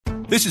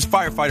This is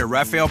firefighter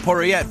Raphael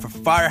Porriette for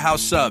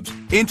Firehouse Subs.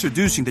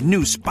 Introducing the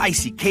new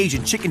spicy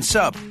Cajun chicken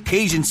sub.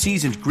 Cajun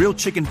seasoned grilled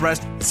chicken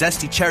breast,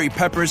 zesty cherry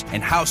peppers,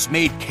 and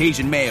house-made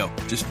Cajun mayo.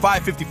 Just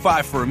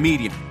 $5.55 for a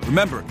medium.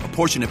 Remember, a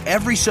portion of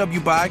every sub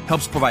you buy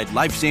helps provide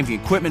life-saving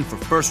equipment for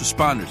first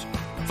responders.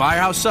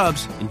 Firehouse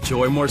Subs.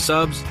 Enjoy more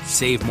subs,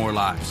 save more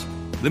lives.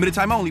 Limited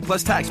time only,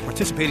 plus tax.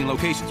 Participating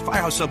locations.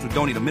 Firehouse Subs would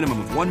donate a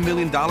minimum of $1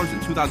 million in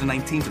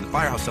 2019 to the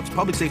Firehouse Subs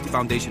Public Safety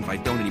Foundation by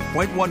donating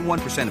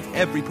 0.11% of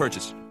every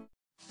purchase.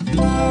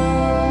 Feral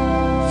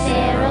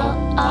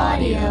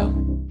Audio.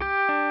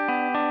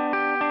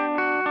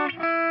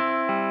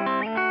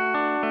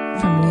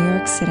 From New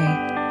York City,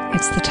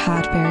 it's the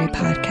Todd Barry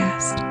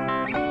Podcast.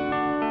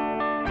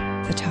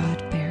 The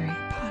Todd Barry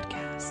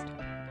Podcast.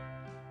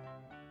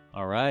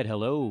 All right,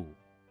 hello.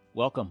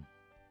 Welcome.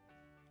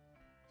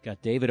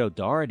 Got David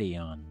O'Doherty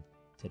on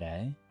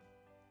today.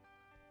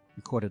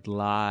 Recorded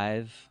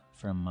live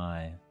from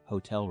my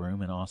hotel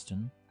room in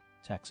Austin,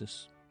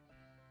 Texas.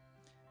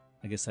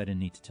 I guess I didn't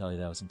need to tell you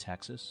that I was in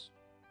Texas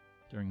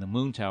during the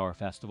Moon Tower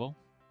Festival.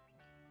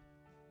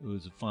 It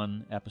was a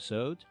fun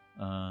episode.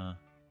 I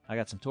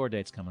got some tour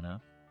dates coming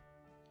up.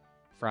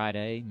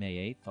 Friday, May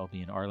 8th, I'll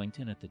be in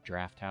Arlington at the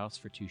Draft House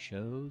for 2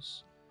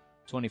 shows.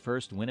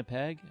 21st,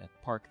 Winnipeg at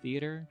Park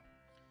Theater.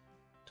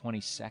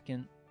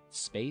 22nd,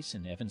 Space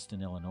in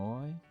Evanston,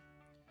 Illinois.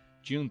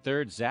 June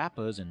 3rd,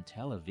 Zappa's in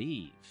Tel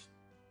Aviv.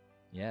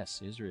 Yes,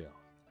 Israel.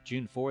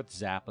 June 4th,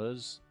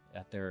 Zappa's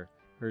at their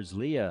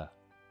Herzliya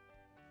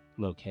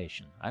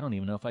location. I don't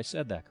even know if I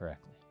said that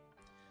correctly.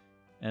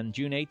 And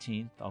June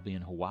 18th, I'll be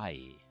in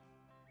Hawaii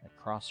at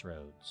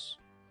Crossroads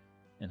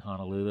in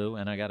Honolulu.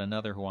 And I got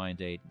another Hawaiian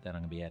date that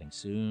I'm going to be adding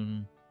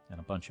soon, and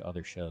a bunch of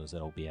other shows that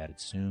will be added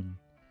soon.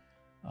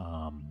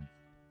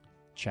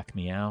 Check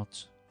me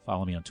out.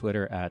 Follow me on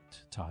Twitter at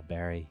Todd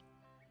Barry.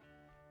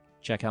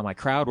 Check out my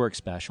Crowdwork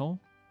special.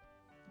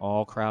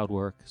 All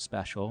Crowdwork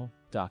special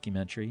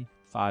documentary.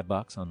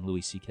 $5 on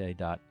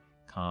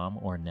louisck.com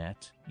or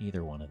net.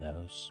 Either one of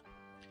those.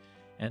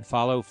 And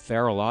follow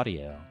Feral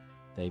Audio.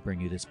 They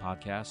bring you this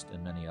podcast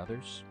and many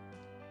others.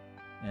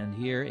 And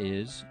here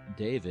is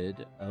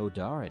David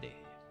O'Doherty.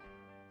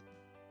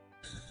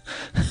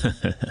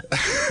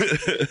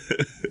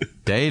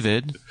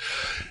 David.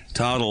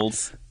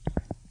 Toddles.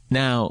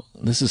 Now,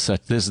 this is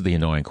the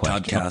annoying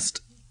question.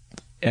 Toddcast.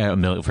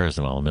 First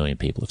of all, a million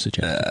people have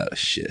suggested. Oh,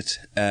 shit.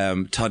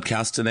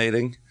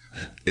 Toddcastinating.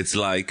 It's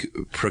like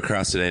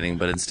procrastinating,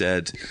 but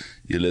instead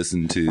you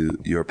listen to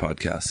your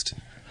podcast.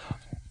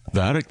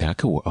 That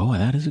could work. Oh,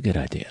 that is a good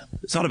idea.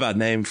 It's not a bad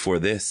name for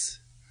this.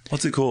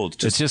 What's it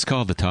called? It's just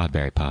called the Todd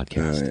Barry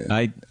Podcast.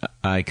 Yeah.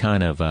 I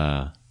kind of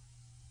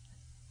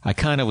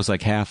was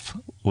like half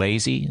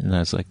lazy, and I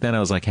was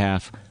like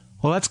half,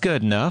 well, that's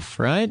good enough,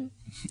 right?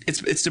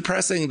 It's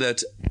depressing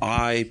that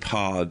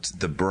iPod,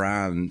 the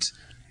brand,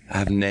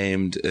 have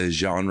named a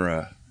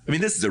genre. I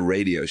mean, this is a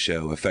radio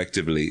show,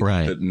 effectively,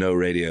 right, that no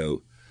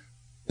radio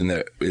in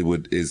there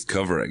is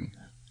covering.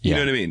 You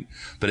know what I mean?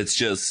 But it's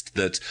just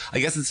that, I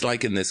guess it's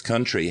like in this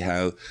country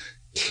how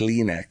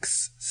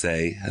Kleenex,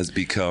 say, has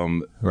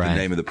become the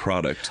name of the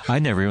product. I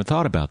never even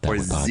thought about that. Or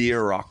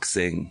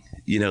Xeroxing.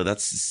 You know,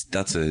 that's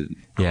a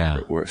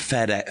word.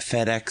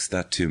 FedEx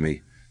that to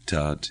me,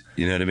 Todd.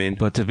 You know what I mean?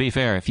 But to be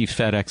fair, if you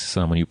FedEx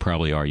someone, you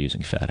probably are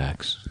using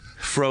FedEx.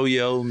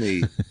 Froyo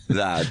me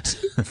that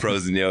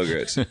frozen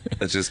yogurt.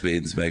 That just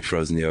means make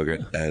frozen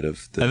yogurt out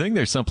of the... I think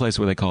there's some place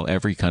where they call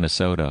every kind of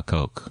soda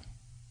Coke.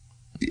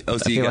 Oh,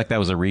 so I feel like that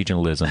was a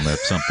regionalism of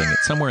something.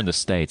 Somewhere in the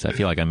States, I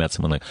feel like I met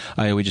someone like,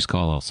 we just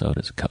call all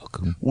sodas Coke.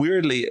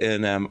 Weirdly,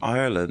 in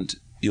Ireland,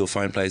 you'll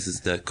find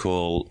places that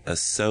call a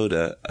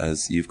soda,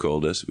 as you've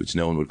called it, which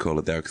no one would call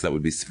it there, because that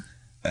would be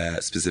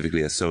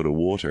specifically a soda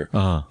water,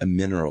 a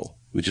mineral.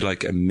 Would you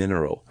like a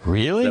mineral?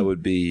 Really? That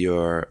would be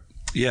your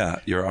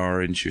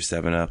orange, your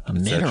 7-Up,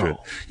 etc.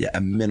 Yeah,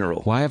 a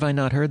mineral. Why have I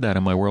not heard that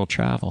in my world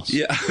travels?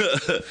 Yeah,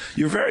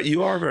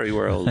 you are very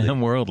worldly. I'm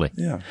worldly.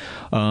 Yeah.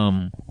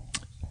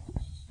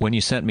 When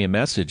you sent me a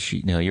message,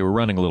 you were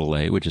running a little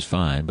late, which is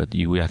fine, but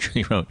you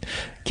actually wrote,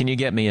 "Can you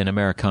get me an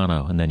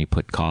Americano?" And then you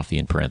put coffee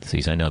in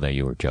parentheses. I know that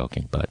you were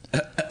joking, but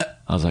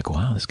I was like,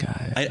 wow, this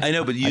guy. I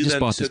know, but you I just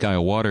bought this guy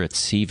a water at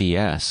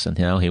CVS, and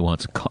now he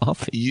wants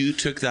coffee. You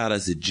took that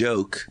as a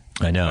joke.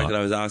 I know. Like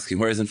I was asking,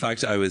 whereas in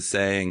fact I was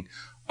saying,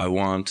 I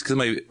want, because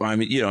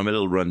I'm a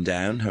little run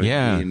down, having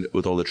been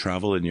with all the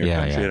travel in your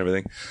country and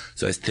everything.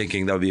 So I was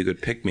thinking that would be a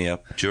good pick me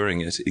up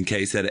during it, in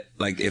case that,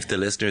 like, if the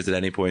listeners at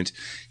any point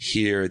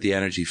hear the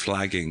energy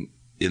flagging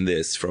in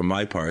this from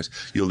my part,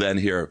 you'll then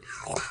hear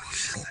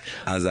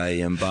as I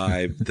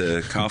imbibe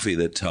the coffee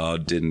that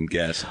Todd didn't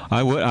get.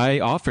 I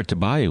offered to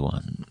buy you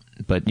one,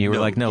 but you were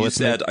like, no. You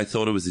said I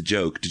thought it was a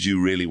joke. Did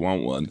you really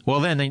want one? Well,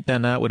 then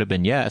that would have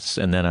been yes,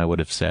 and then I would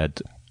have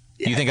said,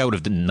 You think I would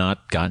have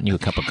not gotten you a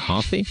cup of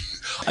coffee?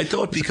 I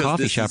thought because there's a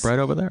coffee this shop is right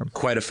over there.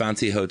 quite a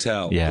fancy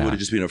hotel. Yeah. It would have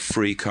just been a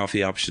free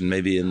coffee option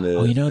maybe in the,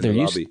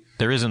 lobby.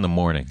 There is in the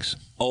mornings.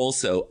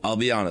 Also, I'll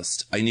be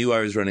honest, I knew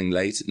I was running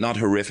late, not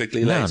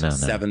horrifically late,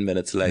 7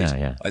 minutes late.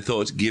 Yeah. I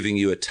thought giving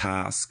you a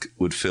task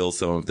would fill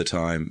some of the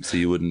time so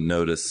you wouldn't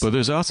notice. But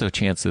there's also a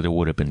chance that it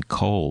would have been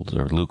cold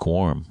or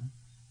lukewarm.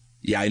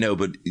 Yeah, I know,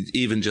 but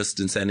even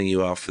just in sending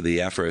you off for the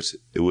effort,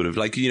 it would have,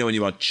 like, you know, when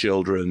you want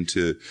children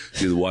to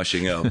do the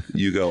washing up,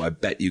 you go, I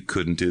bet you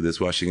couldn't do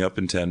this washing up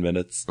in 10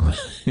 minutes.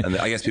 And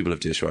I guess people have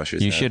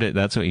dishwashers. You should have,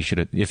 that's what you should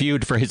have, if you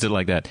would phrase it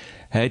like that,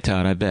 hey,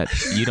 Todd, I bet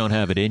you don't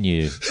have it in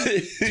you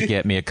to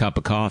get me a cup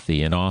of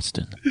coffee in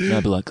Austin. And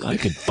I'd be like, I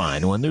could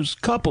find one. There's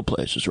a couple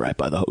places right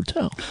by the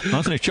hotel.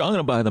 I'm going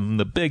to buy them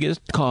the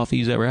biggest coffee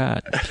he's ever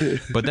had.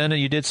 But then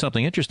you did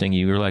something interesting.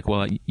 You were like,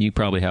 well, you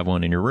probably have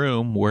one in your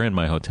room. We're in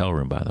my hotel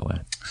room, by the way.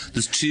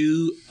 There's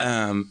 2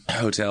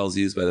 hotels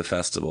used by the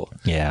festival.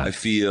 Yeah. I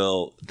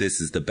feel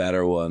this is the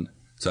better one.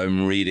 So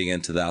I'm reading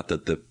into that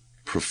the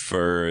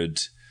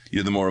preferred,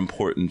 you're the more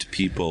important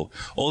people.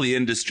 All the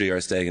industry are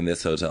staying in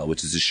this hotel,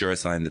 which is a sure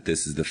sign that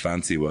this is the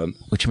fancy one.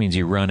 Which means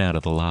you run out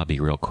of the lobby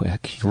real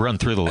quick. You run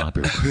through the lobby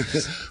real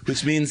quick.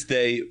 Which means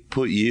they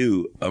put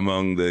you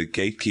among the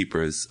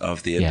gatekeepers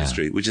of the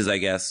industry, which is, I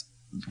guess,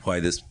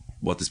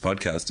 what this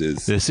podcast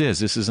is. This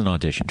is an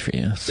audition for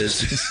you.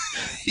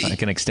 I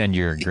can extend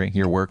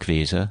your work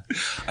visa.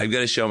 I've got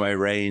to show my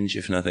range,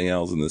 if nothing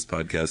else, in this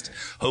podcast.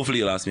 Hopefully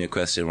you'll ask me a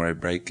question where I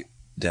break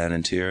down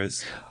in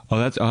tears.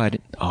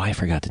 I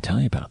forgot to tell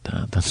you about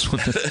that.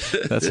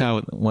 That's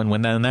how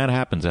when that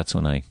happens, that's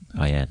when I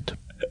end.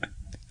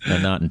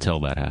 And not until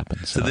that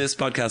happens. So this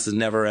podcast has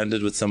never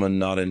ended with someone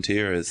not in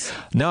tears.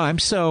 No, I'm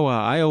so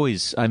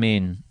I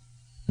mean,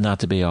 not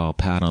to be all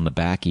pat on the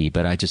backy,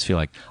 but I just feel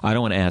like I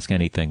don't want to ask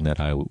anything that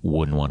I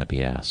wouldn't want to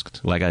be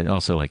asked. Like I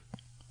also like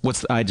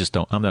it's not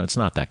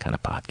that kind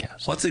of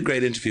podcast. What's a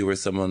great interview where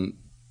someone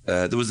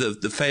there was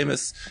the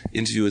famous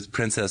interview with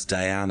Princess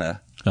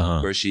Diana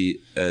where she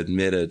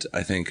admitted,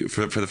 I think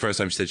for the first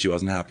time, she said she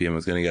wasn't happy and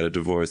was going to get a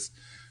divorce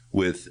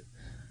with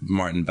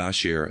Martin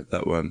Bashir,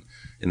 that one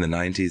in the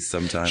 90s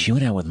sometime. She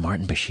went out with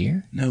Martin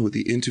Bashir? No,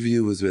 the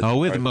interview was with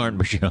Martin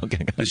Bashir.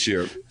 Okay.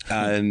 Bashir.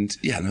 And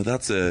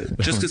that's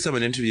just because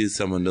someone interviews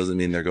someone doesn't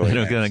mean they're going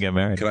to get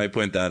married. Can I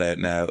point that out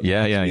now?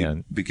 Yeah.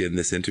 Begin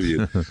this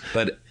interview.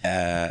 But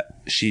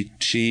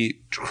she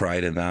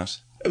cried in that.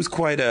 It was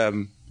quite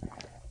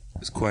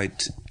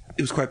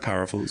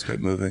powerful. It was quite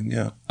moving.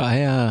 Yeah.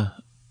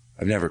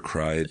 I've never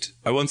cried.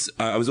 I was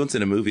once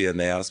in a movie and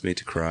they asked me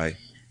to cry.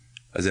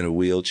 I was in a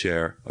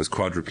wheelchair. I was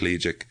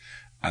quadriplegic,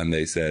 and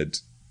they said,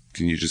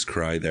 "Can you just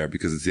cry there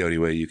because it's the only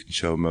way you can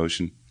show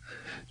emotion?"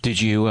 Did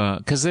you?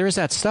 Because there's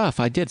that stuff.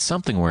 I did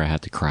something where I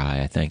had to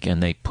cry, I think,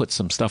 and they put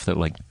some stuff that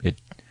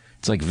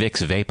it's like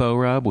Vicks Vapo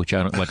Rub, which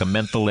I don't like, a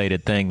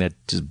mentholated thing that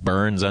just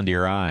burns under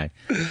your eye,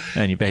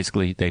 and you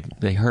basically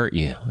they hurt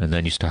you, and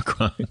then you start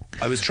crying.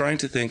 I was trying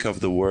to think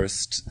of the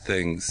worst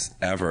things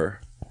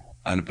ever,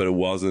 but it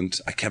wasn't.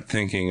 I kept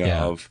thinking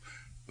of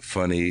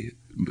funny.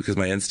 Because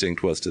my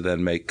instinct was to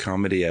then make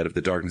comedy out of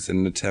the darkness in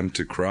an attempt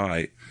to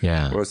cry.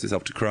 Yeah. Force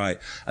myself to cry.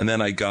 And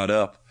then I got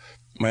up.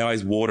 My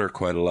eyes water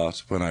quite a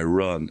lot when I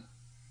run.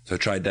 So I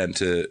tried then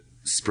to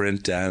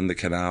sprint down the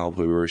canal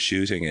where we were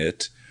shooting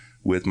it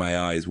with my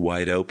eyes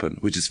wide open,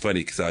 which is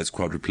funny because I was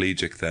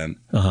quadriplegic then.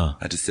 I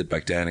had to sit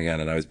back down again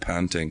and I was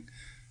panting,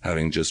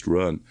 having just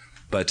run.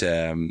 But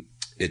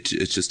it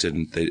just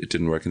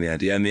didn't work in the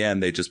end. Yeah, in the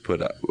end, they just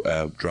put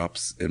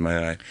drops in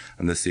my eye,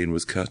 and the scene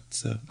was cut.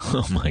 So.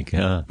 Oh my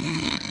god!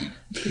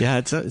 Yeah,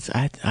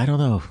 I don't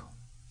know.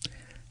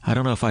 I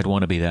don't know if I'd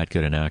want to be that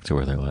good an actor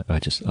where they're like, I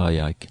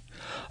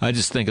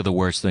just think of the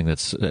worst thing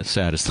that's the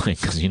saddest thing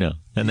because and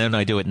then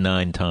I do it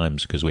 9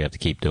 times because we have to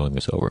keep doing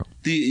this over.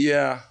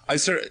 I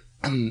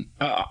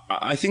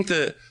think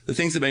the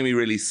things that make me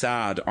really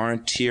sad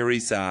aren't teary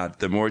sad.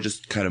 They're more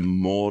just kind of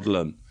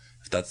maudlin.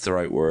 That's the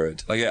right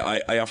word. Like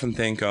I often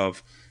think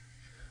of,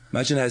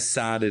 imagine how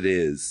sad it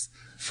is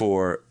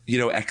for,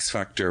 X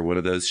Factor, one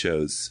of those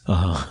shows.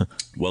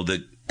 Well,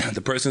 the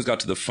person who's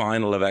got to the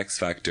final of X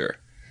Factor,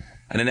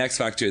 and in X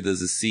Factor,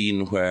 there's a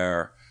scene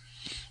where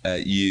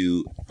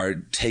you are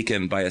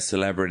taken by a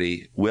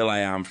celebrity.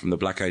 Will.i.am from the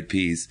Black Eyed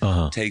Peas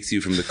takes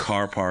you from the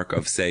car park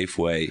of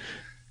Safeway.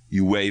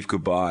 You wave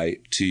goodbye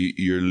to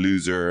your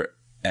loser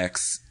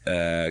ex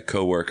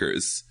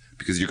co-workers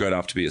because you're going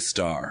off to be a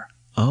star.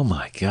 Oh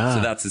my God.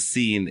 So that's a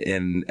scene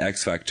in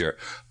X Factor.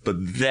 But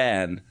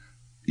then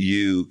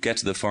you get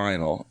to the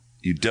final,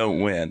 you don't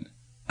win,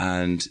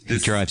 and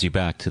it drives you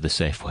back to the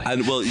Safeway.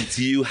 And it's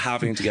you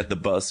having to get the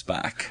bus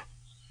back.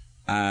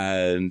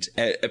 And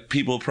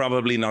people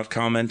probably not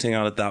commenting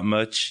on it that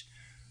much.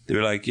 They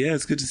were like, yeah,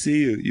 it's good to see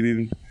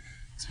you.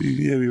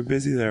 We were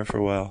busy there for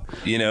a while.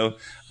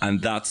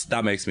 And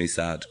that makes me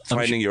sad.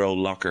 Finding your old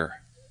locker.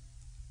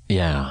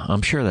 Yeah,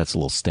 I'm sure that's a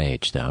little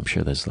staged though. I'm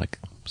sure there's like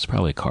It's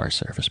probably a car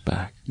service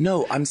back.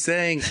 No, I'm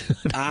saying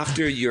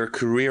after your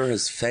career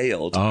has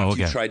failed,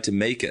 after you tried to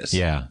make it.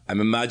 Yeah.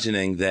 I'm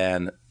imagining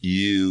then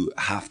you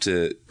have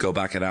to go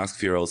back and ask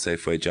for your old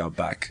Safeway job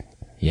back.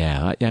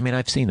 Yeah, I mean,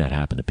 I've seen that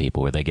happen to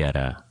people where they get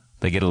a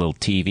little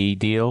TV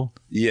deal.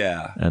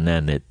 Yeah. And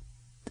then it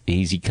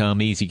easy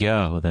come, easy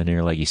go. Then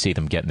you see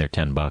them getting their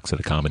 $10 at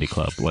a comedy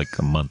club like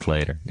a month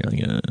later. You're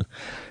like,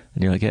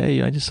 and you're like,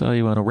 hey, I just saw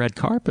you on a red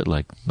carpet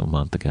like a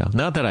month ago.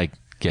 Not that I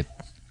get...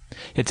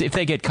 if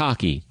they get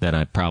cocky, then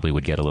I probably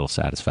would get a little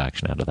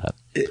satisfaction out of that.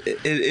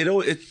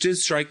 It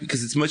does strike me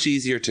because it's much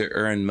easier to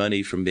earn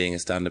money from being a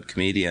stand-up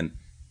comedian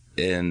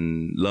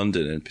in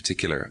London in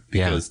particular,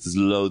 because there's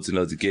loads and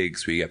loads of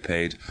gigs where you get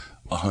paid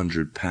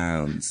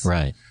 £100.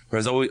 Right.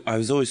 Whereas I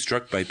was always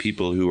struck by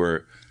people who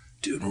were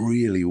doing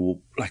really,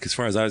 like as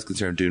far as I was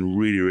concerned, doing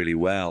really, really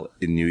well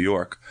in New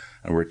York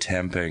and were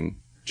temping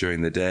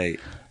during the day.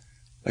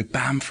 Like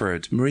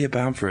Maria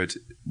Bamford,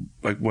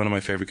 like one of my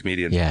favorite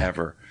comedians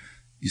ever,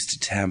 used to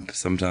temp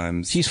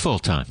sometimes. She's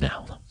full-time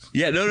now.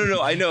 Yeah,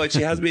 no, I know.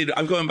 She has been.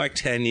 I'm going back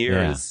 10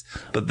 years.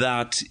 Yeah. But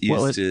that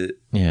used to...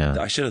 Yeah.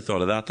 I should have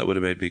thought of that. That would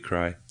have made me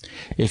cry.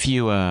 If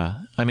you,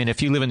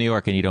 if you live in New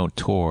York and you don't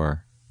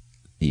tour,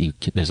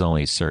 there's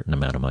only a certain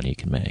amount of money you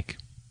can make.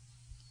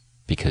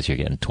 Because you're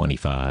getting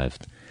 $25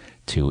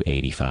 to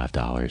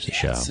 $85 a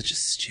show. It's such a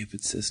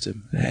stupid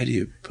system. How do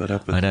you put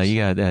up with I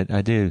know, this?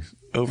 I do.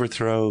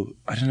 Overthrow.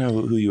 I don't know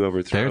who you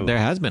overthrow. There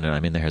has been.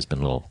 There has been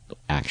little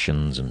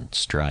actions and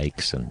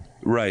strikes and.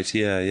 Right.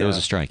 Yeah. There was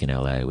a strike in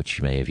L.A., which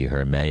you may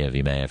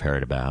have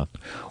heard about.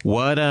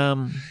 What?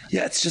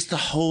 Yeah, it's just the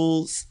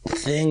whole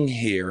thing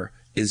here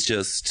is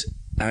just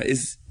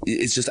it's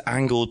just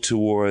angled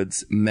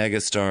towards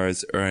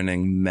megastars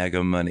earning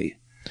mega money,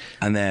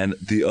 and then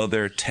the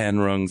other 10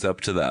 rungs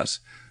up to that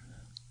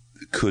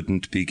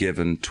couldn't be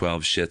given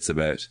 12 shits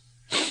about.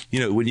 You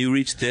know, when you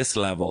reach this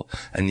level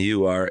and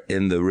you are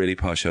in the really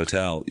posh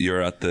hotel,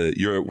 you're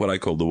what I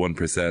call the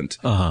 1%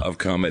 of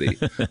comedy.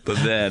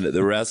 But then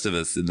the rest of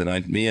us,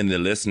 me and the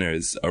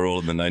listeners, are all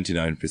in the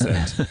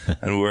 99%.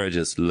 And we're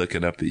just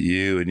looking up at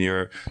you, and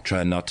you're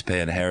trying not to pay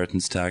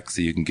inheritance tax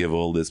so you can give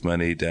all this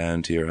money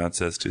down to your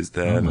ancestors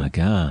then. Oh my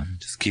God.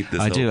 Just keep this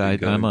I do.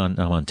 going. I'm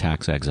on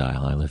tax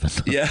exile. I live in...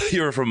 Yeah,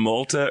 you were from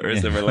Malta or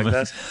something like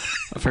that?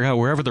 I forgot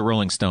wherever the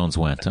Rolling Stones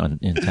went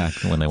in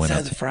tax when they went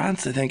out to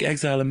France, I think,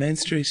 exile on Main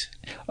Street.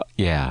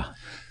 Yeah,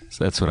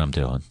 so that's what I'm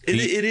doing.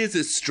 It is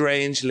a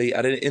strangely,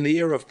 in the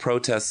era of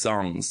protest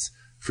songs,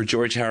 for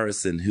George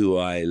Harrison, who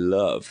I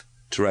love,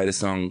 to write a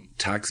song,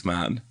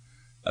 Taxman,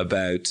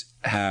 about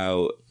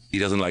how he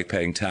doesn't like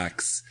paying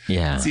tax.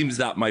 Yeah. It seems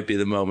that might be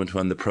the moment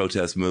when the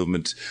protest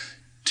movement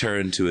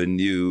turned to a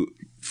new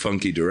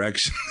funky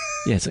direction.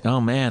 Yeah, it's like,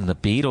 oh man, the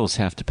Beatles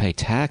have to pay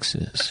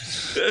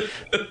taxes.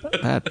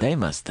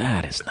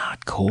 That is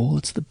not cool.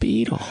 It's the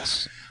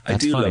Beatles.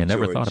 That's funny. I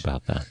never thought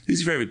about that.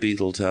 Who's your favorite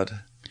Beatle,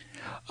 Todd?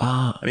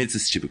 It's a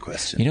stupid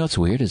question. You know what's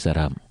weird is that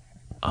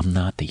I'm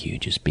not the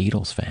hugest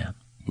Beatles fan.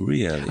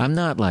 Really? I'm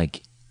not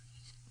like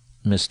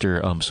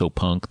Mr. I'm so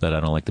punk that I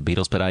don't like the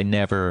Beatles, but I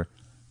never,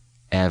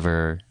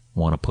 ever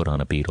want to put on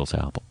a Beatles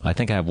album. I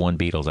think I have one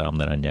Beatles album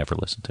that I never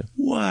listen to.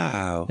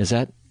 Wow. Is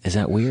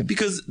that weird?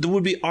 Because there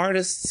would be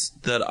artists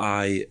that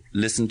I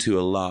listen to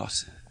a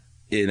lot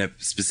in a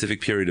specific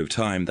period of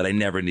time that I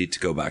never need to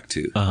go back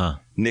to.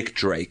 Nick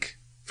Drake,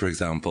 for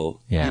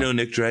example. Yeah. You know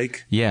Nick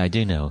Drake? Yeah, I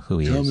do know who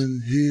he is.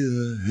 Coming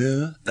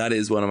here. That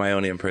is one of my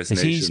only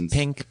impersonations. Is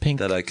he Pink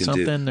that I can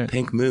something? do.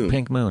 Pink Moon.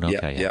 Pink Moon,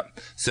 okay. Yeah.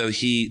 So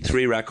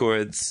 3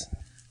 records,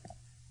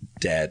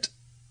 dead.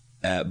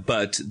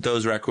 But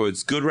those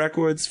records, good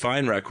records,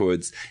 fine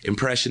records,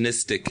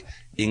 impressionistic,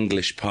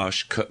 English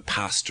posh,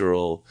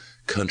 pastoral,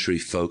 country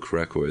folk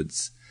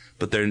records.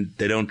 But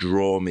they don't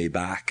draw me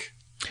back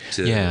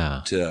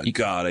to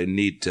God, I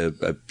need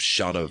a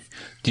shot of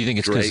Do you think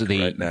it's Drake because of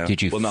the... right now.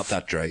 Well, not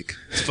that Drake.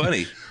 It's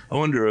funny. I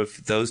wonder if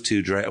those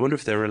two Drake... I wonder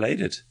if they're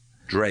related.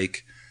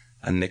 Drake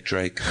and Nick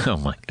Drake. Oh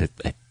my...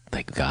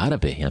 They gotta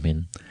be. I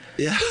mean...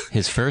 Yeah.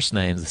 His first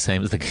name's the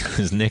same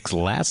as Nick's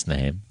last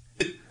name.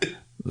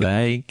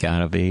 They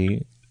gotta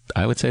be...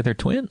 I would say they're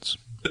twins.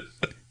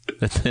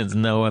 There's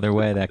no other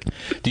way that...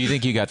 Do you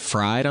think you got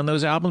fried on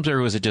those albums, or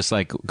was it just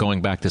like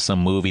going back to some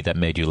movie that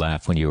made you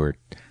laugh when you were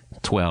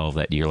 12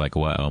 that you're like,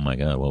 wow, oh my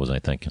God, what was I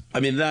thinking? I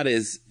mean, that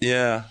is,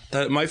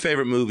 my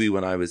favorite movie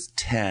when I was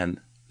 10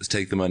 was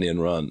Take the Money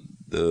and Run,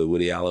 the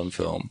Woody Allen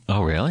film.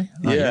 Oh, really?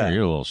 Yeah.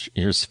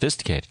 You're a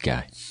sophisticated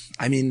guy.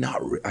 I mean,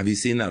 have you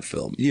seen that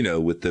film? You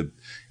know,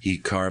 he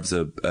carves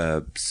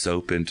a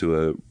soap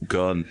into a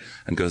gun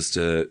and goes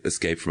to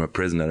escape from a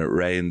prison, and it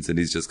rains, and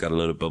he's just got a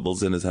load of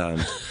bubbles in his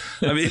hand.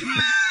 I mean,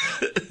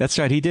 that's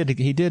right. He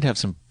did have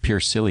some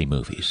pure silly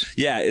movies.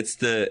 Yeah, I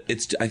think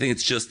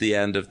it's just the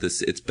end of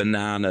this. It's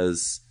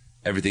Bananas,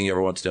 Everything You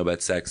Ever Want to Know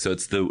About Sex. So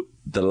it's the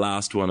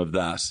last one of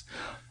that,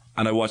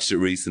 and I watched it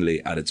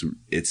recently, and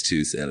it's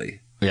too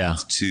silly. Yeah,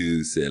 it's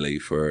too silly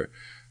for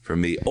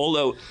me.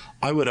 Although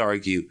I would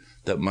argue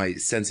that my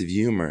sense of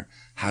humor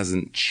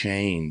hasn't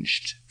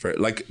changed for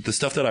like the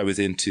stuff that I was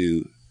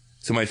into.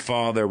 So my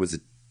father was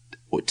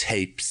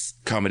tapes,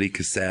 comedy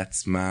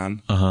cassettes,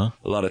 man. Uh-huh.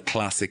 A lot of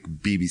classic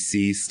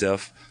BBC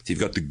stuff. So you've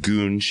got The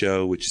Goon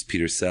Show, which is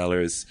Peter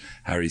Sellers,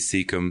 Harry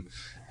Seacombe.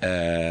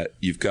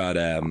 You've got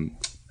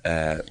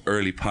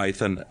early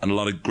Python, and a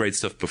lot of great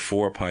stuff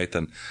before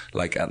Python,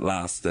 like At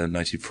Last, the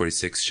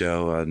 1946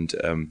 show, and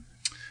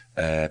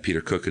Peter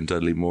Cook and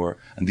Dudley Moore.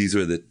 And these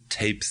were the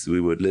tapes we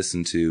would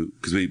listen to,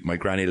 because my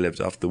granny lived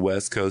off the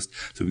West Coast,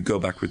 so we'd go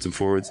backwards and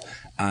forwards.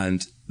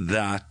 And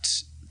I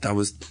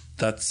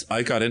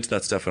got into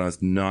that stuff when I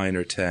was 9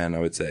 or 10, I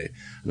would say.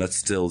 And that's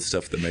still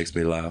stuff that makes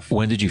me laugh.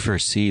 When did you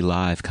first see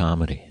live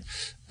comedy?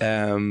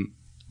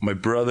 My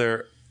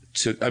brother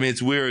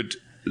it's weird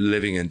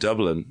living in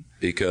Dublin,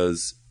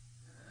 because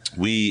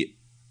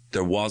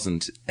there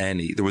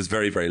was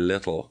very, very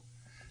little.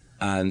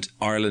 And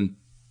Ireland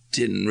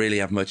didn't really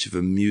have much of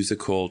a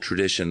music hall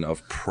tradition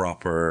of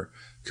proper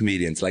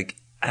comedians. Like,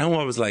 I don't know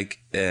what it was like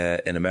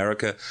in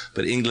America,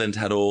 but England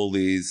had all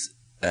these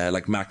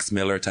like Max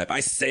Miller type, I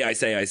say,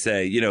 guys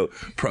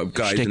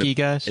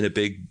in a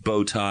big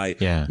bow tie.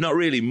 Yeah. Not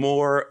really,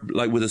 more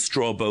like with a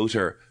straw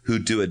boater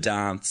who'd do a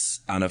dance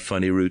and a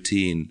funny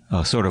routine.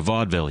 Oh, sort of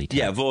vaudeville-y type.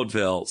 Yeah,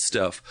 vaudeville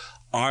stuff.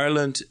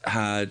 Ireland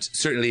had,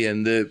 certainly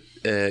in the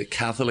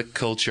Catholic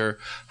culture,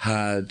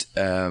 had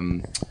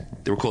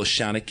they were called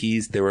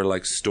shanachis. They were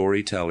like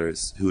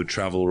storytellers who would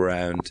travel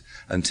around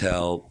and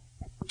tell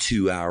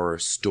 2-hour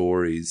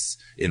stories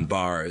in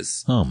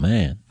bars. Oh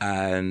man!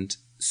 And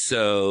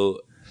so,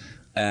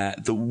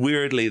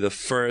 the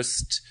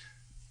first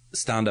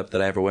stand-up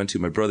that I ever went to,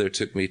 my brother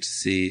took me to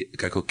see a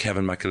guy called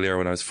Kevin McAleer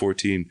when I was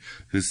 14.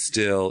 He's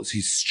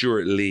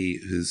Stuart Lee,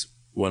 who's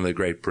one of the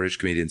great British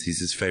comedians. He's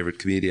his favorite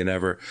comedian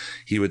ever.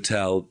 He would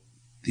tell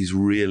these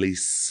really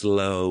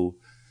slow,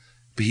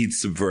 but he'd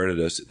subverted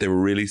it. They were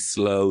really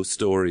slow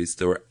stories.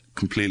 They were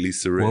completely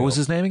surreal. What was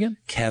his name again?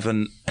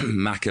 Kevin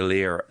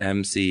McAleer,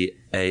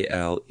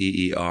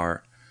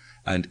 McAleer.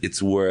 And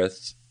it's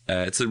worth,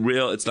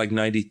 it's like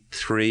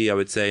 93, I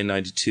would say,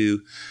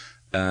 92.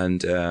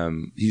 And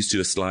he used to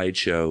do a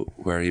slideshow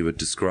where he would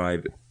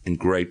describe in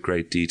great,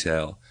 great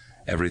detail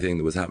everything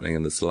that was happening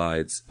in the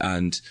slides.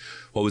 And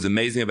what was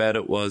amazing about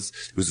it was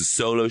a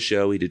solo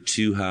show. He did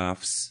 2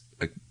 halves,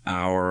 like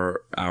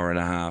hour and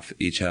a half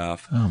each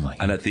half. Oh my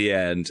God. And at the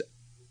end,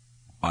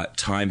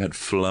 time had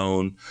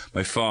flown.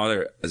 My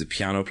father, as a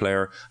piano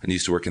player, and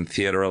used to work in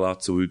theatre a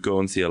lot, so we'd go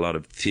and see a lot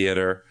of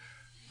theatre.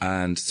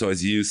 And so I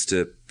was used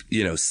to,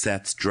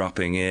 sets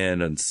dropping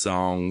in and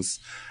songs.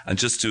 And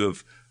just to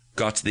have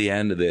got to the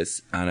end of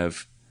this and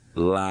have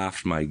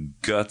laughed my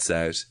guts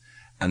out,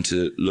 and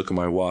to look at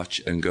my watch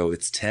and go,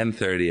 it's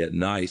 10:30 at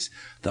night.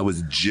 That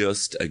was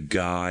just a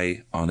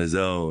guy on his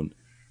own.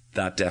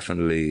 That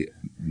definitely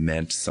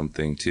meant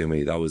something to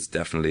me. That was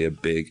definitely a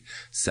big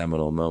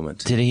seminal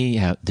moment. Did he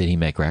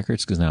make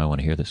records? Because now I want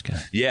to hear this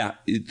guy. Yeah,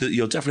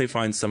 you'll definitely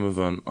find some of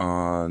them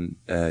on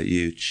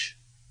YouTube.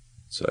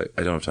 So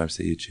I don't have time to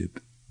say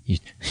YouTube.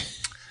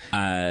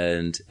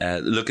 And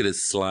look at his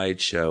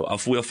slideshow.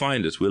 We'll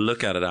find it. We'll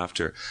look at it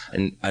after.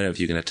 And I don't know if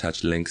you can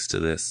attach links to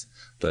this,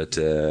 but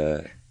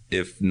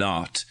if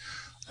not,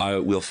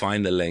 we'll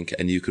find the link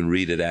and you can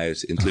read it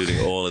out, including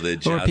all of the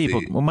jazzy... Or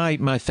people, well,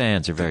 my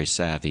fans are very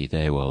savvy.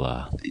 They will...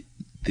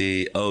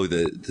 the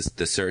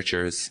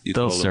searchers.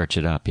 They'll search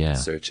it up, yeah.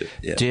 Search it,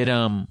 yeah.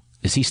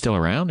 Is he still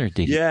around, or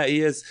did he? Yeah,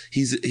 he is.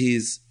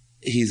 He's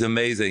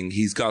amazing.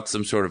 He's got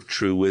some sort of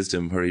true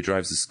wisdom where he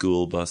drives a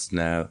school bus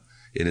now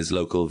in his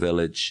local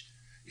village.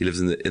 He lives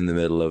in the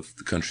middle of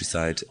the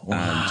countryside.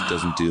 Wow. And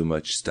doesn't do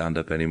much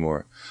stand-up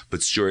anymore.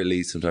 But Stuart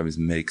Lee sometimes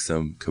makes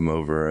him come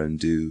over and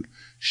do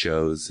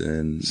shows.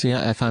 See,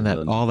 I find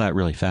that all that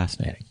really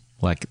fascinating.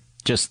 Like,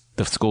 just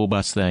the school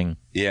bus thing.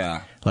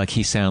 Yeah. Like,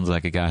 he sounds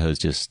like a guy who's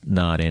just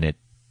not in it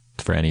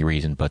for any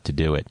reason but to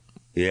do it.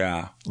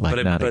 Yeah.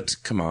 Like but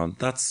come on,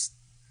 that's...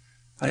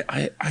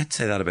 I'd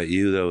say that about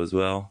you, though, as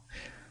well.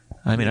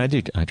 I mean, I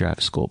drive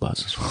a school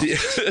bus as well in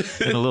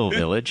a little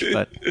village,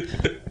 but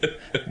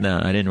no,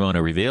 I didn't want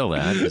to reveal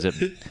that because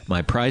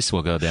my price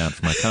will go down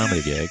for my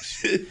comedy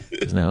gigs.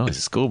 No, it's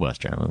a school bus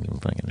driver. I'm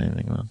thinking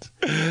anything else.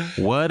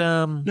 What?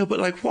 No,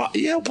 but like what?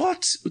 Yeah,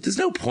 what? There's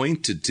no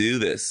point to do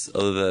this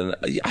other than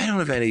I don't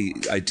have any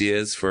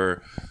ideas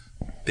for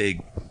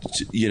big,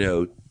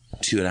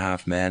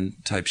 2.5 Men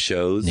type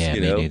shows. Yeah,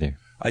 me neither.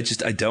 I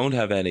don't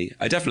have any.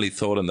 I definitely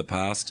thought in the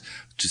past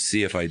to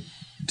see if I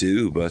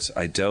do, but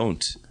I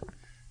don't.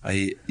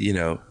 I'm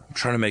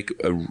trying to make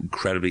an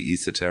incredibly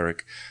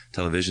esoteric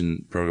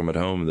television program at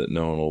home that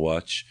no one will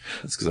watch.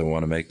 That's because I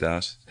want to make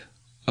that.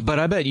 But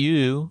I bet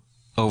you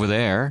over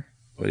there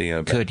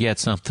could get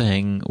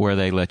something where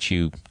they let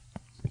you,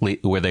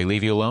 where they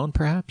leave you alone,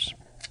 perhaps.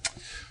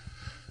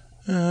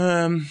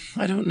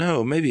 I don't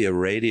know. Maybe a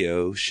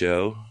radio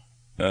show.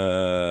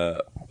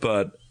 But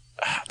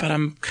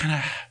I'm kind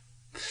of.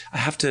 I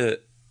have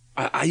to.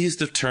 I use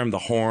the term the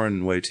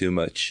horn way too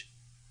much.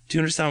 Do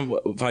you understand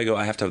if I go,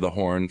 I have to have the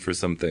horn for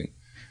something?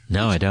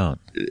 No, I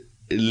don't. It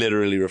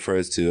literally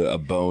refers to a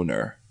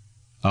boner.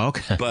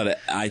 Okay. But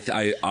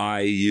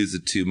I use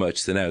it too much,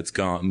 so now it's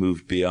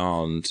moved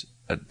beyond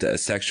a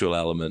sexual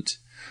element.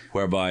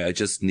 whereby I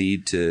just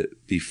need to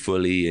be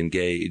fully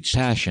engaged.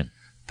 Passion,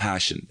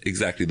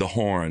 exactly. The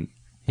horn.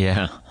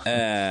 Yeah.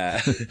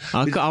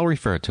 I'll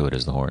refer to it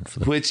as the horn.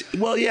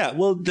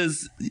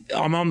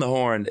 I'm on the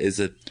Horn is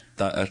a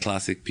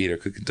classic Peter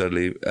Cook and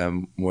Dudley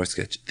Moore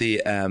sketch.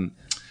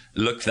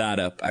 Look that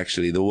up,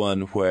 actually. The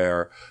one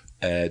where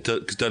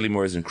because Dudley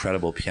Moore is an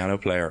incredible piano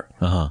player.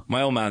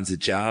 My old man's a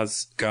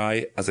jazz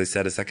guy, as I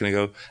said a second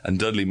ago, and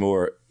Dudley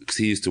Moore, because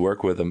he used to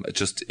work with him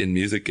just in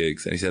music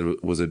gigs, and he said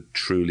was a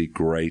truly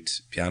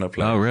great piano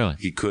player. Oh, really?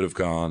 He could have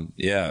gone,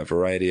 a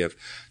variety of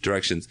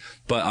directions.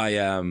 But I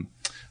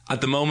at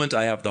the moment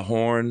I have the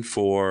horn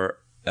for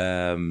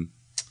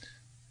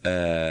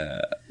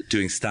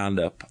doing stand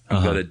up.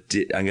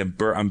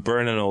 I'm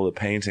burning all the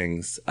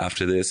paintings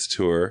after this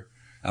tour,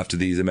 after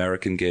these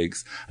American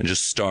gigs, and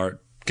just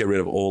get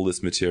rid of all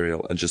this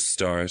material and just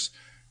start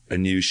a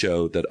new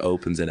show that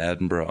opens in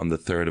Edinburgh on the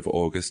 3rd of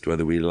August,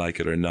 whether we like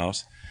it or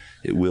not.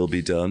 It will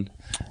be done.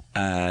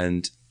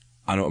 And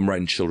I'm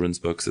writing children's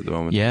books at the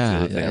moment.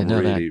 Yeah, I'm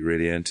really,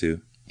 really into.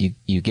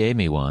 You gave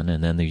me one,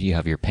 and then you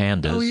have your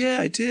pandas. Oh,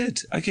 yeah, I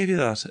did. I gave you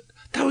that.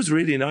 That was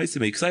really nice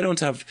of me, because I don't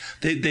have...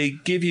 They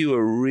give you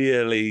a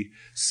really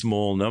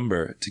small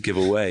number to give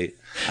away.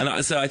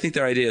 And so I think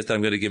their idea is that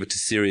I'm going to give it to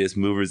serious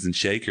movers and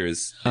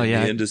shakers in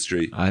the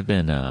industry. I've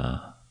been...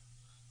 I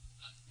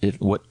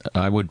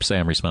would say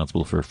I'm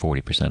responsible for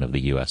 40% of the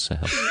U.S.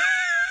 sales.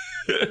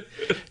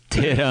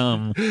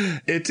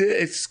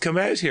 It's come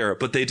out here,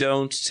 but they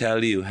don't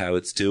tell you how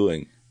it's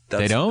doing.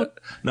 They don't?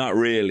 Not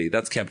really.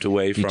 That's kept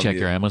away from you. You check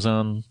your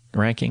Amazon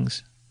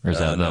rankings? Or is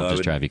that'll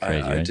just drive you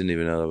crazy, I didn't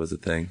even know that was a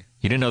thing.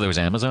 You didn't know there was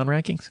Amazon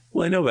rankings?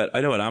 Well, I know what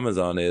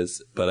Amazon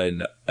is, but I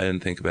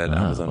didn't think about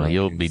Amazon rankings.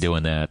 You'll be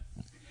doing that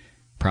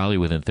probably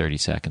within 30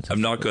 seconds.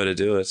 I'm not going to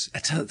do it.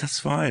 That's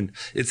fine.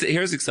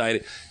 Here's an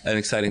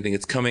exciting thing.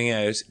 It's coming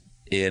out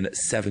in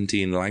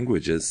 17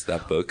 languages,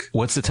 that book.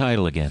 What's the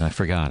title again? I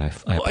forgot.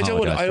 I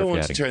don't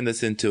want to turn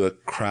this into a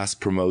crass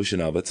promotion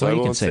of it, so I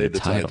won't say the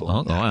title.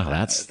 Oh, wow,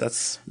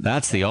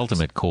 that's the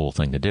ultimate cool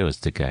thing to do, is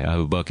to have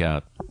a book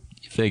out.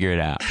 You figure it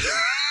out.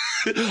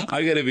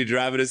 I'm going to be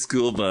driving a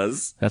school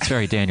bus. That's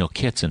very Daniel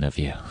Kitson of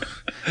you.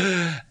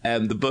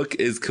 The book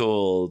is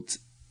called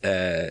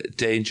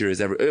Danger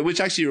is Everywhere, which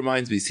actually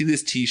reminds me, see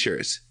this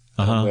T-shirt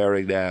I'm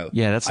wearing now?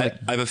 Yeah, that's I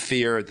have a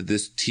fear that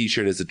this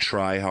T-shirt is a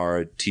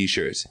try-hard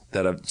T-shirt,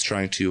 that I'm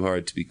trying too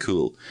hard to be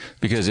cool.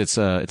 Because it's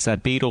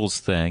that Beatles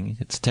thing.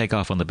 It's a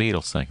takeoff on the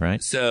Beatles thing,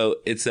 right? So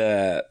it's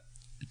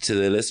to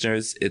the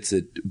listeners, it's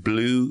a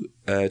blue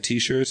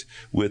T-shirt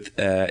with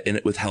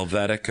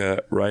Helvetica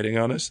writing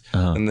on it,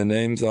 and the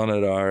names on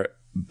it are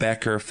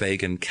Becker,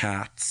 Fagan,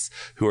 Katz,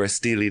 who are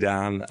Steely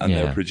Dan and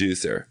their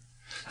producer.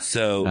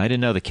 So I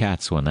didn't know the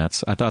Katz one. I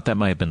thought that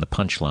might have been the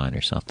punchline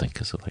or something,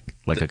 because of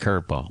like a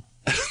curveball.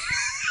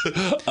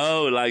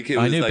 Oh, like it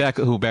was. I knew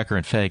who Becker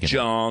and Fagan.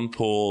 John,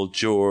 Paul,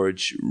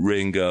 George,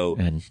 Ringo,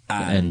 and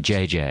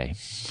JJ.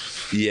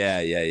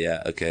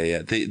 Yeah. Okay,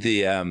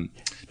 yeah.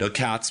 No,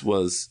 Katz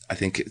was, I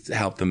think, it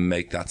helped them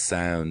make that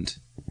sound,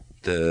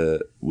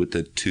 with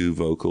the two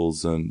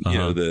vocals and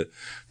the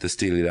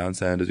Steely Dan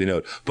sound as we know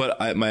it. But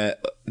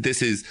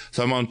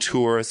so I'm on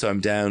tour, so I'm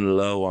down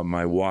low on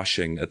my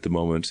washing at the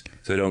moment,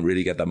 so I don't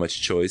really get that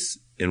much choice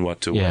in what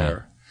to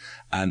wear.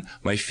 And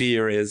my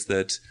fear is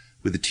that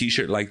with a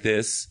T-shirt like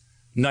this,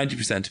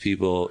 95% of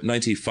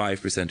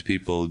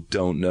people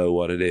don't know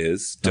what it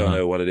is,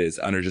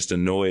 and are just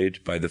annoyed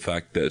by the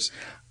fact that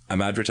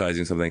I'm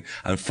advertising something,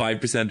 and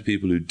 5% of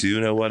people who do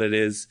know what it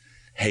is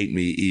hate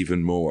me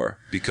even more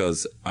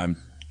because I'm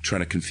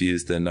trying to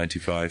confuse the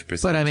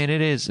 95%. But I mean,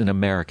 it is an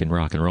American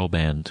rock and roll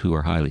band who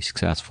are highly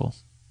successful.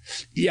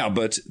 Yeah,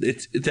 but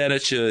then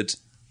it should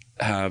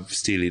have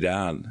Steely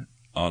Dan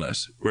on it,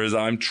 whereas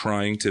I'm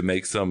trying to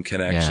make some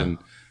connection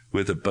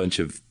with a bunch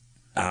of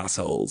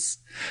assholes.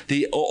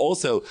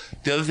 Also,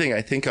 the other thing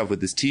I think of with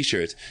this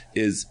T-shirt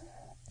is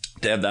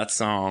they have that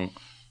song,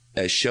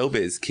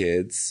 Showbiz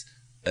Kids,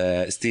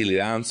 Steely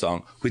Dan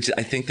song, which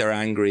I think they're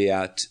angry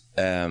at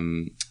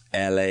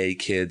LA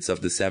kids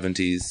of the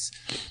 70s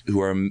who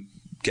are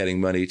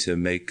getting money to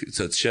make,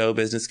 so it's show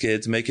business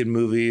kids making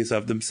movies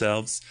of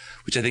themselves,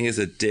 which I think is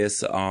a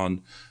diss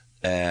on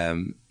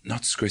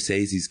not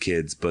Scorsese's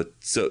kids, but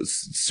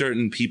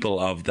certain people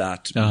of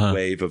that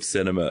wave of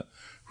cinema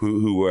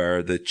who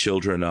were the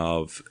children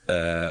of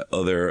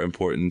other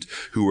important,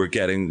 who were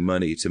getting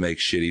money to make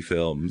shitty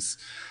films.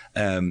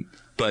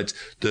 But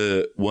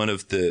one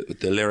of the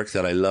lyrics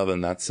that I love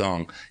in that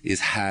song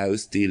is how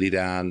Steely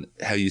Dan,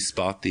 how you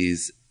spot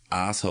these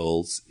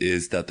assholes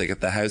is that they got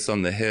the house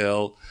on the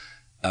hill.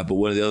 But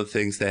one of the other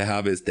things they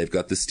have is they've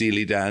got the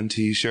Steely Dan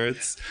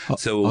T-shirts.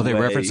 So they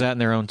reference that in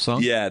their own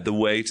song? Yeah, the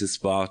way to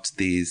spot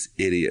these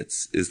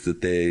idiots is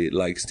that they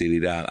like Steely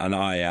Dan, and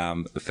I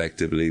am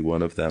effectively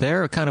one of them.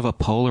 They're kind of a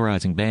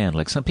polarizing band.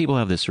 Like, some people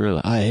have this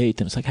rule, I hate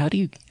them. It's like, how can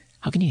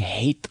you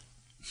hate them?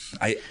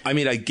 I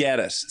mean, I get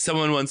it.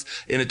 Someone once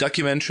in a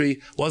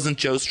documentary, wasn't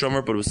Joe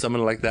Strummer, but it was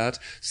someone like that,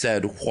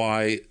 said,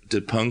 why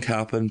did punk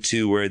happen?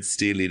 2 words,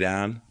 Steely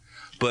Dan.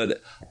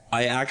 But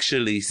I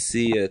actually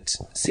see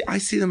I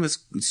see them as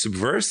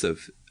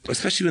subversive,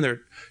 especially when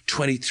they're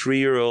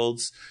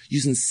 23-year-olds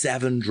using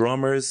 7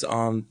 drummers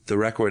on the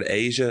record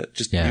Asia,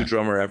 just new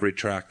drummer every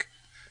track.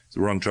 It's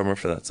the wrong drummer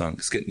for that song.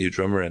 Just get a new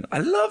drummer in. I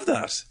love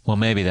that. Well,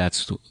 maybe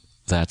that's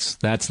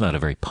not a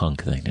very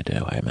punk thing to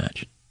do, I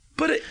imagine.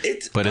 But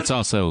it's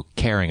also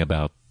caring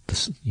about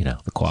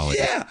the quality.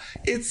 Yeah,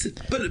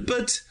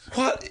 but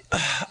what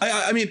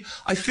I mean,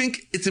 I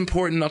think it's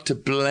important not to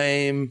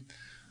blame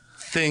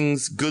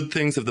good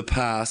things of the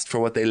past for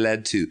what they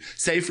led to.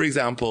 Say, for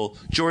example,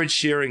 George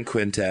Shearing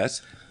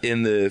Quintet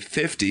in the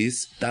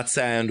 50s, that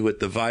sound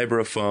with the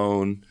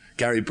vibraphone,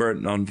 Gary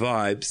Burton on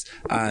vibes,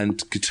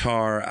 and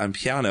guitar and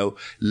piano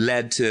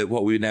led to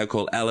what we now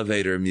call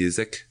elevator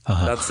music.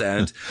 That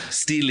sound.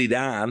 Steely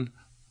Dan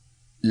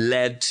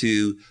led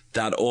to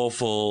that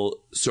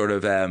awful sort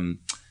of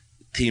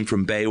theme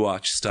from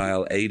Baywatch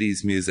style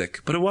 80s music.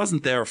 But it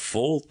wasn't their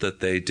fault that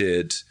they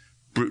did...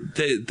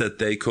 that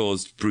they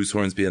caused Bruce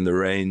Hornsby and the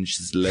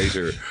Range's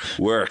later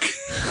work.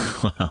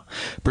 Well,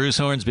 Bruce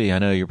Hornsby, I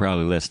know you're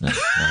probably listening.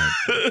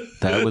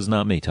 That was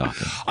not me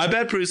talking. I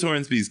bet Bruce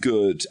Hornsby's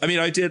good. I mean,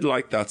 I did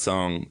like that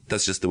song.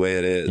 That's just the way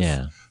it is.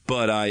 Yeah.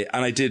 But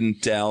I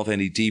didn't delve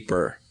any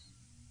deeper.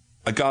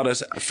 I got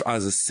it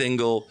as a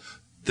single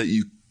that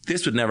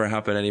this would never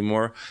happen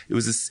anymore. It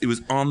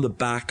was on the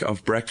back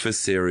of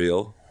breakfast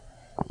cereal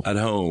at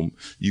home.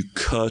 You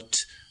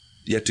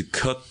had to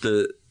cut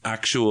the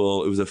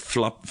it was a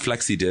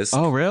flexi disc.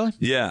 Oh, really?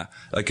 Yeah,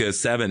 like a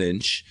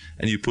 7-inch,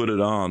 and you put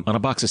it on a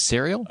box of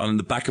cereal? On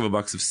the back of a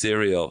box of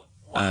cereal.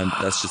 And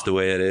that's just the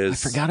way it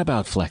is. I forgot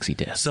about flexi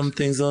discs. Some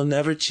things will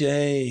never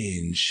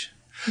change.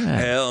 Yeah.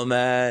 Hell,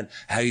 man,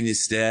 how can you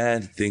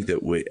stand to think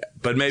that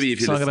but maybe if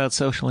you song about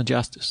social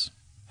injustice.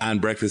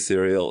 And breakfast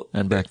cereal.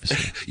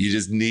 You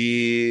just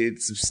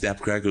need some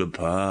Snap, Crackle, and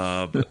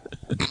Pop.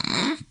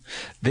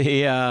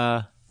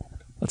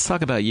 Let's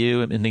talk about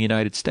you in the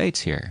United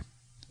States here.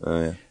 Oh,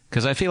 yeah.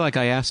 Because I feel like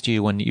I asked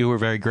you when you were a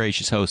very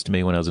gracious host to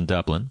me when I was in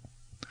Dublin.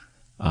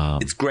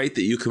 It's great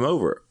that you come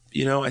over.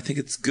 I think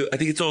it's good. I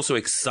think it's also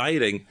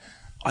exciting.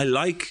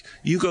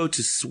 You go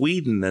to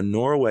Sweden and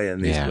Norway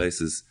and these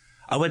places.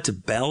 I went to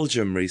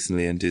Belgium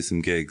recently and did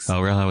some gigs.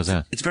 Oh, really? How was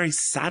that? It's very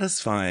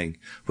satisfying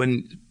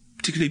when,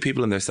 particularly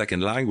people in their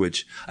second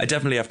language. I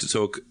definitely have to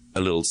talk a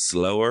little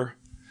slower,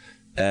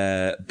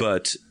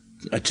 but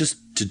just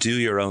to do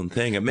your own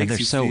thing, it makes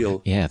you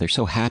feel. Yeah, they're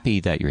so happy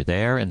that you're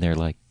there, and they're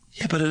like.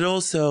 Yeah, but it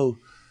also,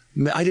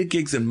 I did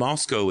gigs in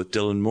Moscow with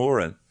Dylan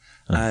Moran,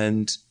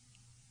 and,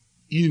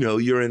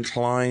 you're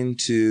inclined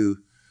to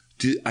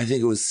I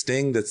think it was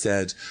Sting that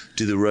said,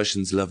 do the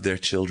Russians love their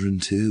children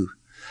too?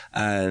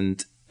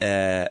 And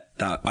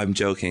I'm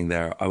joking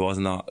there. I was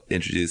not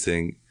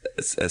introducing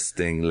a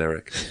Sting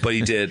lyric, but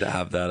he did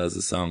have that as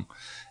a song.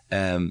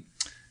 An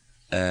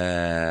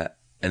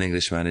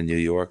Englishman in New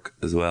York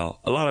as well.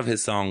 A lot of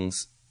his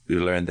songs, we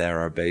learned there,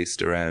 are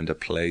based around a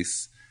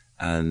place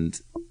and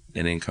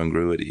an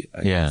incongruity,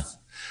 I guess.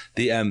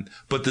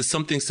 But there's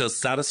something so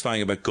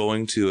satisfying about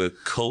going to a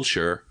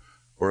culture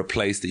or a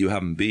place that you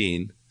haven't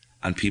been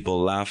and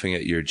people laughing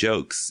at your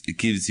jokes. It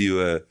gives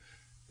you a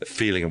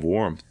feeling of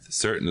warmth,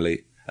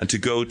 certainly. And to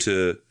go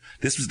to,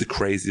 this was the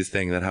craziest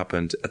thing that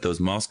happened at those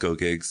Moscow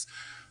gigs.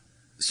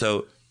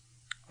 So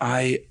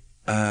I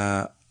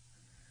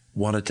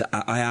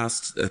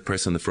asked a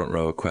person in the front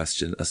row a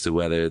question as to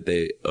whether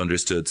they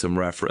understood some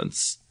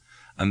reference.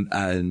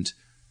 And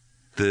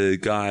the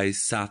guy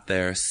sat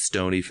there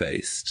stony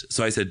faced.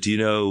 So I said, do you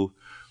know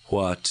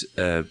what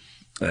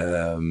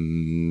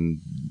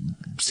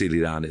Steely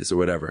Dan is or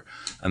whatever?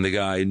 And the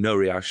guy, no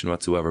reaction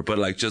whatsoever, but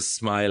like just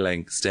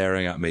smiling,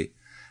 staring at me.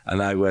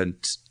 And I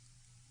went,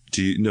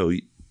 do you know,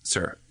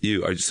 sir, do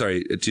you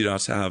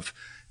not have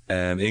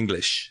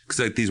English? Because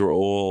like, these were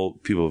all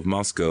people of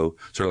Moscow,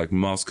 sort of like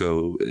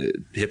Moscow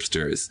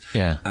hipsters.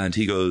 Yeah. And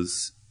he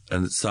goes,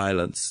 and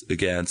silence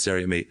again,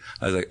 staring at me.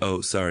 I was like,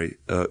 oh, sorry.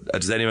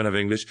 Does anyone have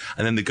English?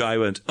 And then the guy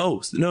went,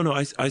 oh, no,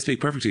 I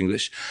speak perfect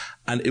English.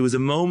 And it was a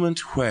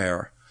moment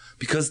where,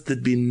 because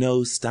there'd been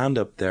no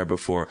stand-up there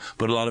before,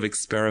 but a lot of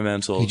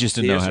experimental He just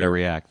didn't know how to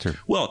react.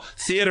 Well,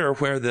 theater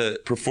where the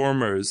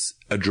performers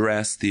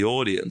address the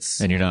audience.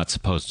 And you're not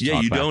supposed to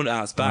talk you back. don't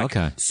ask back.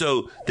 Okay.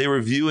 So they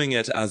were viewing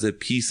it as a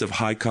piece of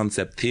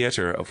high-concept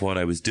theater of what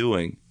I was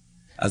doing,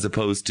 as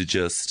opposed to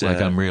just...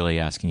 like I'm really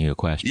asking you a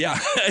question. Yeah,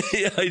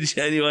 I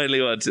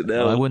genuinely want to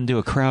know. Well, I wouldn't do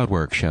a crowd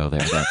work show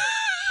there, but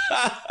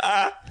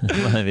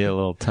it might be a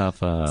little tough.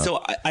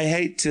 So I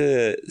hate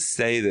to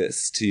say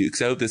this to you,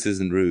 because I hope this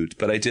isn't rude,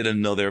 but I did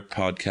another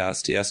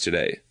podcast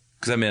yesterday,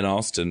 because I'm in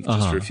Austin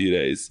just for a few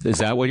days. Is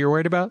that what you're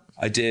worried about?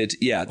 I did,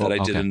 yeah, I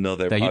did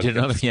another podcast. You did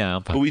another, yeah.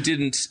 But we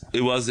didn't,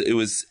 it was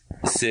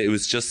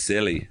just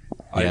silly.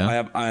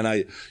 Yeah.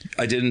 I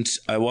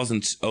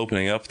wasn't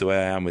opening up the way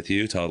I am with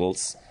you,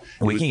 Toddles.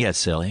 We can get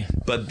silly.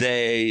 But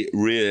they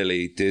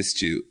really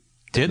dissed you.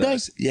 Did they?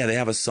 Yeah, they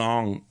have a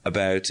song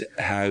about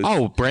how...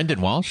 Oh, Brendan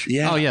Walsh?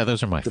 Yeah. Oh, yeah,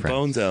 those are my friends. The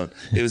Bone Zone.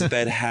 It was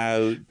about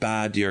how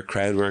bad your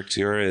crowd work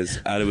tour is.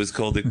 And it was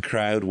called the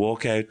Crowd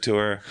Walkout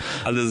Tour.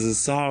 And there's a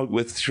song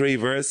with 3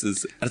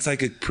 verses. And it's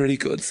like a pretty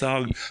good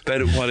song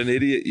about what an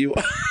idiot you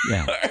are.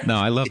 Yeah. No,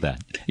 I love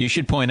that. You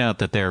should point out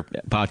that their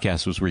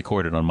podcast was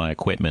recorded on my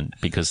equipment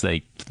because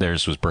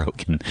theirs was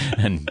broken.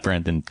 And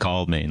Brendan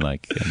called me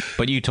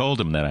but you told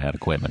him that I had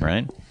equipment,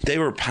 right? They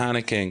were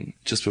panicking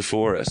just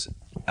before it.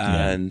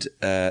 And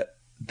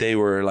they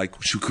were like,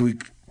 could we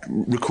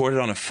record it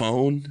on a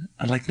phone?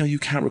 I'm like, no, you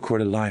can't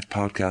record a live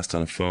podcast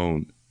on a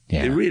phone.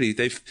 Yeah.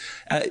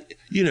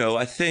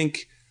 I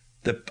think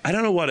I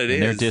don't know what it is.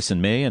 They're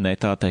dissing me and they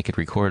thought they could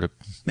record it.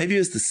 Maybe it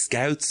was the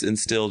scouts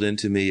instilled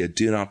into me a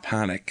do not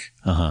panic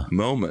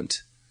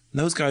moment. And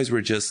those guys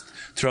were just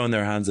throwing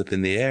their hands up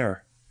in the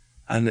air.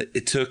 And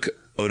it took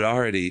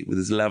O'Doherty with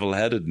his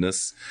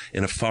level-headedness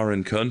in a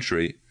foreign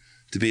country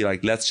to be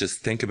like, let's just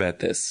think about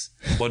this.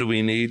 What do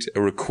we need?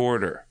 A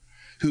recorder.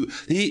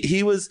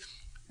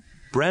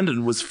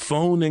 Brendan was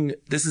phoning,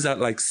 this is at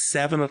like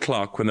 7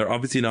 o'clock when they're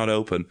obviously not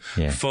open,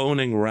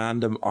 phoning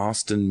random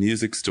Austin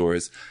music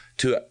stores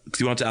because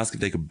he wanted to ask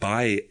if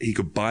he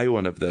could buy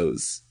one of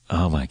those.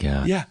 Oh my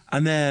God. Yeah.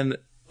 And then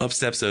up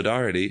steps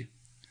O'Doherty,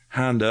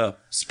 hand up,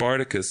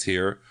 Spartacus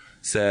here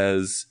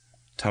says,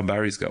 Tom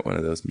Barry's got one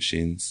of those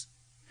machines.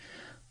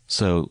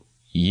 So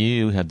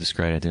you had this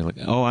great idea, like,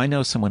 oh, I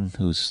know someone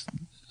who,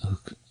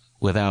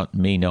 without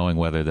me knowing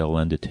whether they'll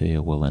lend it to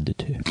you, will lend it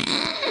to you.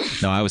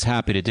 No, I was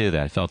happy to do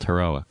that. I felt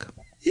heroic.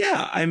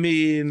 Yeah, I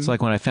mean... It's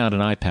like when I found an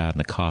iPad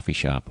in a coffee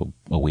shop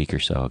a week or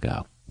so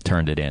ago.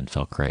 Turned it in,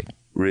 felt great.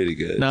 Really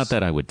good. Not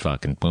that I would I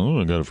got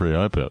a free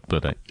iPad,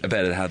 but I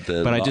bet it had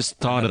the... But I just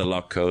thought of the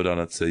lock code on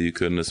it so you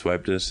couldn't have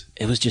swiped it.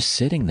 It was just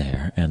sitting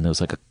there, and there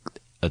was like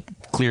a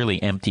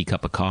clearly empty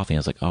cup of coffee. I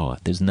was like, oh,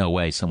 there's no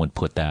way someone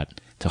put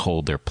that to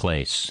hold their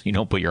place. You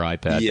don't put your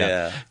iPad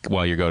down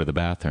while you go to the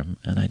bathroom.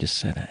 And I just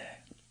said,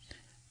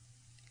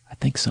 I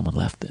think someone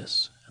left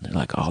this. And they're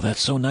like, oh,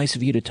 that's so nice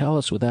of you to tell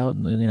us without,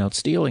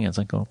 stealing it. It's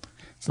like, oh,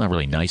 it's not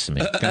really nice of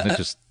me. It's kind of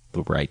just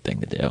the right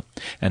thing to do.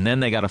 And then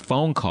they got a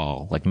phone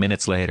call, like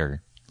minutes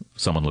later,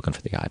 someone looking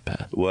for the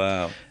iPad.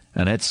 Wow.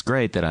 And it's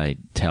great that I've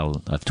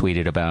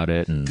tweeted about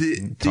it and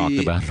talked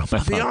about it on my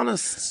phone. To be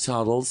honest,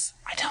 Toddles,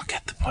 I don't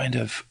get the point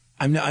of...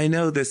 I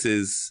know this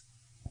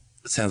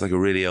sounds like a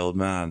really old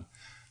man,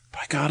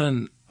 but I got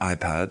an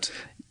iPad.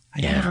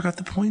 I never got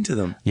the point of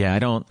them. Yeah, I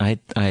don't. I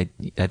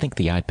think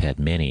the iPad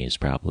Mini is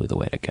probably the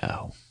way to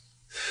go.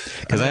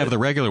 Because I have the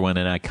regular one,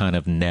 and I kind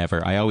of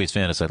never. I always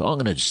fantasize,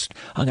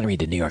 I'm gonna read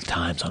the New York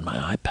Times on my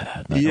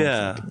iPad.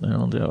 I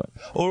don't do it.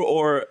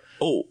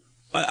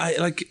 I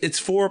like it's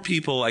for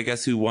people, I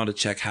guess, who want to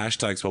check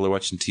hashtags while they're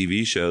watching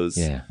TV shows,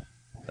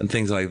 and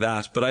things like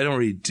that. But I don't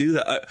really do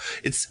that.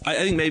 I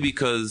think maybe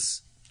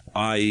because.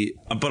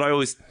 But I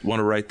always want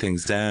to write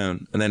things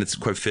down, and then it's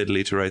quite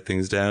fiddly to write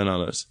things down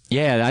on it.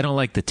 Yeah, I don't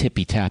like the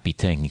tippy-tappy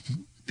thing.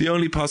 The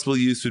only possible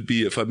use would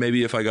be if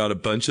I got a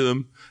bunch of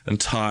them and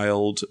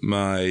tiled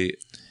my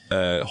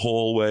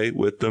hallway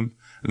with them,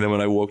 and then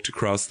when I walked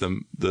across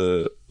them,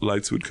 the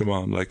lights would come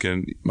on, like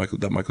in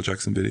that Michael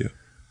Jackson video,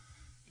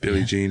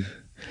 Billie Jean.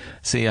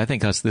 See, I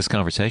think this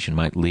conversation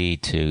might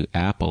lead to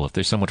Apple. If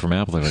there's someone from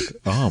Apple, they're like,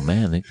 oh,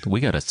 man, we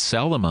got to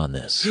sell them on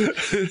this.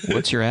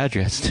 What's your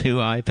address? 2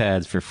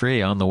 iPads for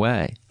free on the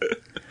way.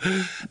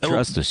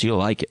 Trust us, you'll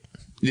like it.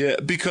 Yeah,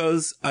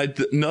 because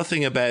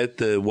nothing about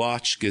the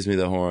watch gives me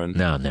the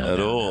horn at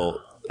all.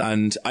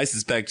 And I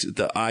suspect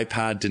the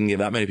iPad didn't give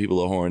that many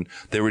people the horn.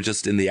 They were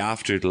just in the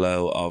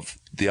afterglow of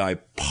the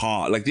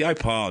iPod. Like the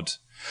iPod.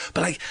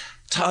 But like,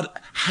 Todd,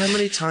 how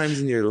many times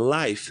in your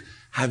life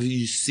have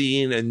you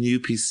seen a new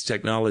piece of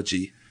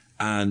technology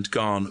and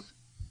gone,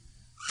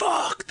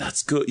 fuck,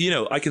 that's good?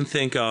 I can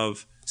think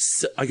of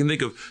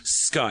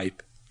Skype.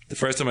 The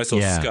first time I saw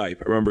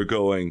Skype, I remember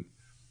going,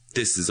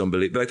 this is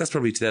unbelievable. Like, that's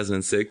probably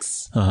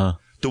 2006. The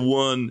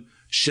one,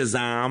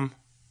 Shazam.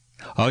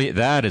 Oh, yeah,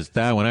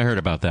 that. When I heard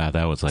about that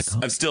was like,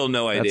 I've still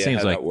no idea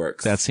how that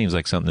works. That seems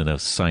like something in a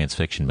science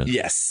fiction movie.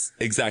 Yes,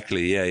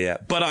 exactly. Yeah.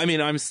 But I mean,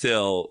 I'm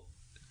still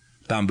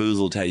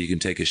bamboozled how you can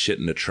take a shit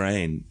in a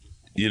train.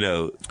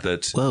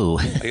 Whoa.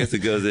 I guess it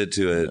goes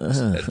into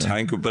a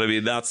tank, but I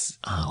mean, that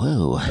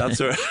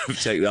sort of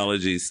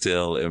technology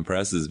still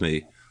impresses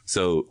me.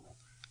 So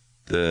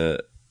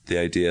the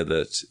idea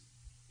that,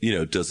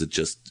 does it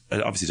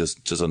obviously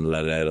just doesn't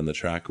let it out on the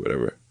track or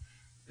whatever.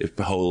 It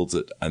holds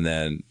it and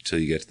then till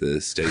you get to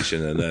the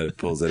station and then it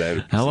pulls it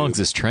out. How long's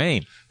this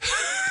train?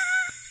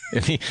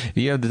 If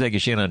you have to take a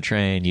shit on a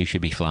train, you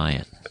should be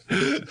flying.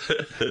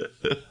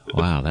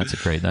 Wow, that's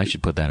great. I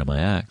should put that in my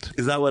act.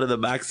 Is that one of the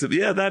maxims?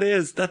 Yeah,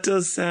 that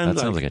does sound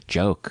sounds like a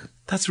joke.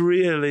 That's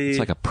really... It's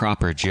like a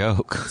proper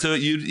joke. So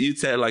you'd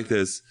say it like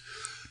this.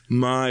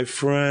 My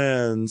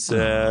friend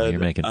said... you're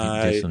making me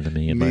listen to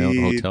me in my own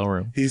hotel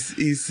room. He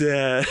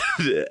said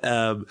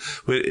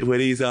when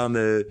he's on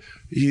the...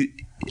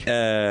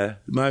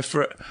 my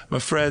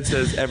friend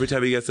says every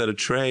time he gets on a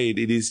train,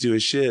 he needs to do a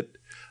shit.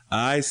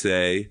 I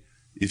say...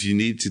 if you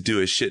need to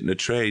do a shit in a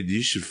train,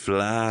 you should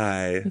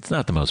fly. It's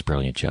not the most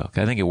brilliant joke.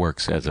 I think it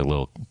works as a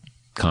little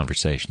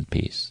conversation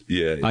piece.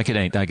 Yeah. I could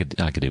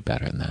do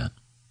better than that.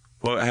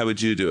 Well, how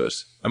would you do it?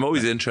 I'm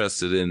always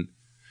interested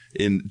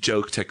in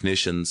joke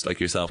technicians like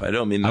yourself. I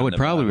don't mean that I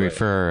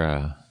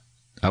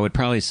would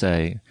probably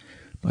say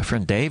my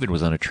friend David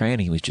was on a train.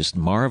 He was just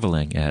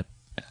marveling at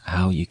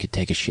how you could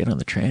take a shit on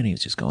the train. He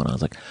was just going on. I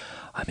was like,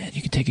 oh man,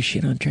 you can take a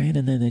shit on a train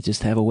and then they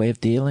just have a way of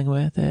dealing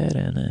with it.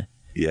 And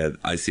yeah,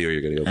 I see where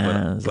you're going to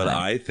go. But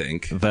I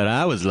think. But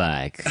I was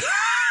like,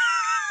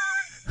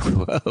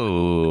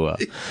 whoa.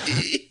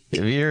 If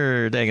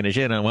you're taking a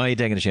shit on, why are you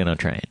taking a shit on a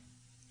train?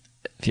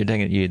 If you're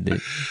taking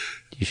it,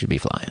 you should be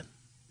flying.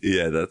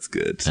 Yeah, that's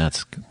good.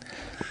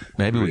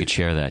 Maybe we could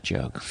share that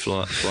joke.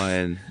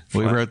 Flying.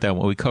 We wrote that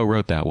one. We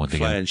co-wrote that one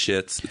together. Flying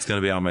shits. It's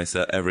going to be on my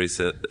every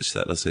set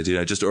list I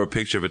do. Or a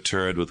picture of a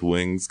turd with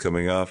wings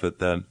coming off it.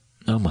 Then.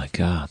 Oh my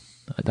God!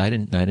 I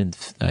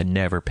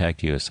never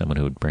pegged you as someone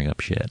who would bring up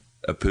shit.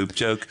 A poop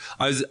joke.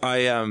 I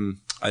found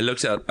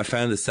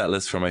the set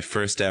list for my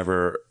first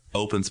ever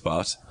open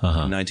spot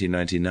in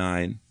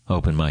 1999.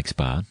 Open mic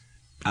spot.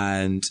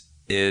 And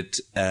it.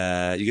 You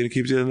going to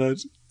keep doing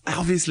that?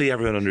 Obviously,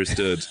 everyone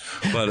understood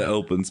what an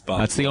open spot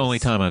That's the only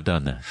time I've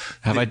done that.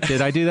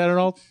 Did I do that at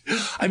all?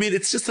 I mean,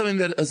 it's just something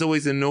that has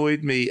always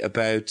annoyed me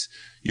about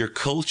your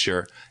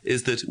culture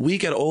is that we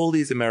get all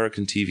these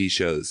American TV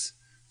shows.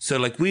 So,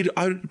 like,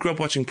 I grew up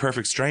watching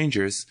Perfect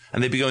Strangers,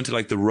 and they'd be going to,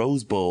 like, the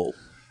Rose Bowl.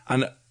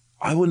 And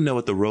I wouldn't know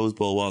what the Rose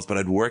Bowl was, but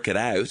I'd work it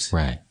out.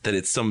 Right. That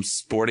it's some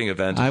sporting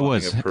event. I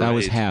was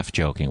half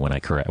joking when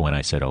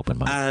I said open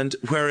mic. And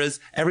whereas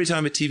every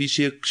time a TV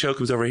show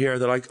comes over here,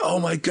 they're like, oh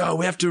my God,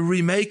 we have to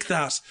remake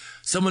that.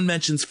 Someone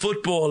mentions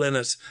football in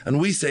it, and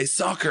we say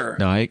soccer.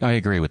 No, I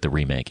agree with the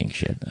remaking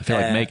shit. I feel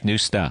like make new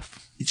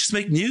stuff. You just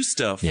make new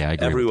stuff. Yeah, I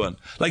agree. Everyone.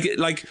 Like, do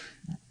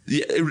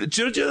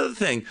you know the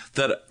thing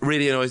that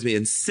really annoys me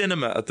in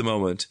cinema at the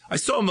moment? I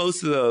saw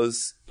most of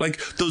those,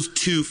 like those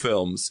two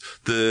films,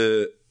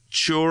 the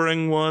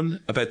Turing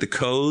one about the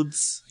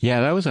codes.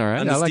 Yeah, that was all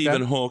right. And the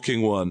Stephen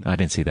Hawking one. I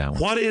didn't see that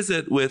one. What is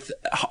it with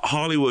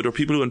Hollywood or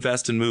people who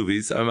invest in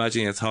movies? I'm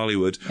imagining it's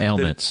Hollywood.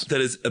 Ailments. That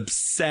is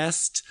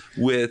obsessed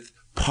with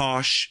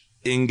posh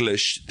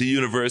English, the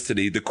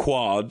university, the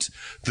quad,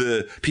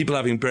 the people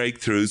having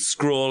breakthroughs,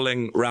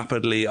 scrolling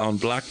rapidly on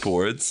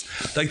blackboards.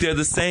 Like they're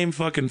the same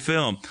fucking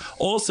film.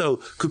 Also,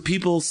 could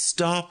people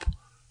stop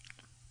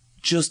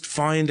just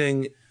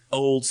finding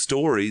old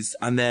stories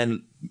and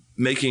then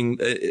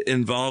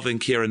involving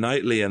Keira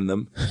Knightley in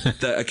them,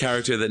 a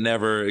character that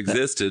never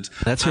existed.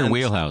 That's her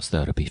wheelhouse,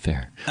 though, to be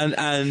fair.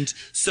 And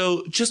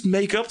so just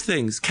make up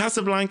things.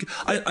 Casablanca.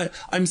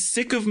 I'm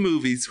sick of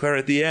movies where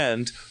at the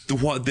end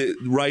the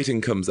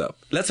writing comes up.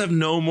 Let's have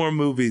no more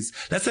movies.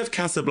 Let's have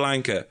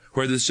Casablanca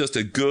where there's just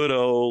a good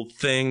old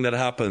thing that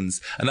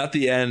happens, and at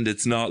the end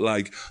it's not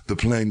like the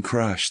plane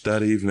crashed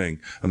that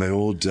evening and they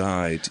all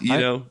died. You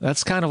know,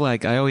 that's kind of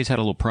like I always had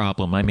a little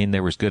problem. I mean,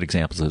 there was good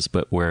examples of this,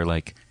 but where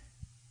like.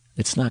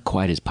 It's not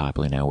quite as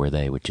popular now where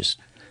they would just,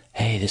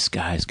 hey, this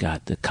guy's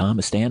got the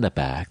stand-up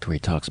act where he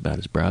talks about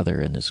his brother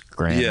and his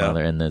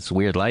grandmother and this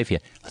weird life.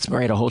 Let's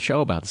write a whole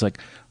show about it. It's like,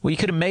 well, you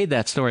could have made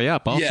that story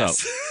up also.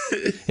 Yes.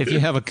 If you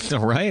have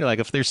right? Like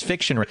if there's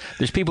fiction,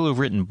 there's people who've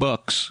written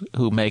books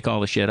who make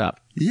all the shit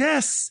up.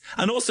 Yes.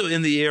 And also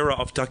in the era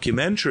of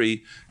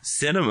documentary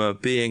cinema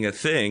being a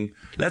thing,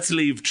 let's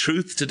leave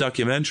truth to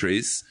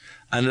documentaries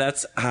and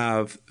let's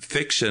have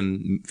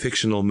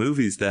fictional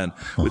movies then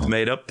with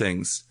made up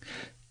things.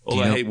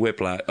 Although I hate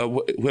Whiplash.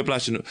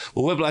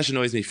 Whiplash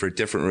annoys me for a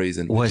different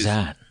reason. What's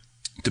that?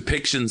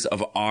 Depictions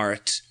of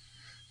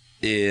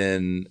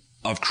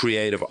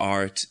creative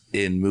art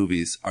in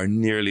movies are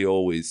nearly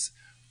always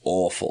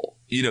awful.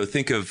 You know,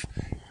 think of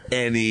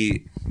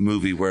any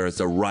movie where it's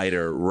a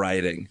writer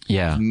writing.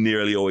 Yeah.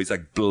 Nearly always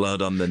like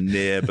blood on the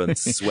nib and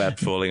sweat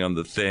falling on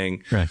the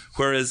thing. Right.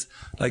 Whereas,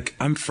 like,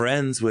 I'm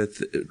friends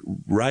with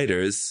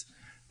writers.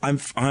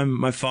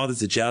 My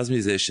father's a jazz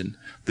musician.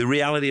 The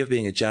reality of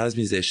being a jazz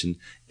musician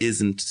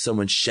isn't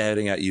someone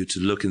shouting at you to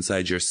look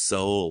inside your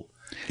soul.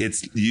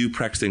 It's you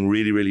practicing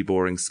really, really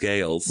boring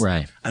scales.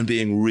 Right. And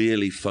being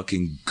really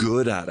fucking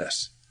good at it.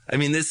 I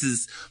mean, this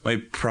is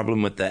my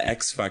problem with the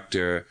X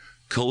Factor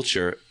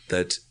culture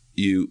that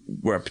you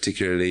were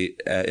particularly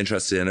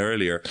interested in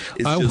earlier.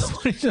 It's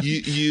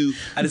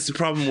and it's the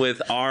problem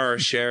with our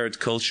shared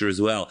culture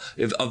as well.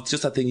 Of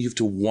just that thing, you have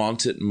to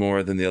want it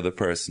more than the other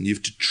person. You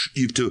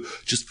have to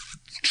just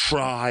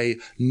try.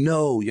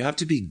 No, you have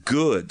to be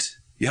good.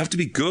 You have to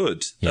be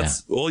good.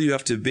 That's all you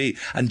have to be.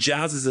 And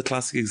jazz is a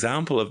classic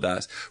example of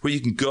that, where you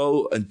can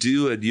go and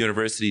do a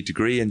university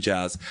degree in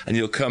jazz and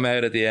you'll come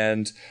out at the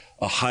end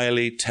a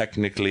highly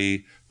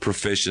technically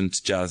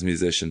proficient jazz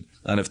musician.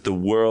 And if the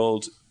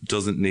world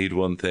doesn't need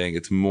one thing,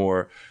 it's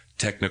more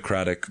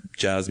technocratic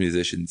jazz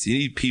musicians. You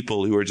need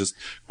people who are just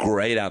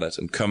great at it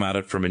and come at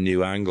it from a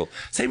new angle.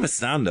 Same with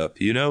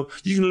stand-up, you know?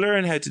 You can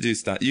learn how to do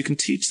stand-up. You can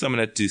teach someone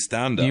how to do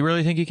stand-up. You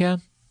really think you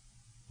can?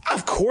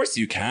 Of course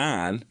you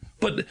can.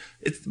 But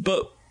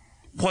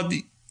what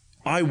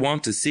I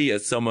want to see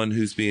as someone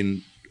who's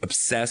been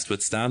obsessed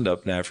with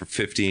stand-up now for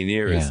 15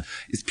 years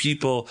is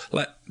people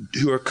like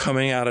who are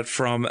coming at it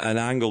from an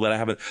angle that I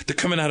haven't. They're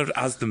coming at it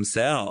as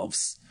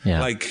themselves,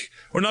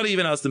 or not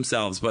even as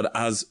themselves, but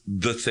as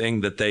the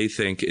thing that they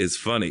think is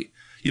funny.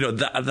 You know,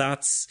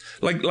 that's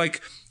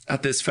like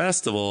at this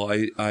festival,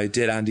 I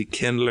did Andy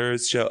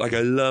Kindler's show. Like,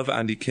 I love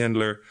Andy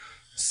Kindler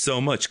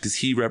so much because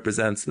he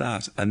represents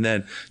that. And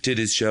then did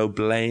his show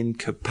Blaine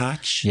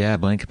Capatch. Yeah,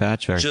 Blaine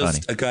Capatch, very funny.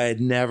 Just a guy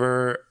I'd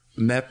never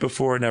met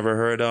before, never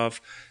heard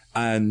of.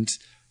 And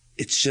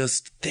it's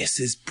just, this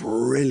is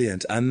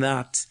brilliant. And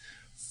that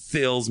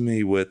fills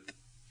me with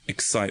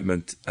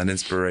excitement and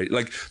inspiration.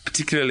 Like,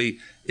 particularly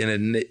in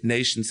a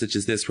nation such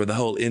as this, where the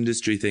whole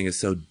industry thing is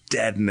so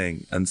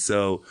deadening and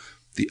so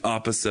the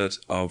opposite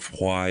of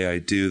why I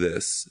do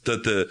this,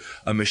 that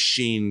a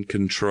machine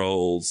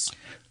controls,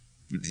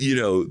 you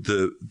know,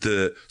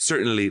 the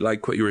certainly,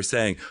 like what you were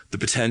saying, the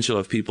potential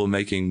of people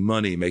making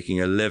money, making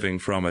a living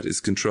from it is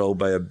controlled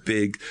by a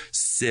big,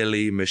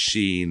 silly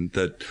machine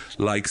that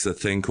likes a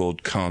thing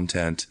called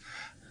content.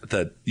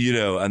 That, you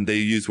know, and they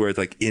use words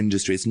like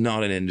industry. It's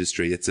not an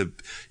industry. It's a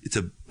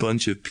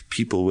bunch of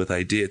people with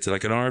ideas. It's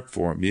like an art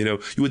form, you know.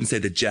 You wouldn't say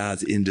the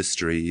jazz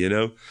industry, you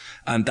know,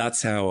 and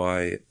that's how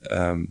I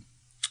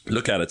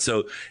look at it.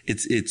 So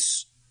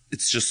it's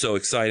just so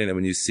exciting that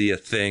when you see a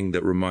thing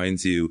that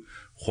reminds you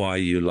why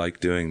you like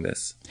doing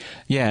this.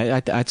 Yeah,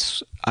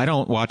 I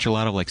don't watch a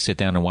lot of, like, sit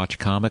down and watch a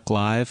comic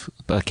live,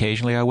 but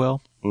occasionally I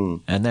will.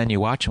 And then you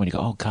watch them and you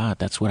go, oh God,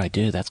 that's what I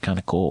do. That's kind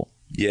of cool.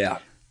 Yeah.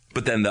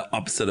 But then the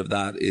opposite of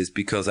that is,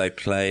 because I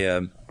play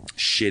a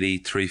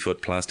shitty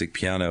 3-foot plastic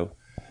piano,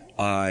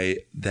 I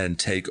then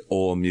take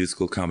all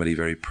musical comedy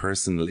very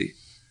personally.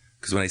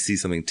 Because when I see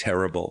something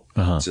terrible,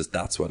 it's just,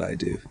 that's what I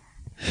do.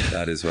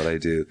 That is what I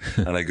do.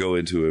 And I go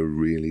into a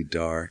really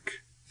dark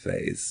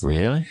phase.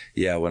 Really?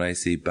 Yeah, when I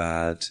see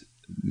bad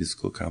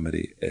musical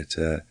comedy, it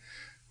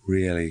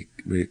really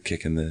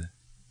kicking the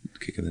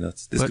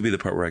nuts. This could be the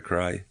part where I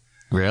cry.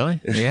 Really?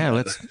 Yeah,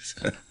 let's...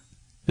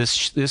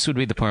 This would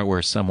be the part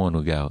where someone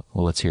would go,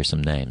 well, let's hear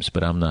some names,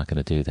 but I'm not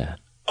going to do that.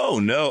 Oh,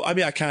 no. I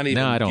mean, I can't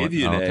even give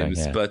you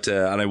names, but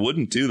and I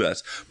wouldn't do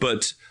that.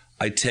 But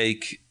I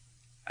take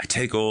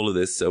all of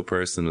this so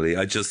personally.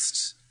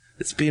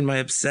 It's been my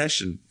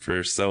obsession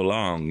for so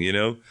long, you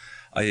know?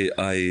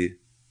 I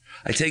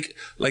take,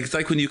 like, it's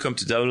like when you come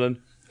to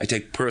Dublin, I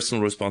take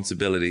personal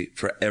responsibility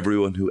for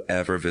everyone who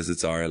ever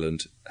visits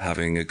Ireland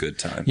having a good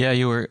time. Yeah,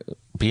 you were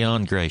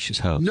beyond gracious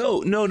host.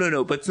 No.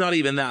 But it's not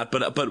even that.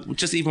 But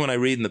just even when I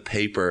read in the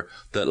paper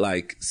that,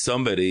 like,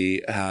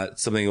 somebody had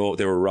something,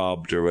 they were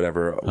robbed or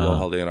whatever while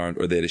holiday in Ireland,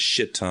 or they had a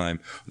shit time,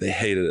 or they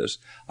hated it.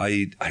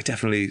 I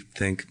definitely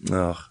think,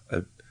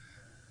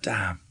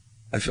 damn,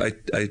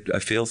 I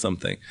feel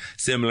something.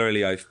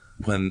 Similarly,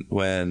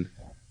 when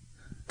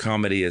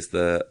comedy is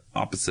the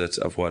opposite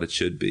of what it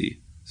should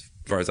be,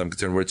 as far as I'm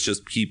concerned, where it's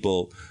just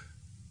people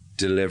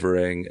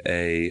delivering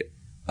a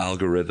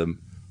algorithm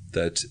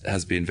that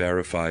has been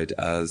verified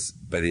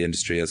by the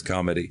industry as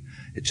comedy,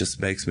 it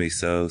just makes me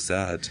so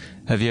sad.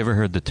 Have you ever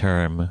heard the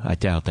term, I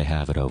doubt they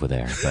have it over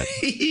there, but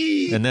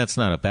and that's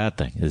not a bad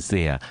thing, is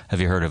have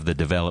you heard of the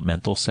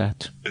developmental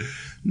set?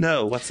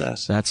 No, what's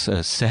that? That's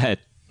a set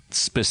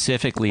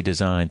specifically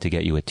designed to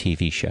get you a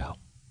TV show.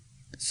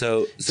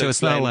 So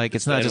it's not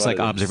just like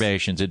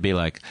observations. It'd be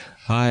like,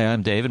 hi,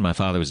 I'm David. My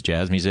father was a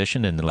jazz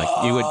musician, and like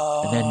you would,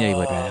 and then they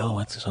would,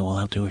 so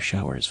we'll do a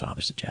show where his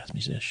father's a jazz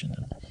musician.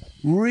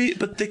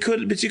 But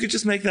you could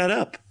just make that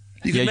up.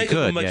 You could make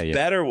a much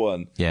better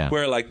one. Yeah.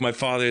 Where, like, my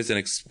father's an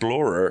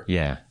explorer.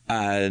 Yeah.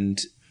 And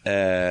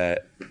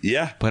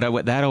yeah.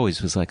 But that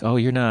always was like, oh,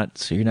 you're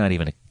not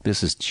even.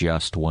 This is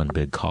just one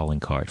big calling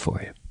card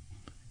for you.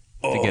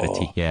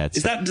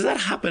 Does that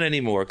happen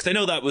anymore? Because I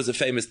know that was a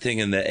famous thing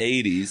in the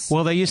 80s.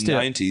 Well, they used to.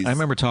 90s. I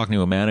remember talking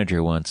to a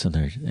manager once,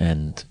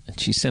 and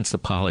she since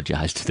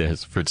apologized to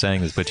this for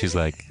saying this, but she's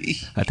like,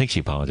 I think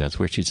she apologized.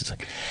 Where she's just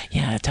like,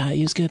 yeah,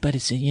 it was good, but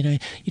it's, you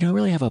don't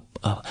really have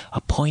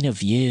a point of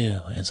view.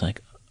 And it's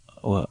like,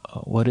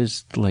 what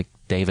is, like,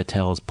 Dave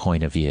Attell's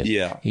point of view?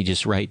 Yeah, he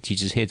just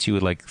hits you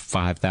with like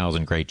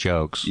 5,000 great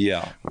jokes.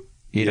 Yeah,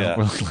 you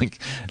know,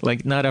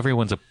 like not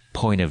everyone's a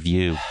point of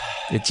view.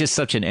 It's just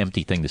such an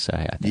empty thing to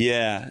say, I think.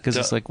 Yeah. Because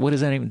it's like, what does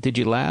that even... Did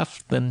you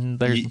laugh? Then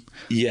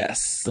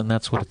yes. Then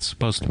that's what it's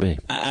supposed to be.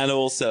 And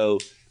also,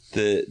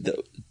 there's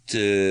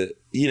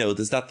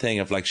that thing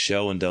of, like,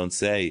 show and don't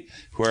say,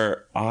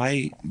 where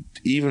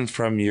even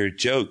from your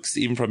jokes,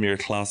 even from your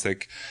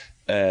classic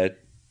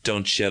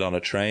don't shit on a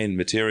train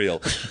material,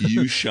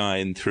 you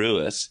shine through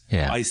it.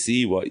 Yeah. I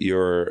see what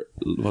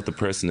the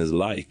person is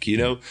like, you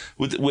know?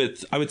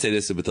 With I would say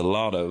this with a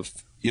lot of...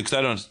 Because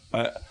I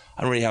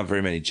don't really have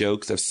very many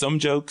jokes. I have some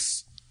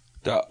jokes,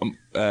 but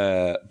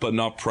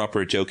not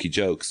proper jokey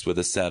jokes with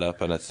a setup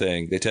and a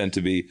thing. They tend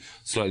to be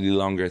slightly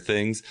longer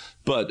things.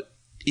 But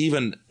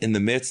even in the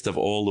midst of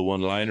all the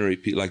one-linery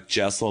people, like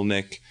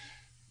Jesselnick,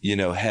 you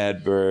know,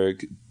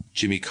 Hedberg,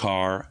 Jimmy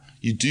Carr,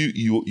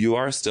 you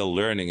are still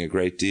learning a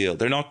great deal.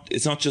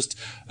 It's not just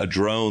a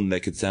drone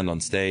they could send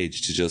on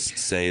stage to just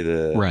say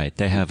the right.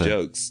 They have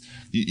jokes.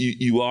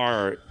 You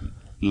are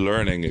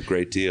learning a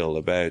great deal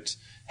about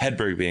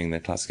Hedberg being the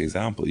classic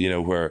example, you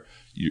know, where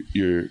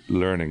you're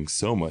learning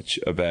so much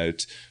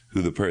about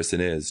who the person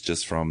is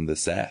just from the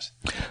set.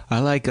 I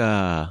like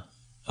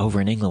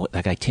over in England,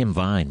 that guy Tim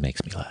Vine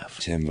makes me laugh.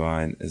 Tim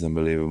Vine is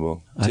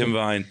unbelievable. Tim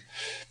Vine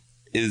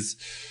is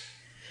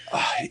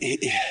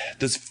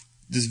there's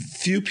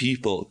few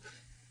people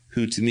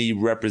who to me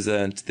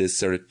represent this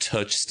sort of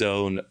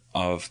touchstone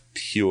of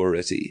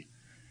purity.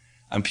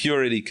 And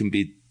purity can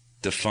be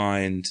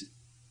defined,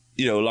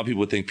 you know, a lot of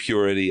people would think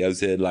purity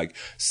as in like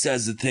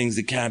says the things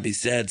that can't be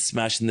said,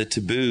 smashing the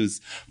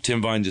taboos.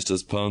 Tim Vine just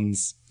does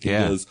puns. He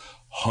does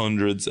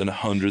hundreds and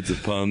hundreds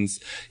of puns.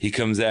 He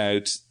comes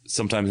out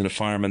sometimes in a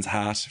fireman's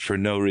hat for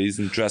no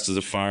reason, dressed as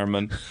a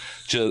fireman.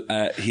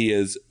 He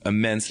is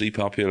immensely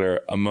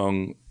popular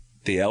among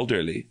the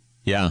elderly.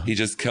 Yeah. He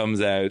just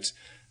comes out,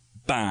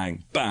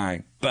 bang,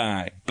 bang,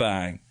 bang,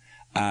 bang.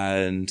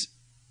 And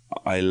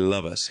I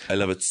love it. I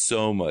love it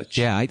so much.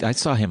 Yeah, I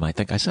saw him. I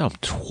think I saw him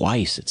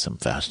twice at some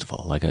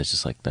festival. Like, I was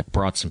just like, that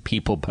brought some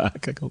people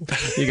back. I go,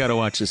 you got to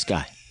watch this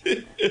guy.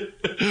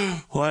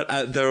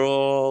 What? They're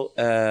all...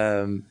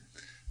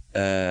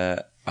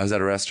 I was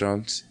at a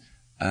restaurant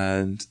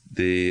and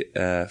the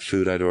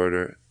food I'd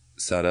order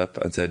sat up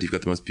and said, "You've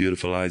got the most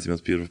beautiful eyes, the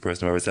most beautiful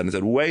person I've ever seen." And I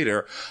said,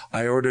 "Waiter,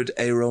 I ordered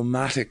a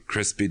romantic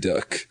crispy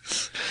duck."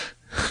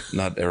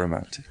 Not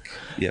aromatic.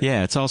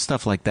 Yeah, it's all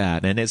stuff like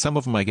that. And some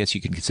of them, I guess you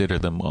can consider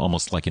them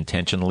almost like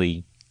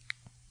intentionally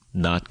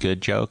not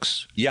good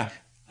jokes. Yeah.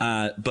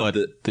 But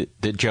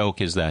the joke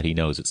is that he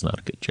knows it's not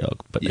a good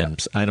joke. But then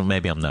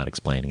maybe I'm not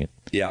explaining it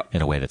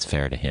in a way that's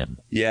fair to him.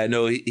 Yeah,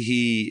 no,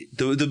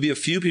 there'll be a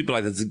few people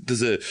like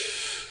that.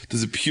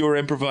 There's a pure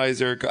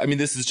improviser. I mean,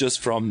 this is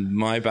just from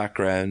my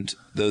background.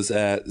 There's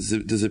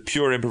a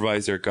pure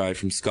improviser guy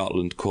from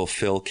Scotland called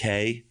Phil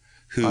Kay,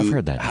 who I've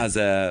heard that. Has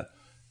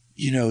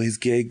his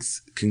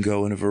gigs can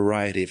go in a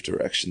variety of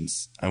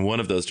directions. And one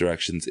of those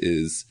directions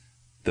is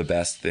the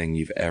best thing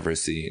you've ever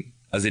seen.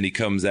 As in, he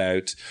comes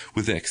out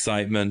with an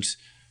excitement,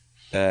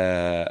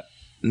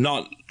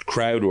 not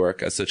crowd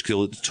work as such.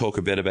 He'll talk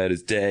a bit about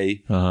his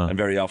day and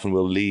very often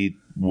will lead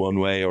one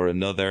way or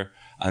another.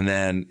 And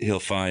then he'll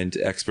find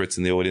experts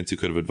in the audience who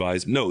could have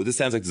advised him. No, this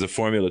sounds like there's a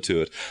formula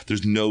to it.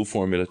 There's no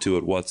formula to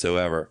it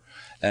whatsoever.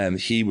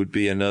 He would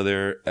be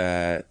another,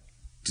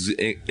 there's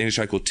an English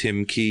guy called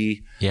Tim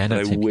Key. Yeah,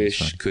 I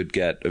wish could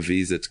get a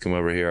visa to come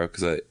over here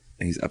because I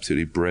think he's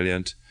absolutely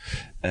brilliant.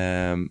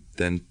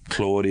 Then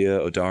Claudia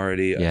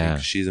O'Doherty, I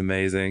think she's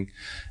amazing.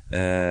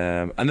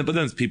 But then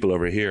there's people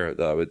over here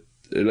that I would,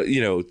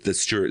 the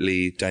Stuart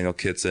Lee, Daniel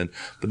Kitson,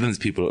 but then there's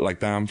people like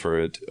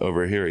Bamford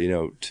over here,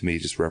 to me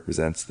just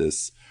represents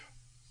this,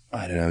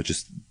 I don't know,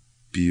 just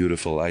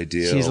beautiful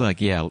ideal.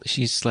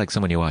 She's like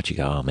someone you watch, you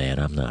go, oh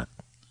man,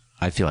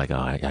 I feel like,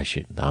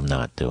 I'm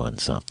not doing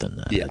something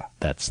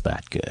that's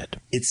that good.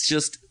 It's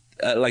just,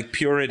 like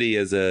purity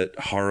is a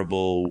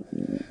horrible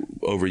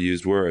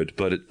overused word,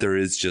 but there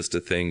is just a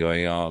thing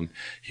going on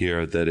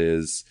here that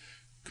is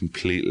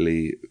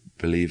completely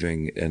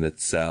believing in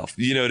itself.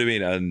 You know what I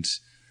mean? And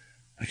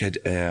like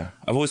I've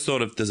always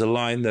thought of, there's a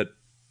line that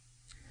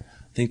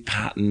I think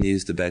Patton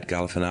used about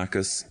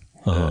Galifianakis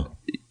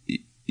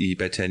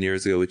about 10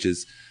 years ago, which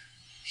is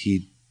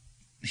he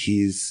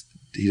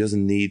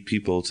doesn't need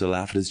people to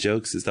laugh at his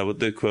jokes. Is that what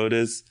the quote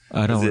is?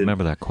 I don't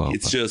remember that quote.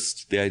 It's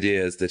just the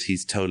idea is that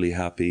he's totally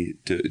happy.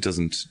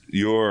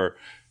 Your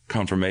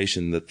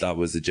confirmation that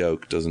was a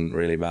joke doesn't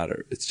really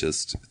matter. It's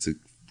a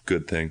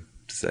good thing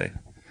to say.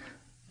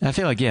 I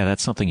feel like,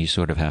 that's something you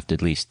sort of have to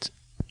at least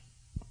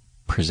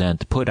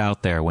put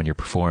out there when you're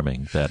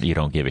performing, that you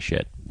don't give a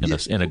shit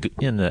in a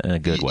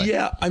good way.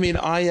 Yeah, I mean,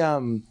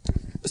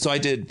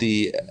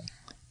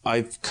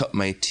 I've cut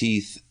my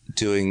teeth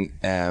doing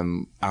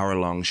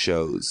hour-long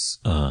shows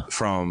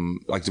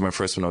from, like, my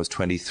first one I was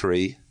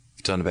 23.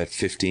 I've done about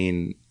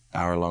 15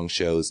 hour-long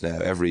shows now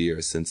every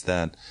year since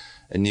then,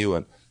 a new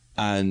one.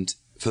 And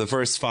for the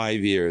first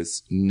 5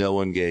 years, no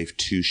one gave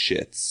two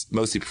shits.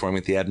 Mostly performing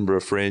at the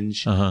Edinburgh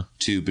Fringe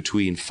to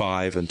between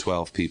 5 and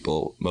 12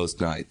 people most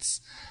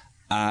nights.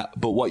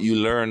 But what you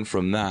learn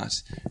from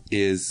that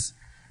is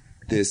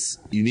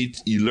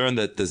you learn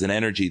that there's an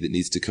energy that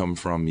needs to come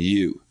from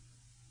you.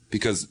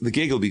 Because the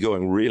gig will be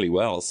going really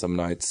well some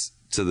nights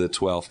to the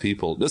 12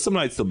 people. Some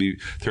nights there'll be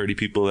 30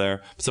 people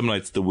there. Some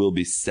nights there will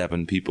be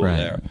 7 people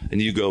there.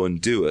 And you go and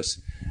do it.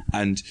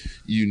 And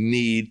you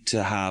need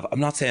to have, I'm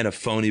not saying a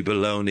phony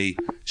baloney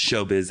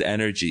showbiz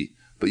energy,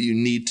 but you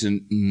need to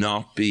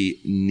not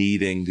be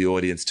needing the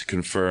audience to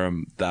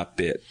confirm that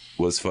bit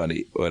was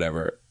funny,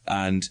 whatever.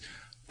 And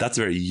that's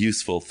a very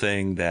useful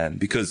thing then,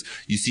 because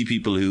you see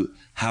people who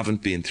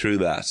haven't been through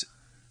that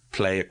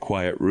play a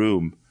quiet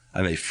room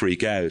and they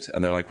freak out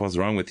and they're like, what's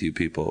wrong with you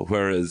people?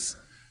 Whereas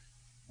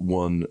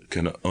one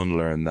can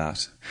unlearn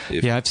that.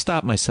 I've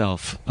stopped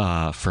myself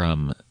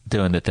from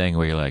doing the thing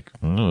where you're like,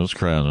 this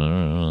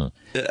crowd.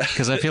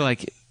 Because I feel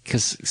like,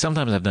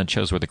 sometimes I've done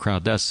shows where the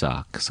crowd does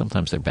suck.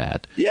 Sometimes they're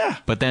bad. Yeah.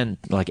 But then,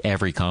 like,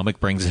 every comic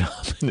brings it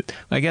up.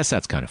 I guess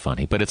that's kind of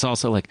funny. But it's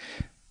also like,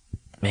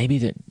 maybe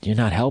that you're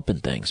not helping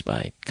things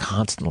by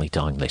constantly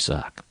telling them they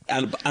suck.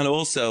 And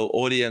also,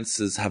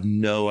 audiences have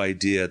no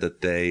idea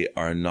that they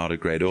are not a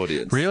great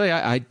audience. Really,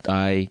 I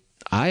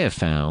have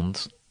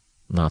found,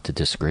 not to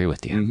disagree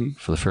with you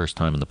for the first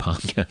time in the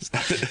podcast,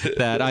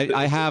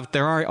 that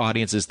there are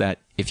audiences that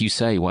if you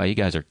say, well, you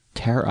guys are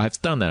terrible,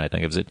 I've done that, I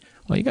think. I've said,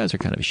 well, you guys are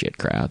kind of a shit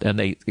crowd. And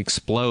they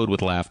explode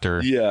with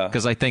laughter. Yeah.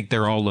 Because I think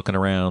they're all looking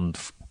around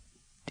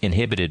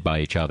inhibited by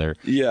each other.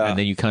 Yeah. And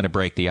then you kind of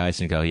break the ice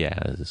and go, yeah,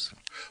 this is...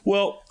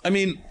 Well, I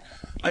mean,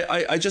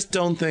 I just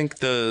don't think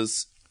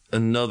there's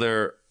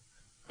another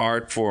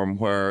art form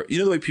where, you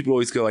know the way people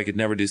always go, I could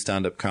never do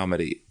stand-up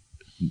comedy.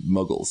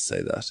 Muggles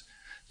say that.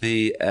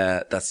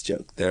 That's a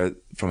joke. They're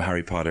from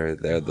Harry Potter.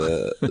 They're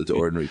the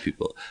ordinary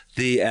people.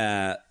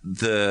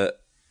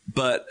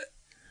 But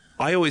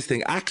I always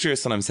think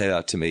actors sometimes say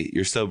that to me.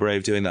 You're so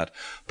brave doing that.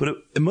 But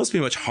it must be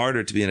much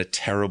harder to be in a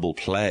terrible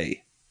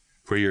play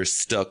where you're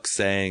stuck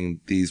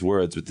saying these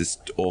words with this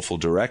awful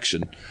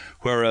direction.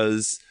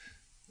 Whereas,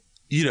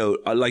 you know,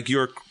 like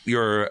your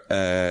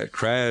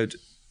crowd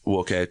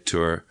walkout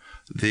tour,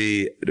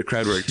 the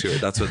crowd work tour,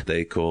 that's what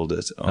they called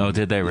it. Oh,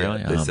 did they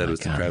really? Yeah, they said it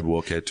was the crowd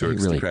walkout tour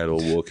because the crowd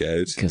all walk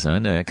out.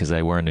 Because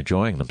they weren't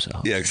enjoying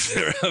themselves. Yeah,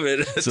 so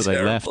they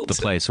left the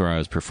place where I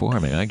was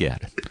performing. I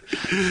get it.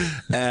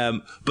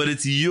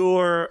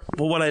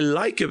 But what I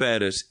like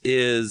about it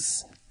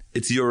is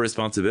it's your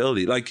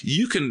responsibility. Like,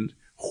 you can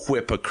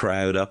whip a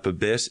crowd up a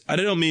bit. I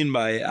don't mean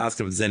by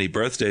asking if there's any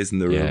birthdays in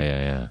the room.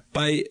 Yeah.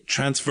 By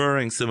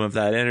transferring some of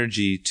that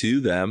energy to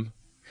them.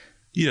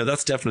 You know,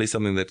 that's definitely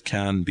something that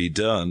can be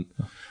done.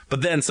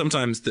 But then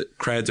sometimes the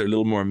crowds are a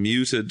little more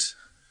muted.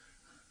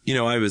 You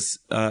know, I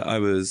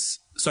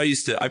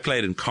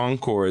played in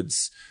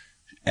Concord's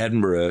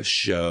Edinburgh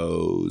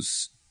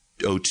shows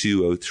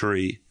 02,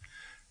 03,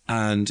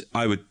 and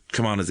I would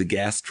come on as a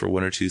guest for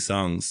one or two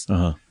songs.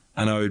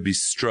 And I would be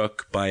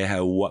struck by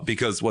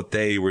because what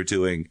they were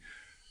doing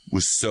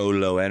was so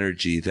low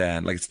energy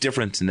then. Like, it's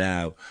different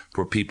now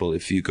where people,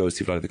 if you go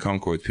see like the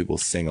Concords, people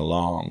sing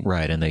along.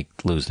 Right, and they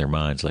lose their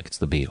minds like it's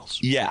the Beatles.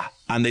 Yeah,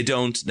 and they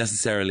don't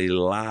necessarily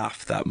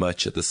laugh that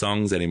much at the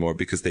songs anymore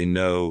because they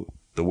know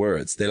the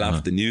words. They laugh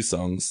at the new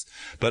songs.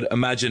 But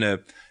imagine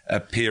a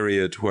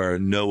period where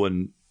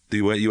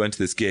you went to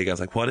this gig, I was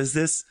like, what is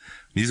this?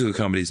 Musical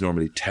comedy is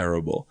normally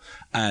terrible.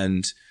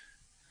 And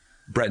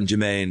Brett and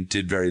Jermaine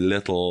did very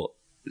little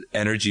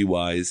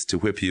energy-wise to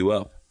whip you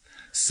up.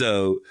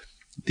 So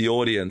the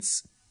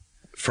audience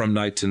from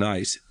night to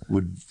night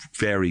would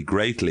vary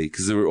greatly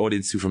because there were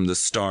audiences who from the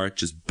start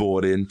just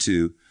bought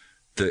into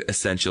the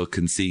essential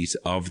conceit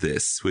of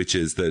this, which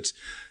is that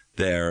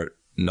they're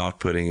not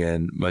putting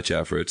in much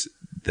effort.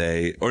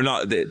 They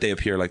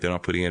appear like they're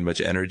not putting in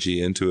much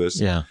energy into it.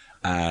 Yeah.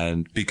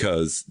 And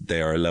because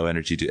they are low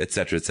energy, et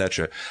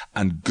cetera,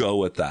 and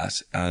go at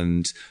that.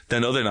 And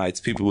then other nights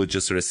people would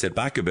just sort of sit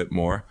back a bit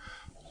more.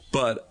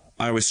 But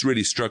I was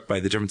really struck by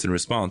the difference in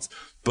response.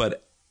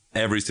 But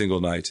every single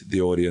night,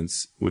 the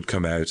audience would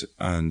come out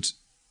and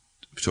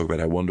talk about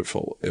how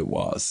wonderful it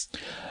was.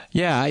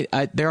 Yeah,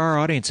 there are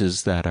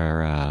audiences that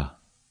are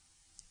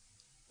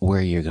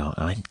where you're going,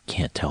 I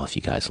can't tell if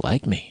you guys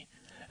like me.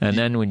 And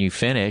then when you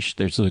finish,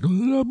 there's like,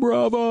 oh,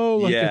 bravo.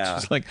 Like, yeah.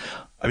 It's just like,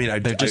 I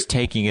mean, they're just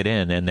taking it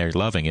in and they're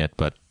loving it.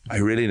 But I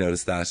really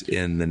noticed that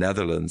in the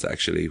Netherlands,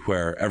 actually,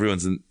 where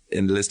everyone's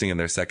listening in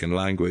their second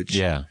language.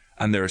 Yeah.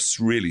 And they're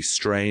really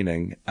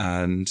straining.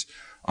 And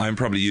I'm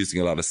probably using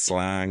a lot of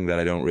slang that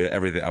I don't really,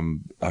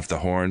 everything, I have the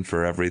horn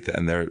for everything,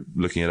 and they're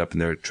looking it up in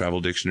their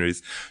travel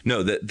dictionaries. No,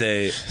 and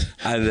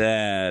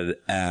then,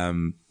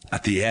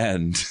 at the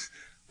end,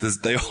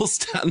 they all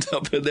stand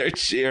up and they're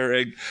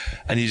cheering,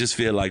 and you just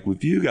feel like,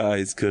 if you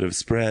guys could have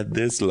spread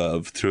this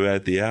love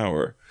throughout the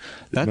hour.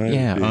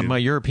 On my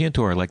European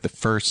tour, like the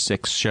first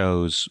 6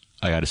 shows,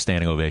 I got a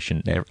standing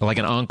ovation, like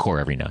an encore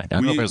every night. I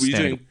don't know if it was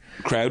doing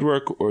crowd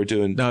work or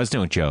doing? No, I was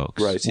doing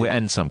jokes, right? Yeah.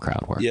 And some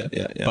crowd work. Yeah.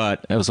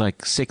 But it was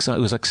like 6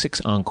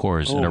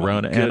 encores in a row,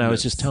 and I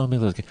was just telling me,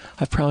 look,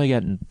 I've probably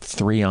gotten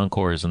 3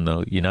 encores in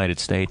the United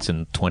States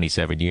in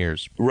 27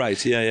 years.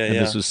 Right? Yeah. And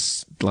this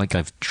was like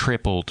I've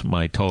tripled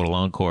my total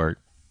encore.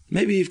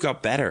 Maybe you've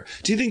got better.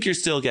 Do you think you're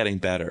still getting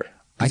better?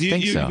 I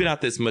think so. You've been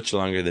at this much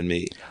longer than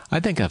me.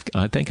 I think I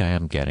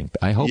am getting.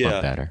 I hope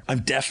I'm better. I'm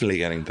definitely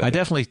getting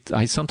better.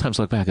 I sometimes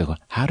look back and go,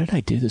 how did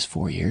I do this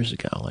 4 years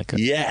ago? Like,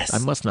 yes, I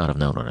must not have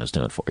known what I was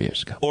doing 4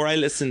 years ago. Or I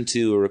listened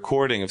to a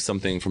recording of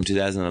something from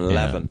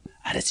 2011,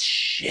 and it's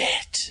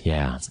shit.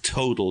 Yeah, it's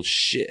total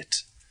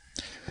shit.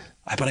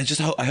 But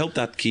I hope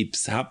that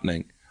keeps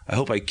happening. I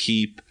hope I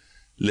keep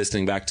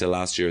listening back to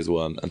last year's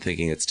one and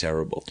thinking it's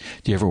terrible.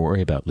 Do you ever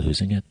worry about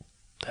losing it?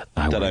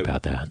 I worry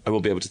about that. I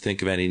won't be able to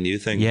think of any new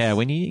things. Yeah,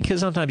 because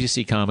sometimes you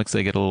see comics,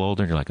 they get a little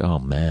older, and you're like, oh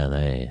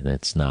man,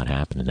 that's not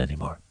happening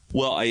anymore.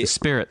 Well, the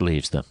spirit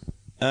leaves them.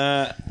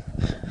 This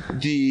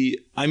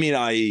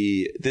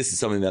is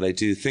something that I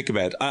do think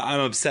about.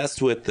 I'm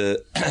obsessed with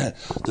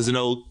there's an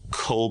old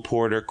Cole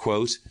Porter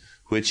quote,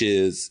 which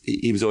is,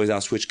 he was always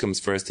asked which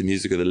comes first, the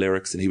music or the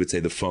lyrics, and he would say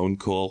the phone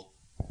call.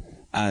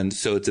 And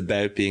so it's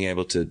about being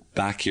able to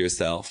back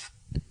yourself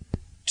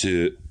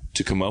to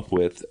come up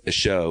with a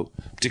show,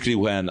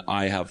 particularly when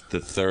I have the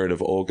 3rd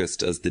of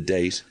August as the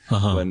date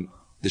when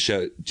the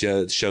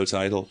show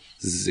title.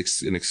 This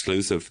is an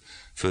exclusive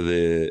for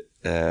the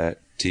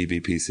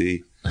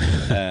TBPC.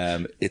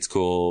 It's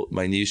called,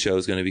 my new show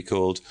is going to be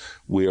called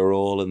We Are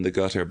All in the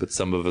Gutter, but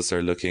Some of Us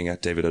Are Looking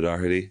at David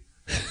O'Doherty.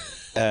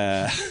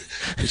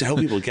 Which I hope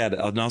people get.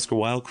 An Oscar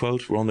Wilde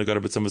quote, we're all in the gutter,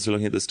 but some of us are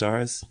looking at the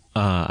stars.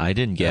 I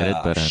didn't get it,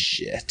 but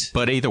shit.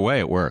 But either way,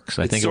 it works.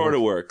 I think it sort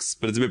of works,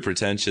 but it's a bit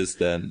pretentious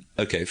then.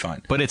 Okay,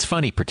 fine. But it's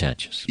funny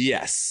pretentious.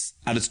 Yes,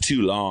 and it's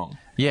too long.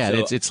 Yeah,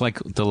 so it's like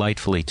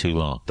delightfully too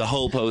long. The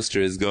whole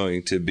poster is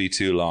going to be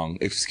too long,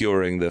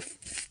 obscuring the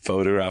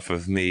photograph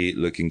of me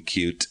looking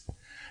cute.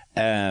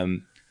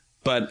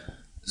 But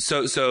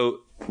so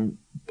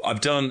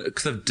I've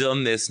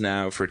done this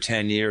now for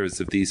 10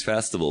 years of these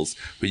festivals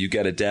where you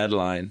get a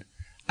deadline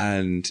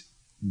and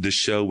the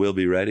show will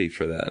be ready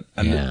for that.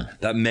 And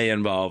that may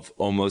involve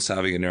almost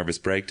having a nervous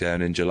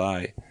breakdown in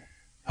July.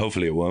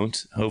 Hopefully it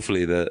won't.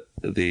 Hopefully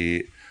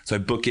so I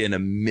book in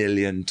 1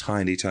 million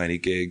tiny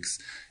gigs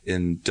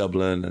in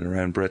Dublin and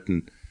around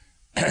Britain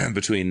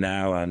between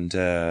now and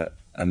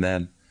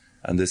then,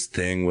 and this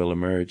thing will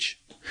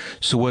emerge.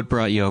 So what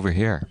brought you over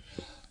here?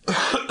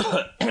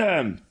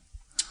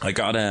 I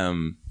got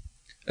a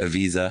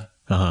visa,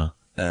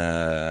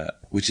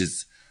 which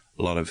is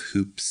a lot of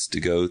hoops to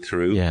go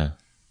through,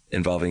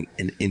 involving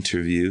an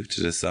interview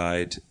to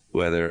decide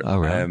whether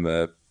I'm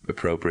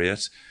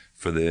appropriate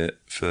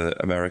for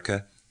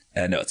America.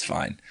 No, it's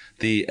fine.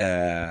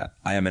 I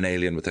am an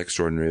alien with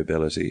extraordinary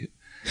ability.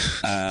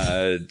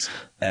 I've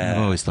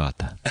always thought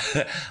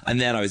that. And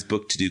then I was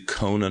booked to do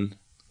Conan,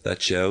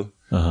 that show,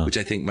 which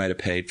I think might have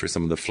paid for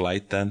some of the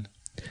flight then.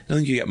 I don't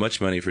think you get much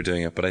money for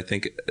doing it, but I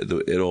think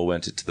it all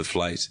went into the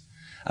flight.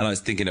 And I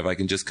was thinking if I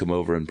can just come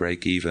over and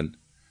break even.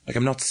 Like,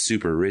 I'm not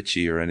super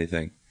richy or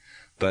anything,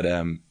 but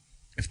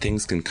if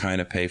things can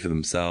kind of pay for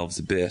themselves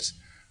a bit,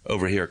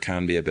 over here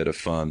can be a bit of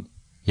fun.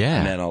 Yeah.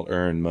 And then I'll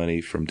earn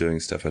money from doing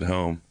stuff at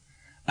home.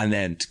 And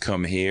then to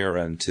come here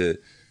and to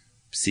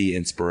see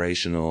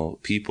inspirational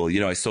people.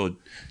 You know, I saw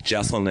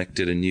Jesselnick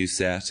did a new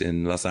set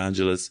in Los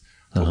Angeles.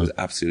 It was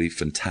absolutely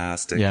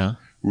fantastic. Yeah.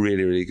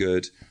 Really, really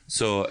good.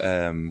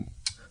 So,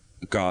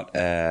 got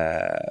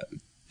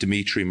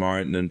Dimitri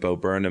Martin and Bo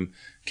Burnham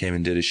came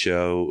and did a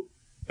show.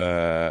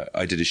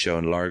 I did a show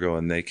in Largo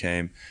and they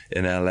came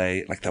in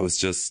LA. Like, that was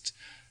just,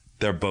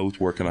 they're both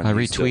working on I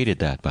retweeted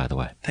that, by the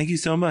way. Thank you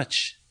so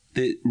much.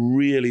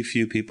 Really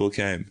few people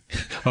came.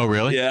 Oh,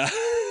 really? Yeah.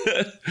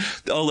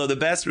 Although the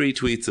best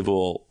retweets of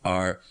all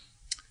are,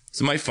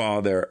 so my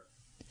father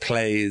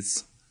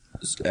plays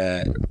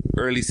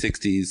early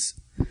 60s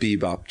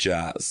bebop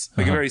jazz,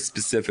 like a very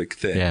specific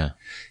thing. Yeah.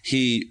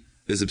 He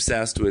is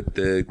obsessed with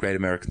the Great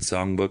American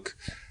Songbook,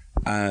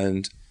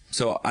 and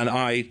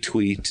I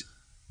tweet.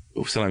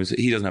 Sometimes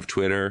he doesn't have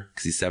Twitter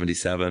because he's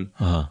 77,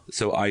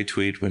 so I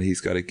tweet when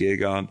he's got a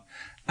gig on,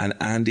 and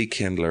Andy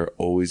Kindler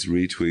always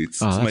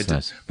retweets. Oh, so that's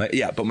nice.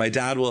 But my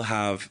dad will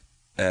have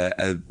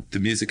the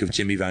music of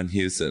Jimmy Van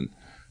Heusen,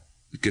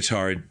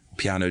 guitar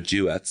piano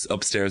duets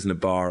upstairs in a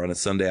bar on a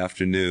Sunday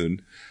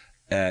afternoon.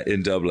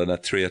 In Dublin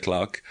at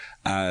 3:00,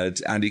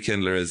 and Andy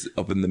Kindler is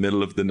up in the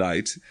middle of the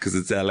night because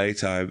it's LA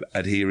time,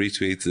 and he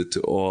retweets it to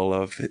all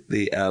of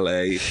the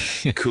LA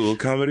cool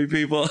comedy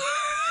people.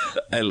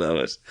 I love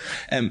it.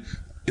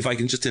 If I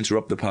can just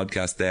interrupt the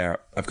podcast there,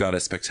 I've got a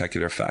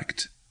spectacular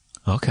fact.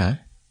 Okay.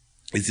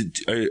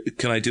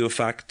 Can I do a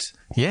fact?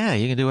 Yeah,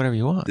 you can do whatever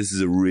you want. This is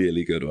a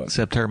really good one.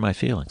 Except hurt my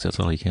feelings. That's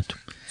all you can do.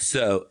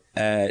 So,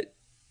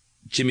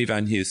 Jimmy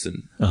Van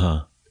Heusen.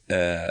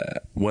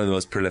 One of the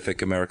most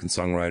prolific American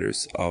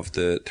songwriters of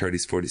the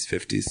 30s, 40s,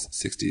 50s,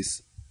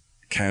 60s.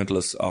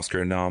 Countless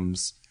Oscar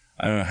noms.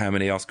 I don't know how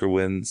many Oscar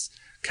wins.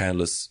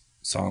 Countless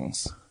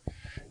songs.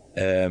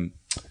 Jimmy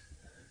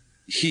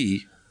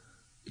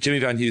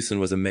Van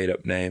Heusen was a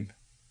made-up name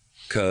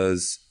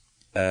because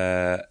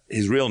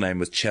his real name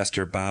was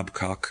Chester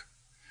Babcock,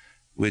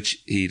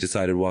 which he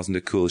decided wasn't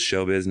a cool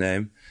showbiz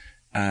name.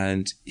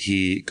 And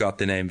he got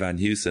the name Van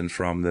Heusen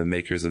from the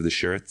makers of the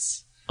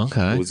shirts.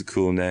 Okay. It was a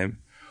cool name.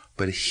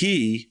 But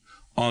he,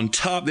 on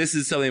top, this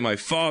is something my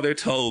father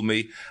told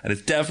me, and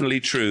it's definitely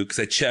true because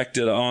I checked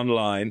it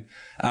online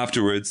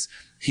afterwards.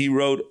 He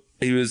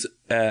was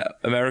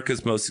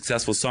America's most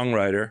successful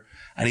songwriter,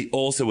 and he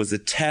also was a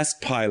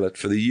test pilot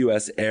for the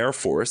US Air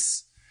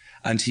Force,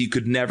 and he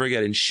could never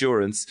get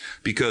insurance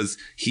because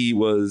he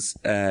was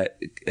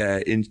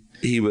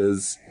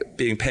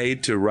being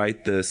paid to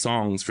write the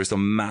songs for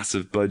some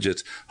massive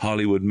budget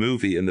Hollywood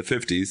movie in the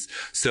 50s.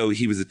 So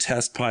he was a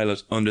test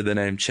pilot under the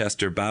name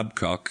Chester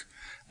Babcock,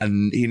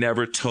 and he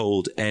never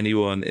told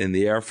anyone in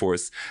the Air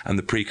Force and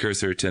the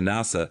precursor to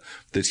NASA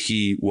that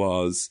he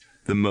was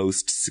the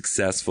most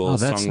successful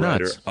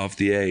songwriter of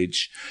the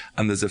age.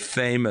 And there's a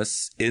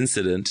famous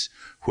incident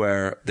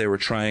where they were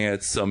trying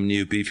out some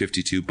new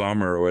B-52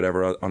 bomber or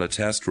whatever on a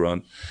test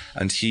run,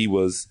 and he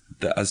was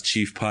as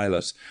chief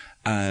pilot.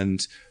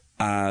 And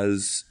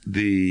as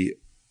the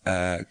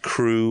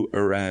crew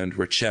around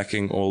were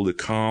checking all the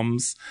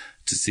comms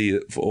to see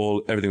if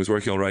everything was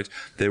working all right.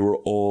 They were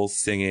all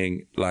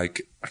singing,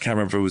 like, I can't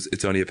remember if it was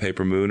It's Only a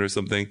Paper Moon or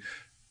something,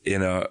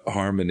 in a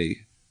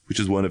harmony, which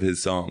is one of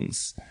his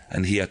songs.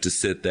 And he had to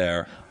sit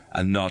there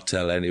and not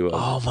tell anyone.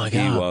 Oh my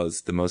God. He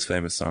was the most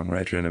famous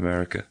songwriter in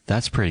America.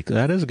 That's pretty good.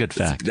 That is a good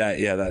fact. That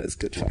is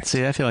good fact.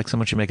 See, I feel like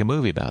someone should make a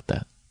movie about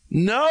that.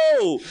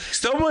 No!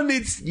 Someone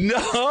needs...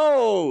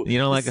 No! You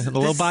know, like a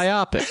little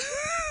biopic.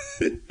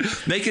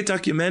 Make a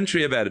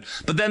documentary about it.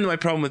 But then my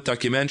problem with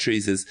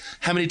documentaries is,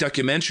 how many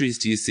documentaries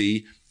do you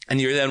see?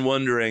 And you're then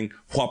wondering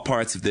what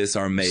parts of this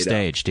are made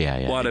staged,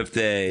 up. Yeah. What if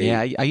they...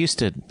 Yeah, I used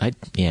to...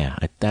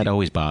 that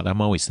always bothered.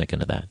 I'm always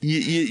thinking of that.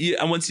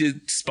 And once you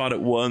spot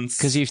it once...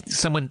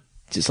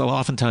 Because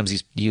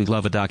oftentimes you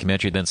love a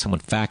documentary, then someone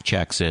fact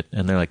checks it,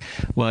 and they're like,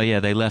 well, yeah,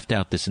 they left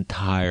out this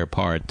entire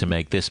part to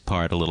make this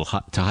part a little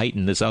to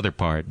heighten this other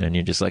part, and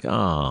you're just like,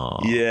 oh,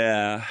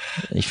 yeah,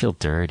 you feel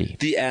dirty.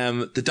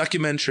 The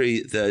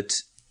documentary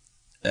that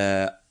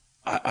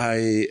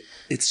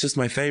it's just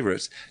my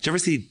favorite. Did you ever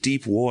see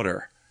Deep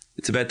Water?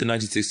 It's about the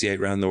 1968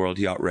 round the world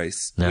yacht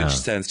race, which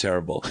sounds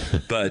terrible,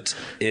 but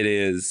it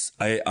is.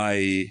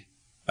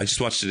 I just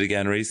watched it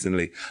again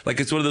recently. Like,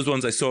 it's one of those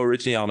ones I saw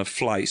originally on a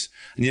flight.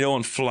 And you know,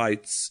 on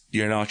flights,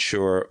 you're not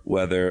sure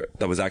whether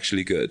that was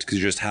actually good because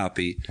you're just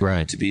happy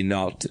to be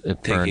not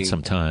thinking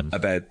some time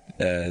about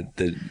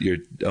your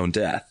own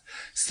death.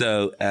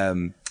 So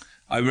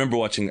I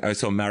remember I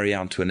saw Marie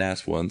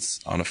Antoinette once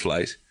on a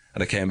flight,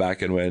 and I came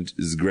back and went,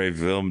 "This is a great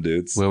film,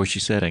 dudes." Where was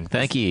she sitting?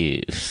 Thank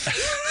you.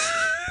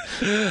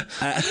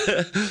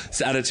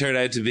 And it turned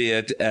out to be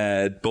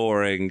a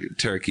boring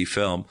Turkey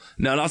film.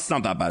 No, it's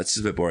not that bad. It's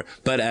just a bit boring.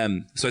 But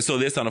so I saw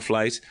this on a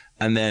flight,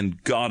 and then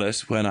got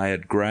it when I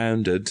had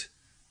grounded,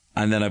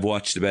 and then I've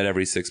watched about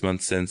every 6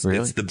 months since. Really?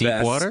 It's the Deep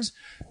best. Water? It's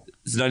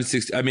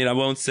 1960. I mean, I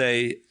won't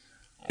say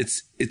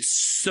it's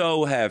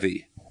so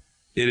heavy.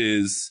 It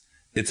is.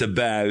 It's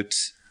about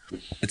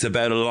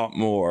a lot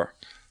more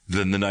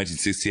than the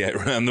 1968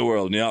 round the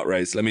world yacht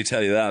race. Let me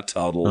tell you that,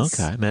 Toddles.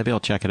 Okay, maybe I'll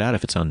check it out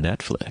if it's on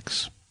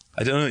Netflix.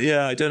 I don't know.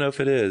 Yeah, I don't know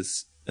if it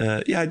is.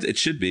 It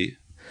should be.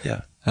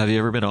 Yeah. Have you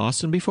ever been to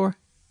Austin before?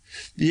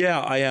 Yeah,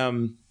 I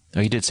am.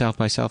 Oh, you did South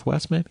by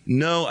Southwest, maybe?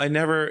 No, I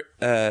never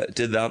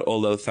did that.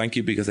 Although, thank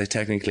you, because I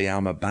technically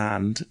am a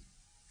band.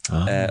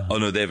 Oh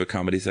no, they have a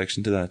comedy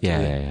section to that.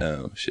 Yeah.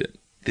 Oh shit.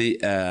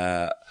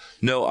 The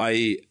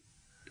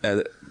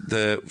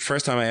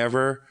first time I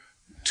ever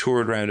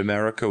toured around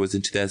America was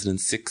in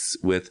 2006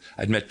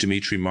 I'd met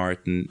Dimitri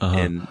Martin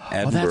in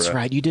Edinburgh. Oh, that's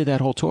right. You did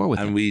that whole tour with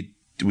him. And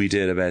we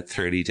did about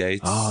 30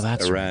 dates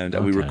around,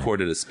 and we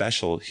recorded a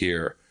special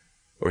here,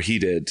 or he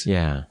did.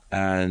 Yeah.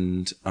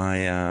 And I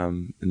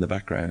am in the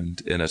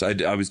background in it.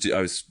 I was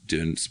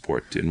doing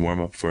support, doing warm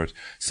up for it.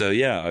 So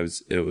yeah,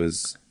 that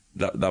was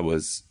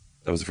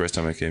the first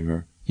time I came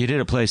here. You did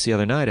a place the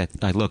other night.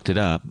 I looked it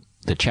up.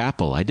 The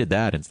Chapel. I did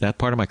that. And that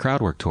part of my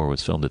crowd work tour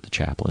was filmed at the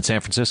Chapel in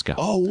San Francisco.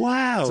 Oh,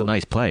 wow. It's a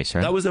nice place,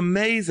 right? That was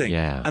amazing.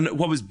 Yeah. And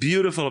what was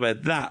beautiful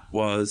about that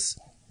was,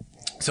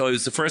 so it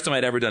was the first time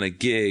I'd ever done a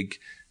gig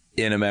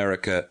in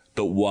America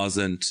that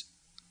wasn't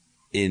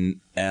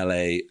in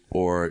LA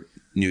or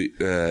New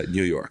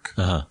York.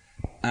 Uh-huh.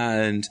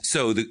 And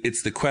so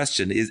it's the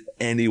question, is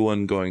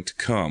anyone going to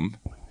come?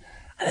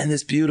 And then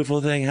this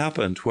beautiful thing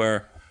happened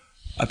where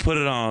I put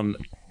it on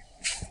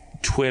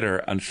Twitter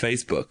and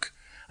Facebook.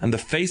 And the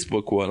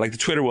Facebook one, like the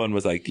Twitter one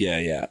was like,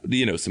 yeah,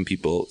 you know, some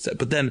people said,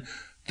 but then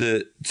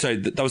that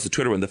was the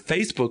Twitter one. The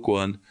Facebook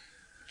one,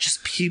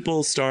 just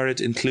people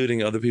started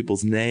including other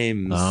people's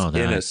names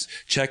in it.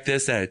 Check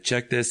this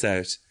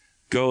out.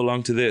 Go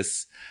along to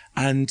this.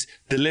 And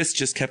the list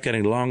just kept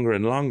getting longer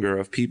and longer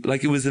of people.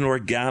 Like, it was an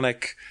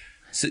organic,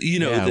 so, you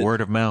know,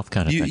 word of mouth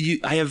kind of thing.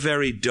 I have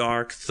very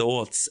dark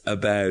thoughts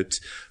about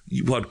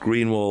what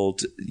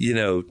Greenwald, you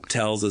know,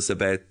 tells us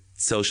about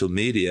social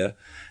media.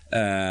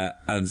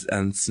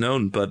 And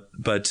Snowden,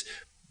 but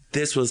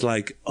this was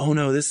like, oh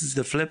no, this is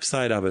the flip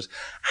side of it.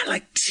 And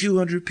like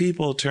 200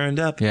 people turned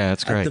up. Yeah,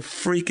 that's great. At the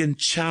freaking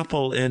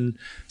Chapel in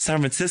San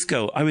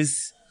Francisco. I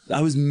was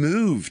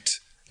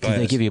moved. Did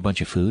they give you a bunch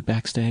of food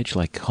backstage,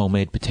 like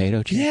homemade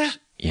potato chips?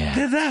 Yeah.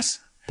 Did that.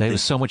 There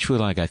was so much food.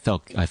 Like I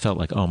felt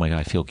like, oh my God,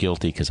 I feel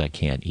guilty because I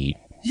can't eat.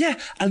 Yeah,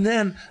 and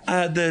then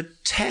the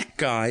tech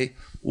guy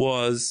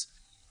was,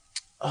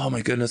 oh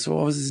my goodness,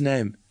 what was his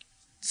name?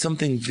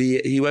 Something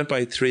he went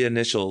by 3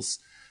 initials,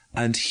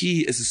 and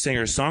he is a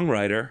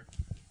singer-songwriter.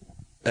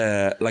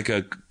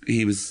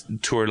 He was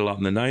toured a lot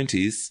in the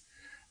 90s,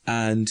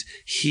 and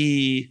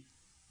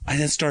I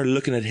then started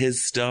looking at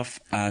his stuff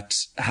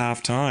at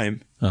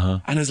halftime,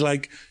 and I was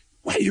like,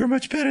 "Wait, you're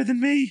much better than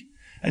me,"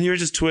 and you're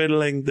just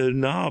twiddling the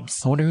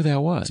knobs. I wonder who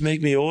that was to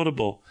make me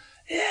audible.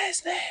 Yeah,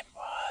 his name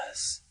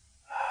was.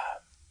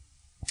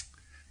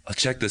 I'll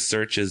check the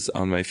searches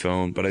on my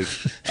phone, but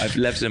I've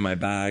left it in my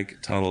bag,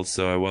 Tunnel,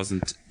 so I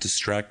wasn't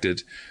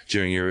distracted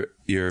during your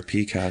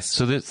PCast.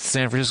 So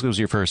San Francisco was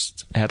your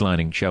first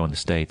headlining show in the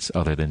States,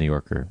 other than New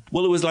Yorker?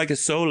 Well, it was like a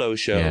solo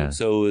show. Yeah.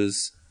 So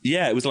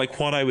it was like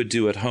what I would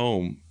do at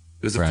home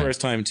It was the first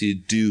time to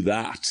do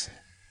that,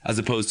 as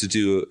opposed to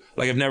do,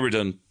 like, I've never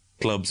done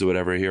clubs or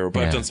whatever here,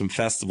 but I've done some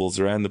festivals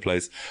around the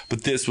place.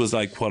 But this was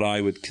like what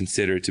I would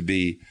consider to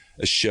be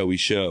a showy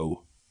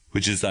show,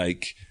 which is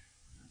like,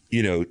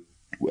 you know,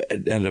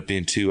 it ended up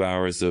being 2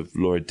 hours of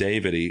Lord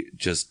Davey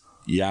just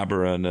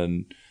yabbering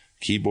and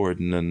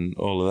keyboarding and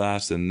all of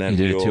that. And then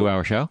you did a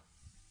 2-hour show?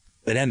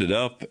 It ended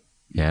up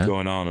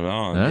going on and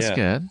on. That's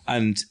good.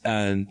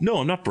 And no,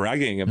 I'm not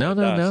bragging about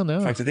that. No.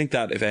 In fact, I think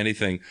that, if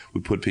anything,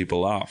 would put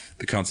people off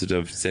the concept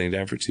of sitting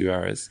down for 2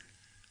 hours.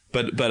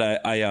 But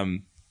I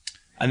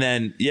and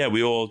then,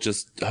 we all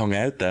just hung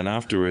out then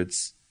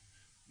afterwards,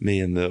 me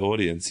and the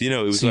audience. You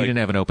know, it was so you didn't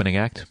have an opening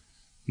act?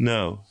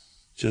 No,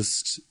 I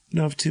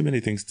have too many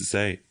things to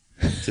say.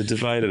 To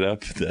divide it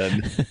up,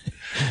 then.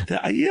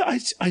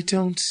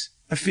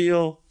 I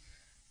feel...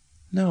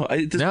 No,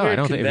 there's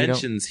weird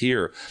conventions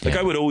here. Like,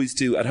 I would always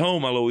do, at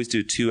home, I'll always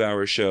do a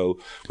 2-hour show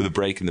with a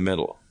break in the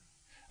middle.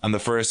 And the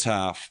first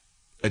half,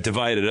 I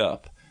divide it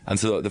up. And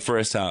so the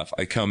first half,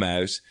 I come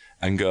out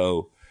and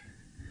go,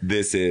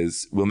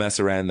 we'll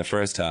mess around in the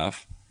first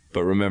half,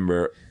 but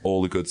remember,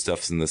 all the good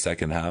stuff's in the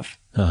second half.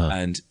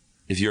 And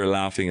if you're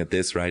laughing at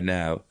this right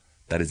now,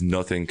 that is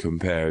nothing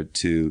compared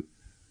to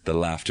the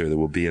laughter that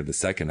will be in the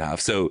second half.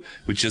 So,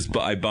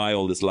 I buy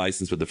all this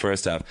license with the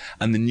first half,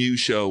 and the new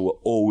show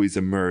always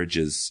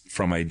emerges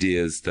from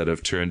ideas that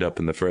have turned up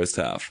in the first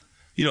half.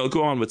 You know, I'll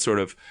go on with sort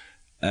of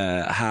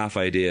half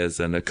ideas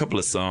and a couple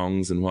of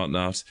songs and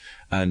whatnot,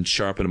 and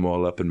sharpen them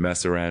all up and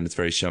mess around. It's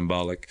very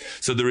shambolic.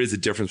 So there is a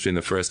difference between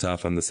the first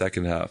half and the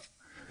second half.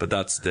 But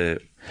that's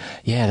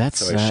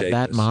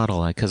that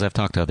model, because I've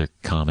talked to other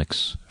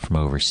comics from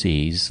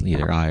overseas,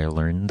 either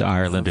Ireland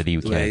or the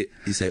UK.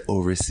 You say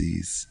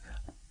overseas.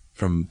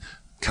 From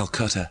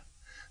Calcutta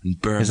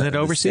and Burma. Isn't it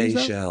overseas?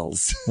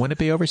 Seychelles. Wouldn't it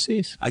be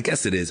overseas? I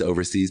guess it is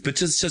overseas, but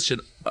just such an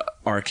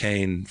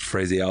arcane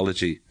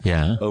phraseology.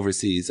 Yeah.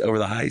 Overseas, over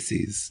the high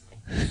seas.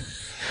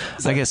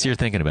 I guess you're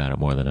thinking about it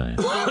more than I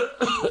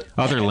am.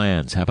 Other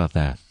lands, how about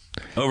that?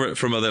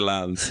 From other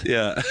lands,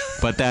 yeah.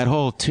 But that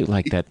whole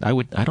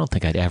I don't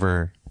think I'd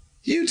ever.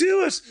 You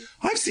do it.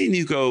 I've seen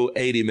you go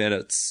 80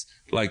 minutes.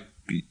 Like,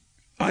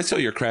 I saw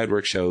your crowd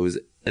work shows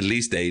at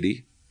least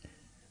 80.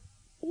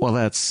 Well,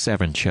 that's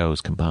 7 shows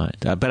combined.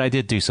 But I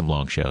did do some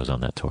long shows on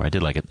that tour. I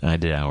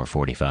did hour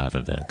 45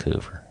 in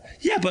Vancouver.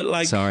 Yeah, but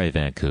like... Sorry,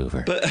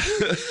 Vancouver.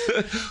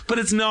 But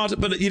it's not...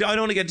 But, you know, I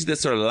don't want to get to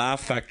this sort of Laugh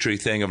Factory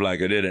thing of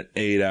like, I did an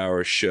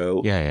 8-hour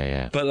show.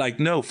 Yeah. But like,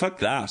 no, fuck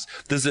that.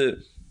 There's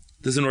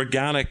an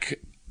organic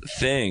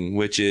thing,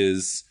 which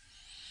is...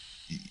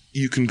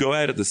 You can go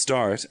out at the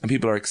start and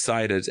people are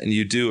excited and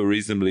you do a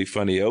reasonably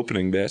funny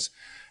opening bit.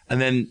 And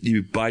then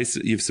you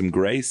have some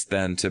grace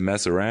then to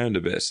mess around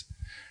a bit.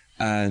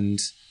 And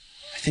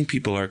I think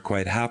people are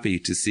quite happy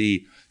to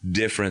see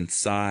different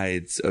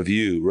sides of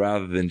you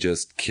rather than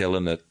just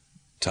killing it,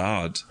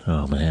 Todd.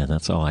 Oh, man,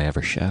 that's all I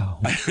ever show.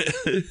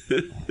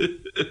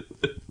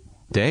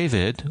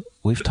 David,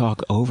 we've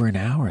talked over an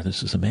hour.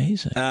 This is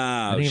amazing.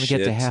 I didn't even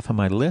get to half of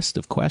my list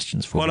of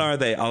questions for you. What are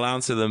they? I'll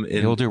answer them.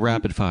 You'll do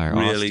rapid fire.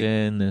 Really?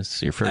 Austin, this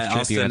is your first trip.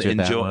 Austin, you answered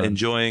that one.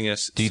 Enjoying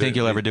it. Do you think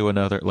you'll ever do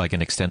another, like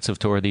an extensive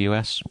tour of the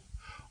U.S.?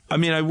 I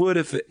mean, I would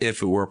if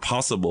it were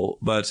possible,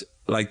 but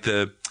like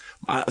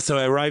so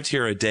I arrived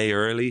here a day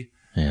early,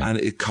 and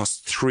it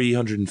cost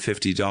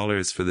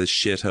 $350 for this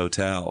shit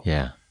hotel.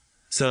 Yeah.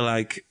 So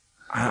like,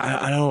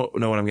 I don't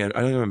know what I'm getting.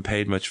 I don't even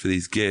paid much for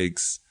these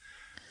gigs.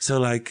 So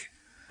like,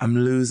 I'm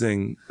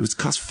losing. It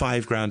cost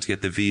 $5,000 to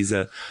get the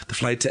visa. The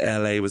flight to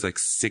LA was like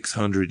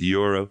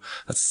 €600.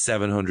 That's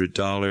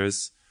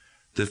 $700.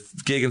 The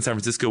gig in San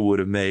Francisco would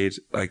have made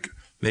like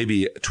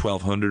maybe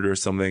 $1,200 or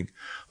something.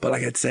 But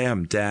like, I'd say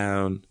I'm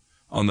down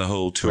on the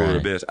whole tour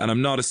a bit, and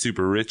I'm not a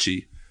super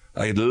richie.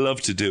 I'd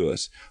love to do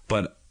it,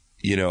 but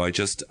you know, I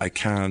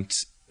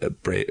can't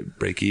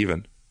break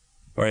even,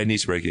 or I need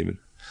to break even.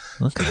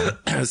 Okay.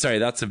 Sorry,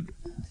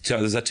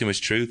 is that too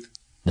much truth?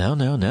 No.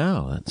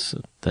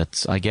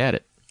 That's I get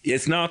it.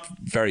 It's not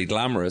very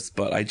glamorous,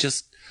 but I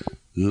just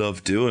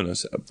love doing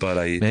it. But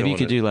maybe you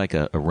could do like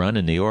a run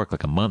in New York,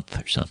 like a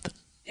month or something.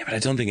 Yeah, but I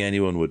don't think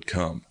anyone would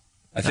come.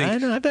 I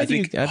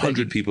think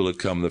 100 people would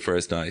come the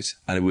first night,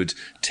 and it would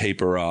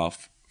taper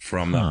off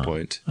from that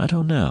point. I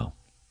don't know.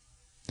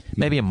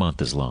 Maybe a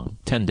month is long.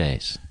 10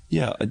 days.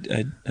 Yeah,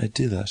 I'd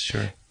do that,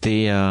 sure.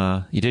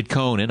 You did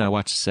Conan. I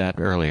watched the set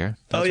earlier.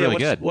 That's really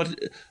good.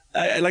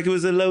 It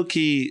was a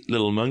low-key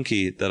little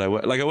monkey that I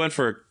went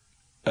for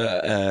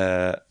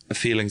a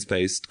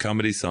feelings-based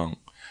comedy song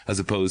as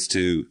opposed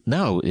to...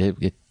 No,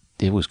 it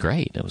was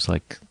great. It was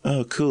like...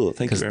 Oh, cool.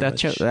 Thank you very much.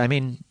 Show, I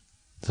mean,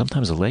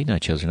 sometimes the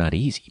late-night shows are not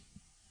easy.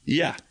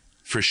 Yeah,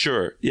 for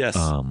sure. Yes.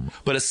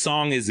 But a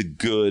song is a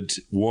good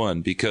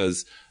one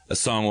because a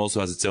song also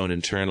has its own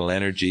internal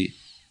energy,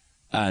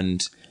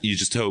 and you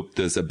just hope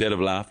there's a bit of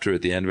laughter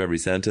at the end of every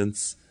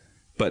sentence.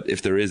 But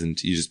if there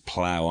isn't, you just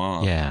plow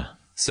on. Yeah.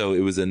 So it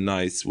was a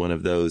nice one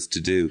of those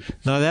to do.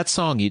 Now that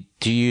song, I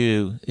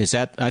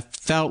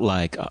felt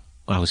like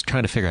I was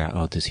trying to figure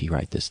out, does he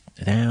write this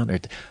down? Or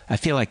I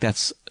feel like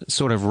that's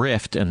sort of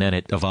riffed and then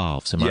it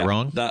evolves. Am I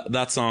wrong?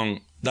 That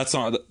song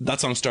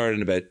started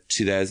in about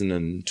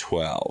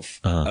 2012.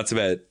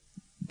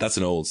 That's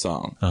an old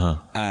song.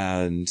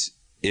 And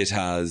it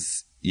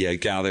has,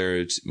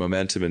 gathered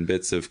momentum in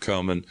bits of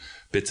come and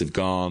bits of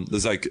gone.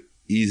 There's like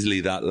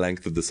easily that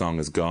length of the song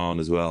is gone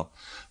as well.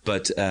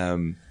 But,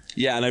 and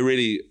I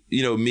really,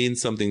 it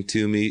means something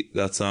to me,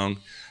 that song.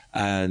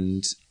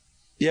 And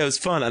it was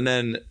fun. And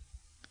then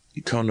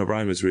Conan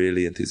O'Brien was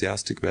really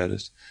enthusiastic about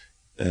it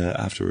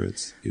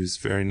afterwards. He was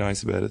very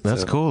nice about it.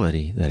 That's cool that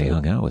he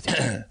hung out with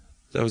you.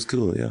 That was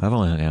cool, yeah. I've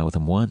only hung out with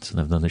him once, and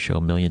I've done the show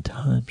 1,000,000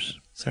 times.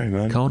 Sorry,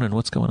 man. Conan,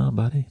 what's going on,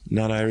 buddy?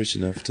 Not Irish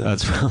enough to...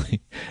 That's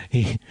probably...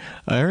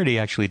 I heard he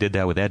actually did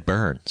that with Ed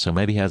Byrne, so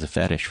maybe he has a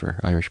fetish for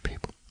Irish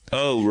people.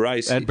 Oh,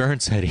 right. Ed Byrne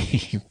said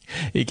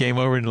he came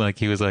over and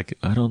he was like,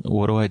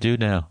 what do I do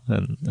now?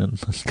 And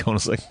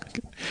Conan's like,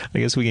 I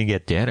guess we can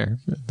get dinner.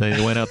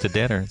 They went out to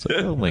dinner. It's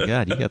like, oh my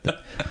God,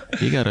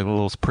 you got a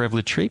little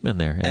privileged treatment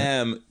there.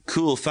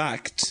 Cool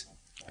fact.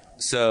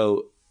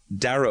 So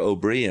Dara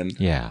O'Brien.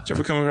 Yeah. Did you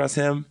ever come across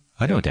him?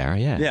 I know Dara,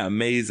 yeah. Yeah,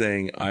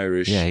 amazing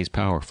Irish. Yeah, he's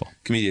powerful.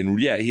 Comedian.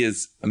 Yeah, he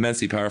is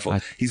immensely powerful.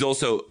 He's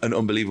also an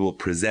unbelievable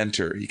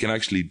presenter. He can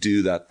actually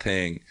do that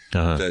thing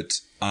that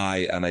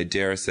I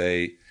dare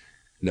say,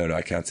 no,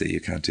 I can't say you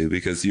can't do,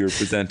 because you're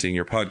presenting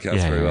your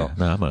podcast very well.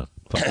 No, I'm a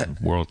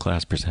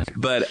world-class presenter.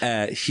 But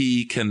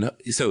he can...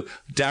 So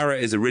Dara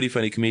is a really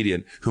funny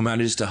comedian who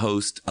manages to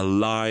host a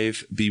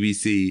live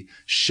BBC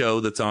show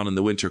that's on in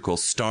the winter called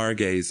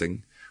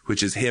Stargazing,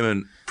 which is him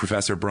and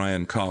Professor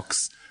Brian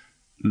Cox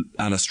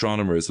and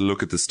astronomers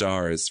look at the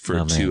stars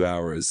for 2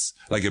 hours,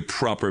 like a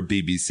proper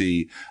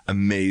BBC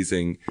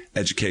amazing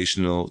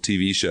educational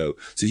TV show.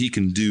 So he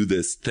can do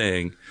this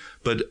thing,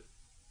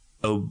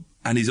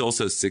 and he's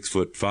also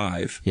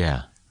 6'5".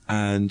 Yeah.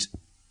 And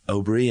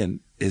O'Brien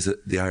is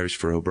the Irish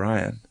for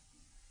O'Brien.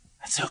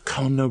 And so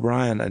Conan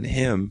O'Brien and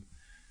him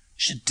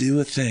should do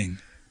a thing.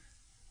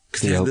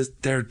 Because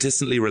they're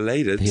distantly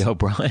related. The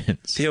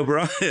O'Briens. The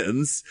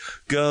O'Briens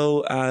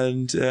go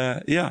and,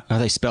 Are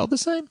they spelled the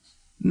same?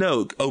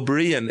 No,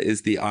 O'Brien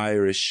is the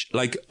Irish,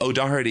 like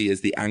O'Doherty is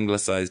the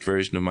anglicised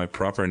version of my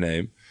proper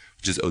name,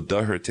 which is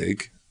O'Doherty.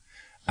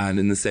 And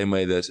in the same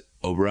way that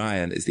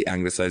O'Brien is the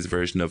anglicised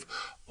version of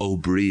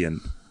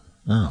O'Brien.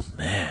 Oh,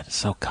 man, it's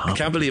so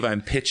complicated. I can't believe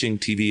I'm pitching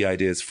TV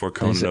ideas for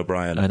Conan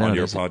O'Brien on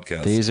your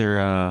podcast. These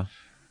are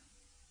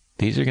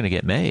going to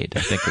get made.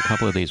 I think a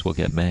couple of these will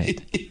get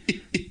made.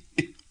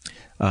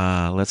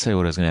 Let's say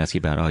what I was going to ask you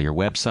about. Oh, your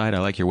website. I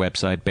like your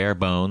website, bare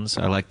bones.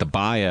 I like the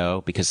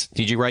bio, because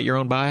did you write your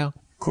own bio?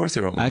 Of course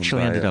I wrote my own bio. I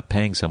actually ended up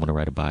paying someone to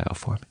write a bio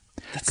for me.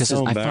 That's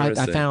so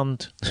embarrassing. I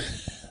found...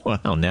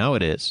 Well, now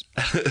it is.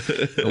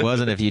 It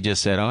wasn't if you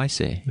just said, I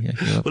see. Yeah,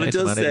 well, it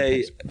does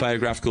say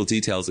biographical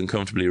details and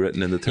comfortably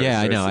written in the third person.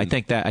 Yeah, I know. I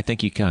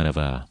think you kind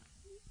of,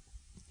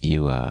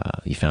 you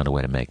found a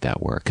way to make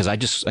that work. Because I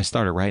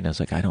started writing, I was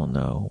like, I don't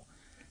know.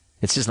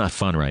 It's just not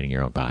fun writing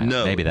your own bio.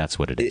 No. Maybe that's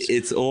what it is.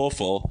 It's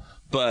awful.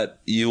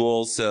 But you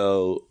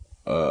also,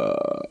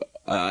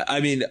 I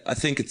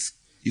think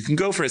you can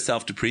go for a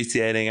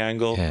self-depreciating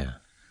angle. Yeah.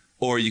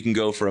 Or you can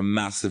go for a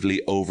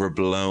massively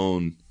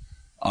overblown,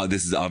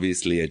 this is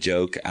obviously a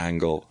joke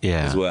angle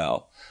as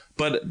well.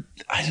 But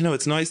I don't know,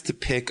 it's nice to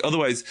pick.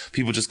 Otherwise,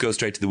 people just go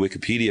straight to the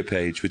Wikipedia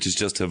page, which has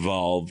just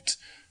evolved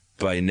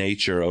by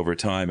nature over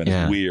time and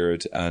is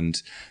weird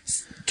and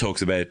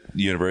talks about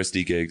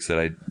university gigs that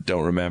I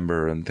don't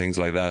remember and things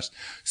like that.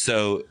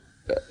 So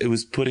it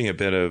was putting a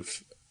bit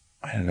of,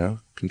 I don't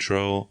know,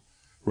 control,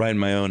 writing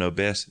my own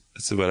obit.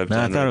 That's what I've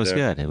done. I thought it was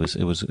good. It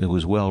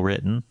was well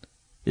written.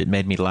 It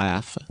made me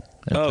laugh.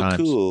 Times.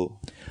 Cool.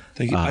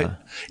 Thank you.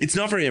 It's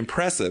not very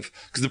impressive,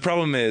 because the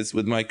problem is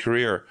with my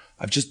career,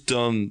 I've just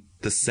done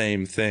the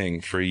same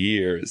thing for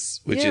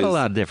years, which is a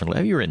lot of different.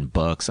 Have you written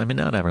books? I mean,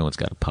 not everyone's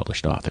got a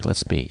published author.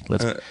 But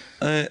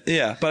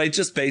I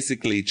just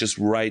basically just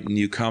write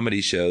new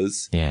comedy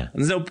shows. Yeah,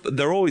 and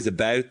they're always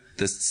about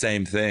the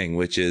same thing,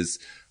 which is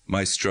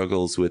my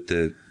struggles with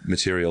the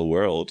material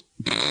world.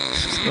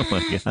 Oh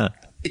my God.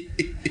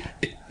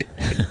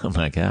 Oh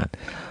my God.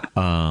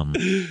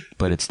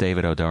 But it's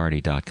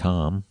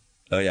davidodoherty.com.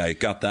 Oh yeah, I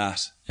got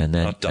that. And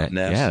then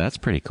 .net. Yeah, that's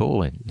pretty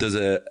cool. There's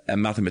a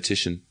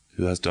mathematician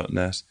who has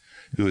 .net,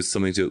 who has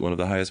something to do with one of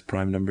the highest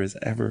prime numbers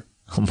ever.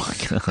 Oh my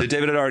God. The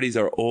David O'Dohertys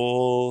are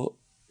all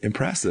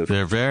impressive.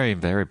 They're very,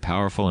 very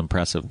powerful,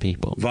 impressive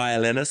people.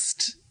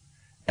 Violinist,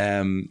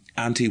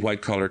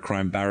 anti-white collar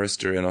crime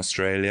barrister in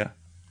Australia.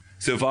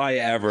 So if I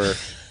ever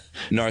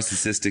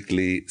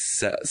narcissistically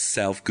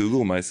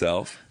self-Google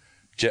myself,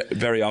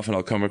 very often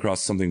I'll come across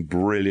something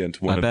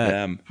brilliant, one of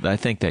them. I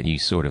think that you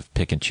sort of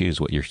pick and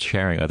choose what you're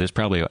sharing. There's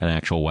probably an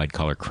actual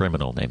white-collar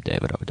criminal named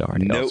David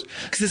O'Doherty. No,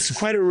 because it's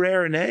quite a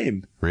rare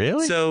name.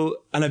 Really?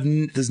 So,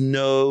 and there's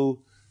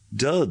no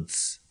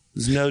duds.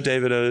 There's no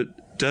David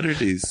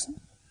O'Dohertys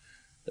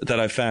that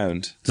I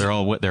found. They're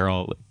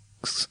all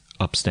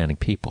upstanding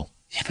people.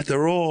 Yeah, but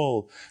they're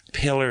all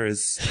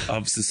pillars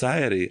of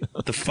society.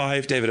 The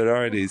 5 David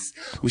O'Dohertys.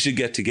 We should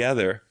get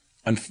together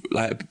and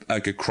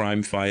like a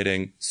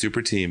crime-fighting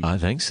super team. I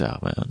think so,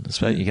 man.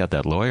 Especially you got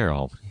that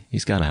lawyer.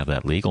 He's got to have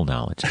that legal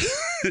knowledge.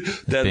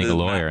 Being a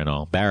lawyer and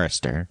all,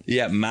 barrister.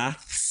 Yeah,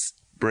 maths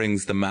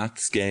brings the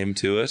maths game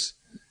to it.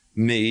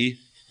 Me,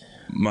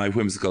 my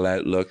whimsical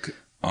outlook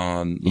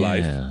on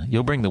life. Yeah,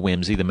 you'll bring the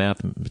whimsy. The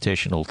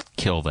mathematician will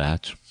kill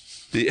that.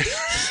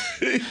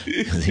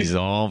 He's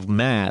all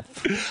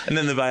math. And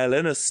then the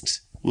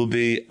violinist will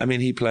be, I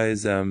mean, he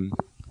plays Bach.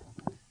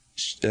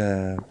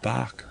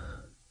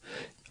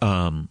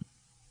 Do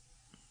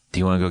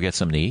you want to go get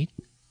something to eat?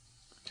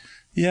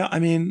 Yeah, I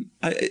mean,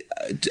 I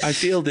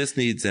feel this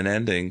needs an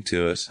ending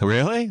to it.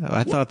 Really?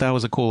 I thought that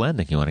was a cool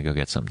ending. You want to go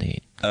get something to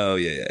eat? Oh,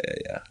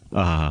 yeah.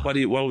 What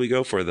will we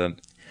go for then?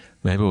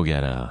 Maybe we'll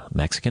get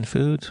Mexican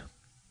food.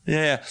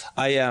 Yeah.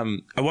 I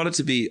wanted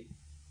to be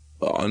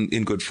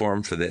in good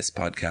form for this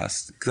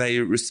podcast because I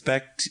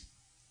respect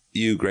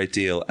you a great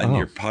deal and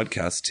your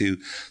podcast too.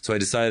 So I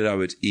decided I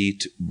would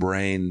eat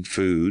brain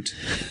food.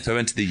 So I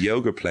went to the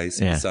yoga place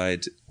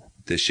beside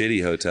the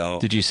shitty hotel.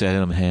 Did you say to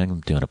them, hey,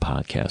 I'm doing a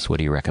podcast. What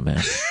do you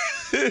recommend?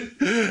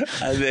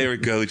 And they were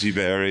goji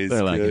berries.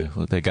 They're like,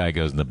 the guy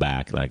goes in the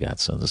back like that.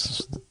 So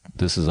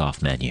this is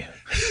off menu.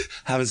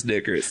 Have a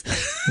Snickers.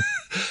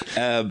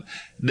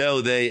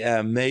 No,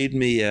 they made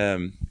me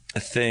a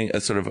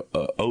sort of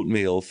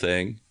oatmeal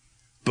thing.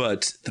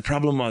 But the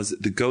problem was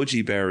the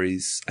goji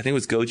berries, I think it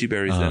was goji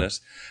berries in it,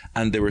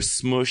 and they were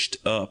smushed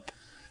up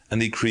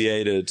and they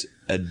created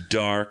a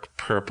dark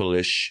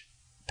purplish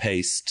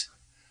paste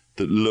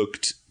that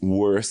looked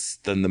worse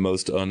than the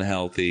most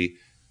unhealthy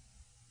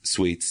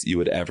sweets you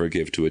would ever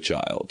give to a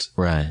child.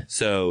 Right.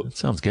 So that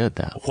sounds good,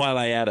 though. While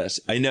I ate it,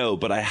 I know,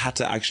 but I had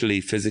to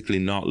actually physically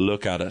not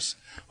look at it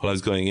while I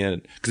was going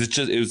in because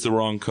it was the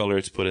wrong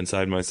color to put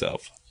inside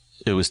myself.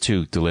 It was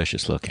too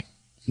delicious looking.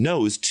 No,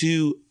 it was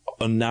too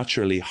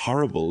unnaturally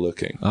horrible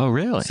looking. Oh,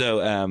 really?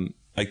 So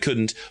I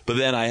couldn't. But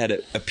then I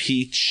had a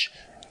peach.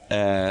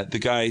 The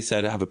guy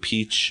said I have a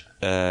peach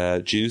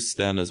juice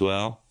then as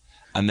well.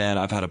 And then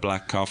I've had a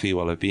black coffee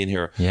while I've been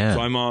here. Yeah.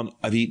 So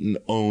I've eaten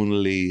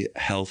only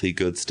healthy,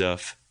 good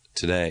stuff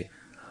today.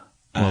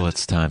 Well,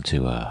 it's time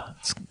to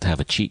have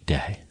a cheat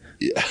day.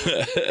 Yeah.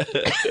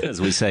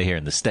 As we say here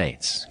in the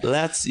States.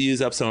 Let's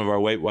use up some of our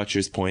Weight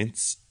Watchers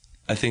points.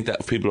 I think that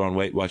if people are on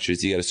Weight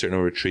Watchers, you get a certain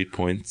number of treat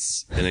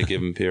points in a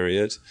given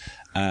period.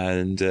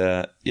 And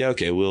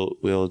okay,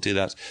 we'll do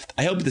that.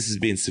 I hope this has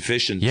been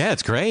sufficient. Yeah,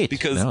 it's great.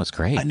 Because it's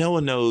great. No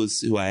one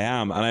knows who I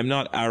am, and I'm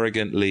not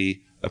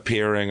arrogantly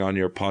appearing on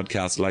your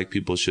podcast like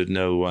people should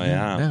know who I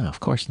am. No, of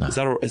course not. Is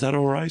that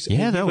all right?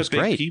 Yeah, that was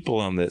great. People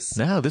on this.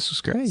 No, this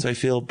was great. So I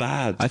feel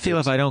bad. I feel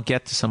if I don't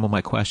get to some of my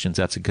questions,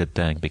 that's a good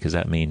thing because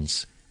that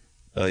means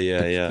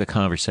the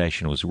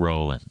conversation was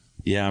rolling.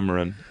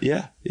 Yammering.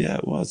 Yeah,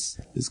 it was.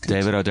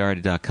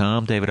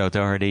 DavidO'Doherty.com, David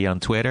O'Doherty on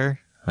Twitter.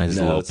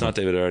 No, it's not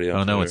David O'Doherty on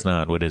Twitter. Oh, no, it's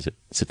not. What is it?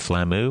 Is it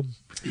Flamoo?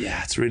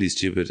 Yeah, it's really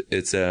stupid.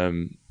 It's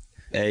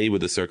A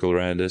with a circle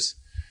around it.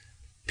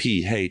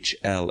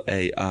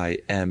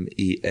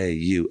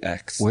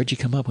 PHLAIMEAUX. Where'd you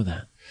come up with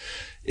that?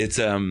 It's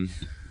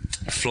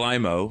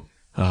Flymo.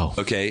 Oh.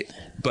 Okay.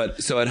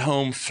 But so at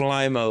home,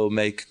 Flymo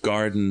make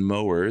garden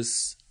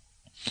mowers.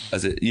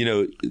 Cut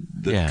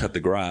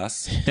the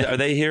grass. Are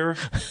they here?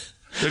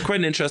 They're quite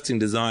an interesting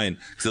design.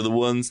 So the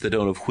ones that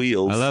don't have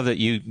wheels. I love that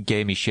you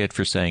gave me shit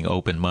for saying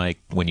open mic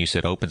when you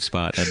said open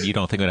spot, and you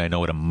don't think that I know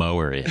what a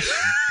mower is.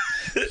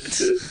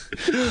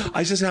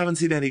 I just haven't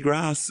seen any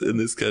grass in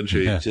this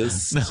country. No,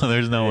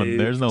 there's no one.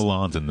 There's no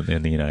lawns in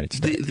the United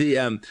States.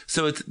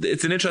 So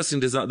it's an interesting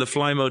design. The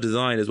Flymo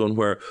design is one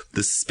where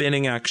the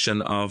spinning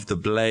action of the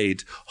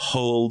blade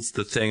holds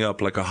the thing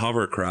up like a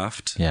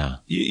hovercraft. Yeah.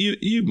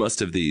 You must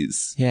have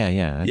these. Yeah.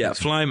 Yeah,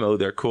 Flymo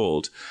they're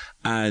called,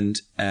 and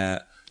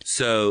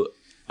so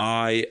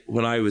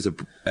when I was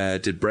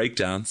did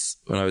breakdance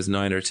when I was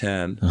 9 or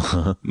 10,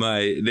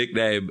 my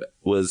nickname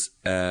was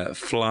but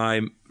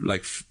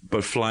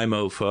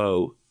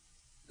Flymofo,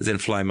 as in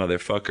fly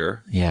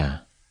motherfucker.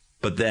 Yeah.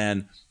 But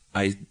then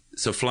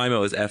so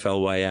Flymo is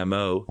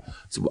FLYMO.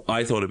 So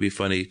I thought it'd be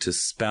funny to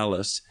spell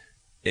it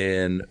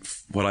in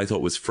what I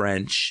thought was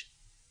French,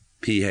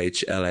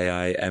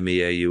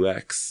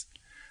 PHLAIMEAUX.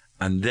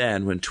 And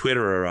then when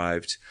Twitter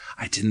arrived,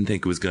 I didn't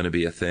think it was going to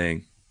be a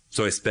thing.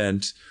 So I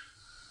spent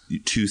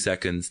 2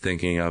 seconds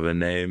thinking of a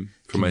name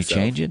for myself. Can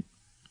you change it?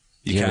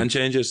 You can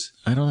change it?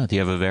 I don't know. Do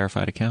you have a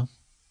verified account?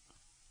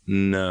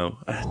 No.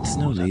 There's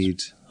no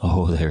need.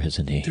 Oh, there is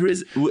a need. There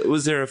is.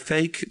 Was there a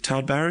fake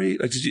Todd Barry?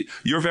 Like,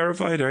 you're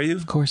verified, are you?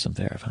 Of course I'm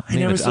verified. I'm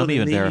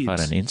even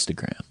verified on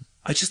Instagram.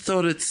 I just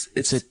thought it's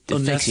it unnecessary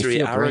makes you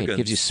feel arrogance. great. It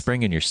gives you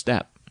spring in your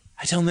step.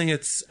 I don't think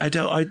it's.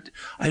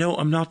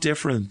 I'm not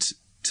different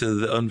to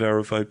the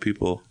unverified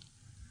people.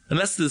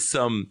 Unless there's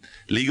some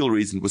legal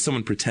reason with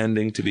someone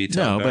pretending to be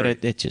Todd Barry.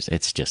 But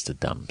it's just a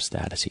dumb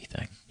statusy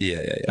thing.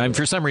 Yeah. I mean,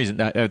 for some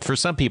reason, for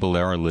some people,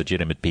 there are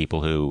legitimate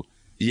people who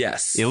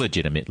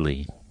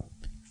illegitimately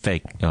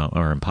fake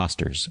or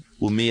imposters.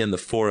 Well, me and the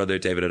 4 other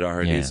David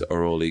O'Dohertys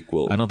are all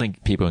equal. I don't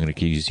think people are going to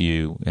accuse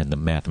you and the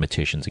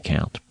mathematician's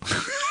account.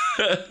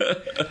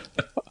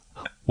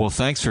 Well,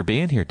 thanks for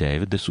being here,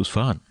 David. This was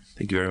fun.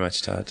 Thank you very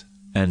much, Todd.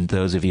 And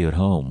those of you at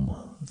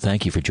home,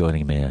 thank you for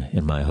joining me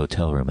in my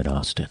hotel room in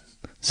Austin.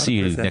 See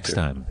you next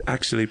time.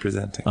 Actually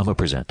presenting. I'm a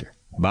presenter.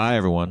 Bye,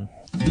 everyone.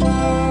 Feral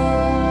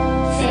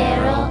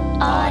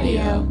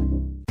Audio.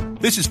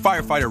 This is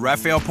firefighter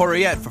Raphael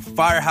Porriette for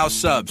Firehouse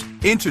Subs,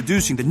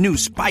 introducing the new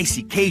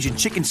spicy Cajun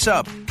chicken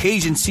sub,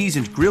 Cajun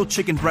seasoned grilled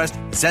chicken breast,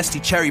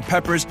 zesty cherry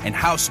peppers, and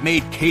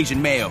house-made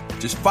Cajun mayo.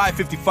 Just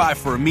 $5.55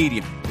 for a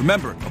medium.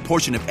 Remember, a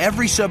portion of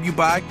every sub you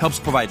buy helps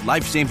provide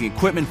life-saving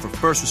equipment for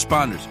first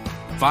responders.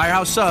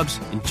 Firehouse Subs.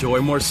 Enjoy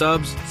more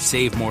subs,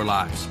 save more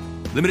lives.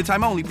 Limited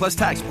time only, plus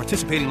tax.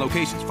 Participating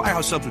locations.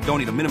 Firehouse Subs will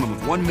donate a minimum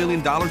of $1 million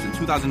in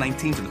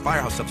 2019 to the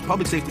Firehouse Subs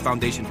Public Safety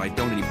Foundation by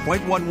donating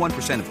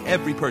 0.11% of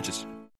every purchase.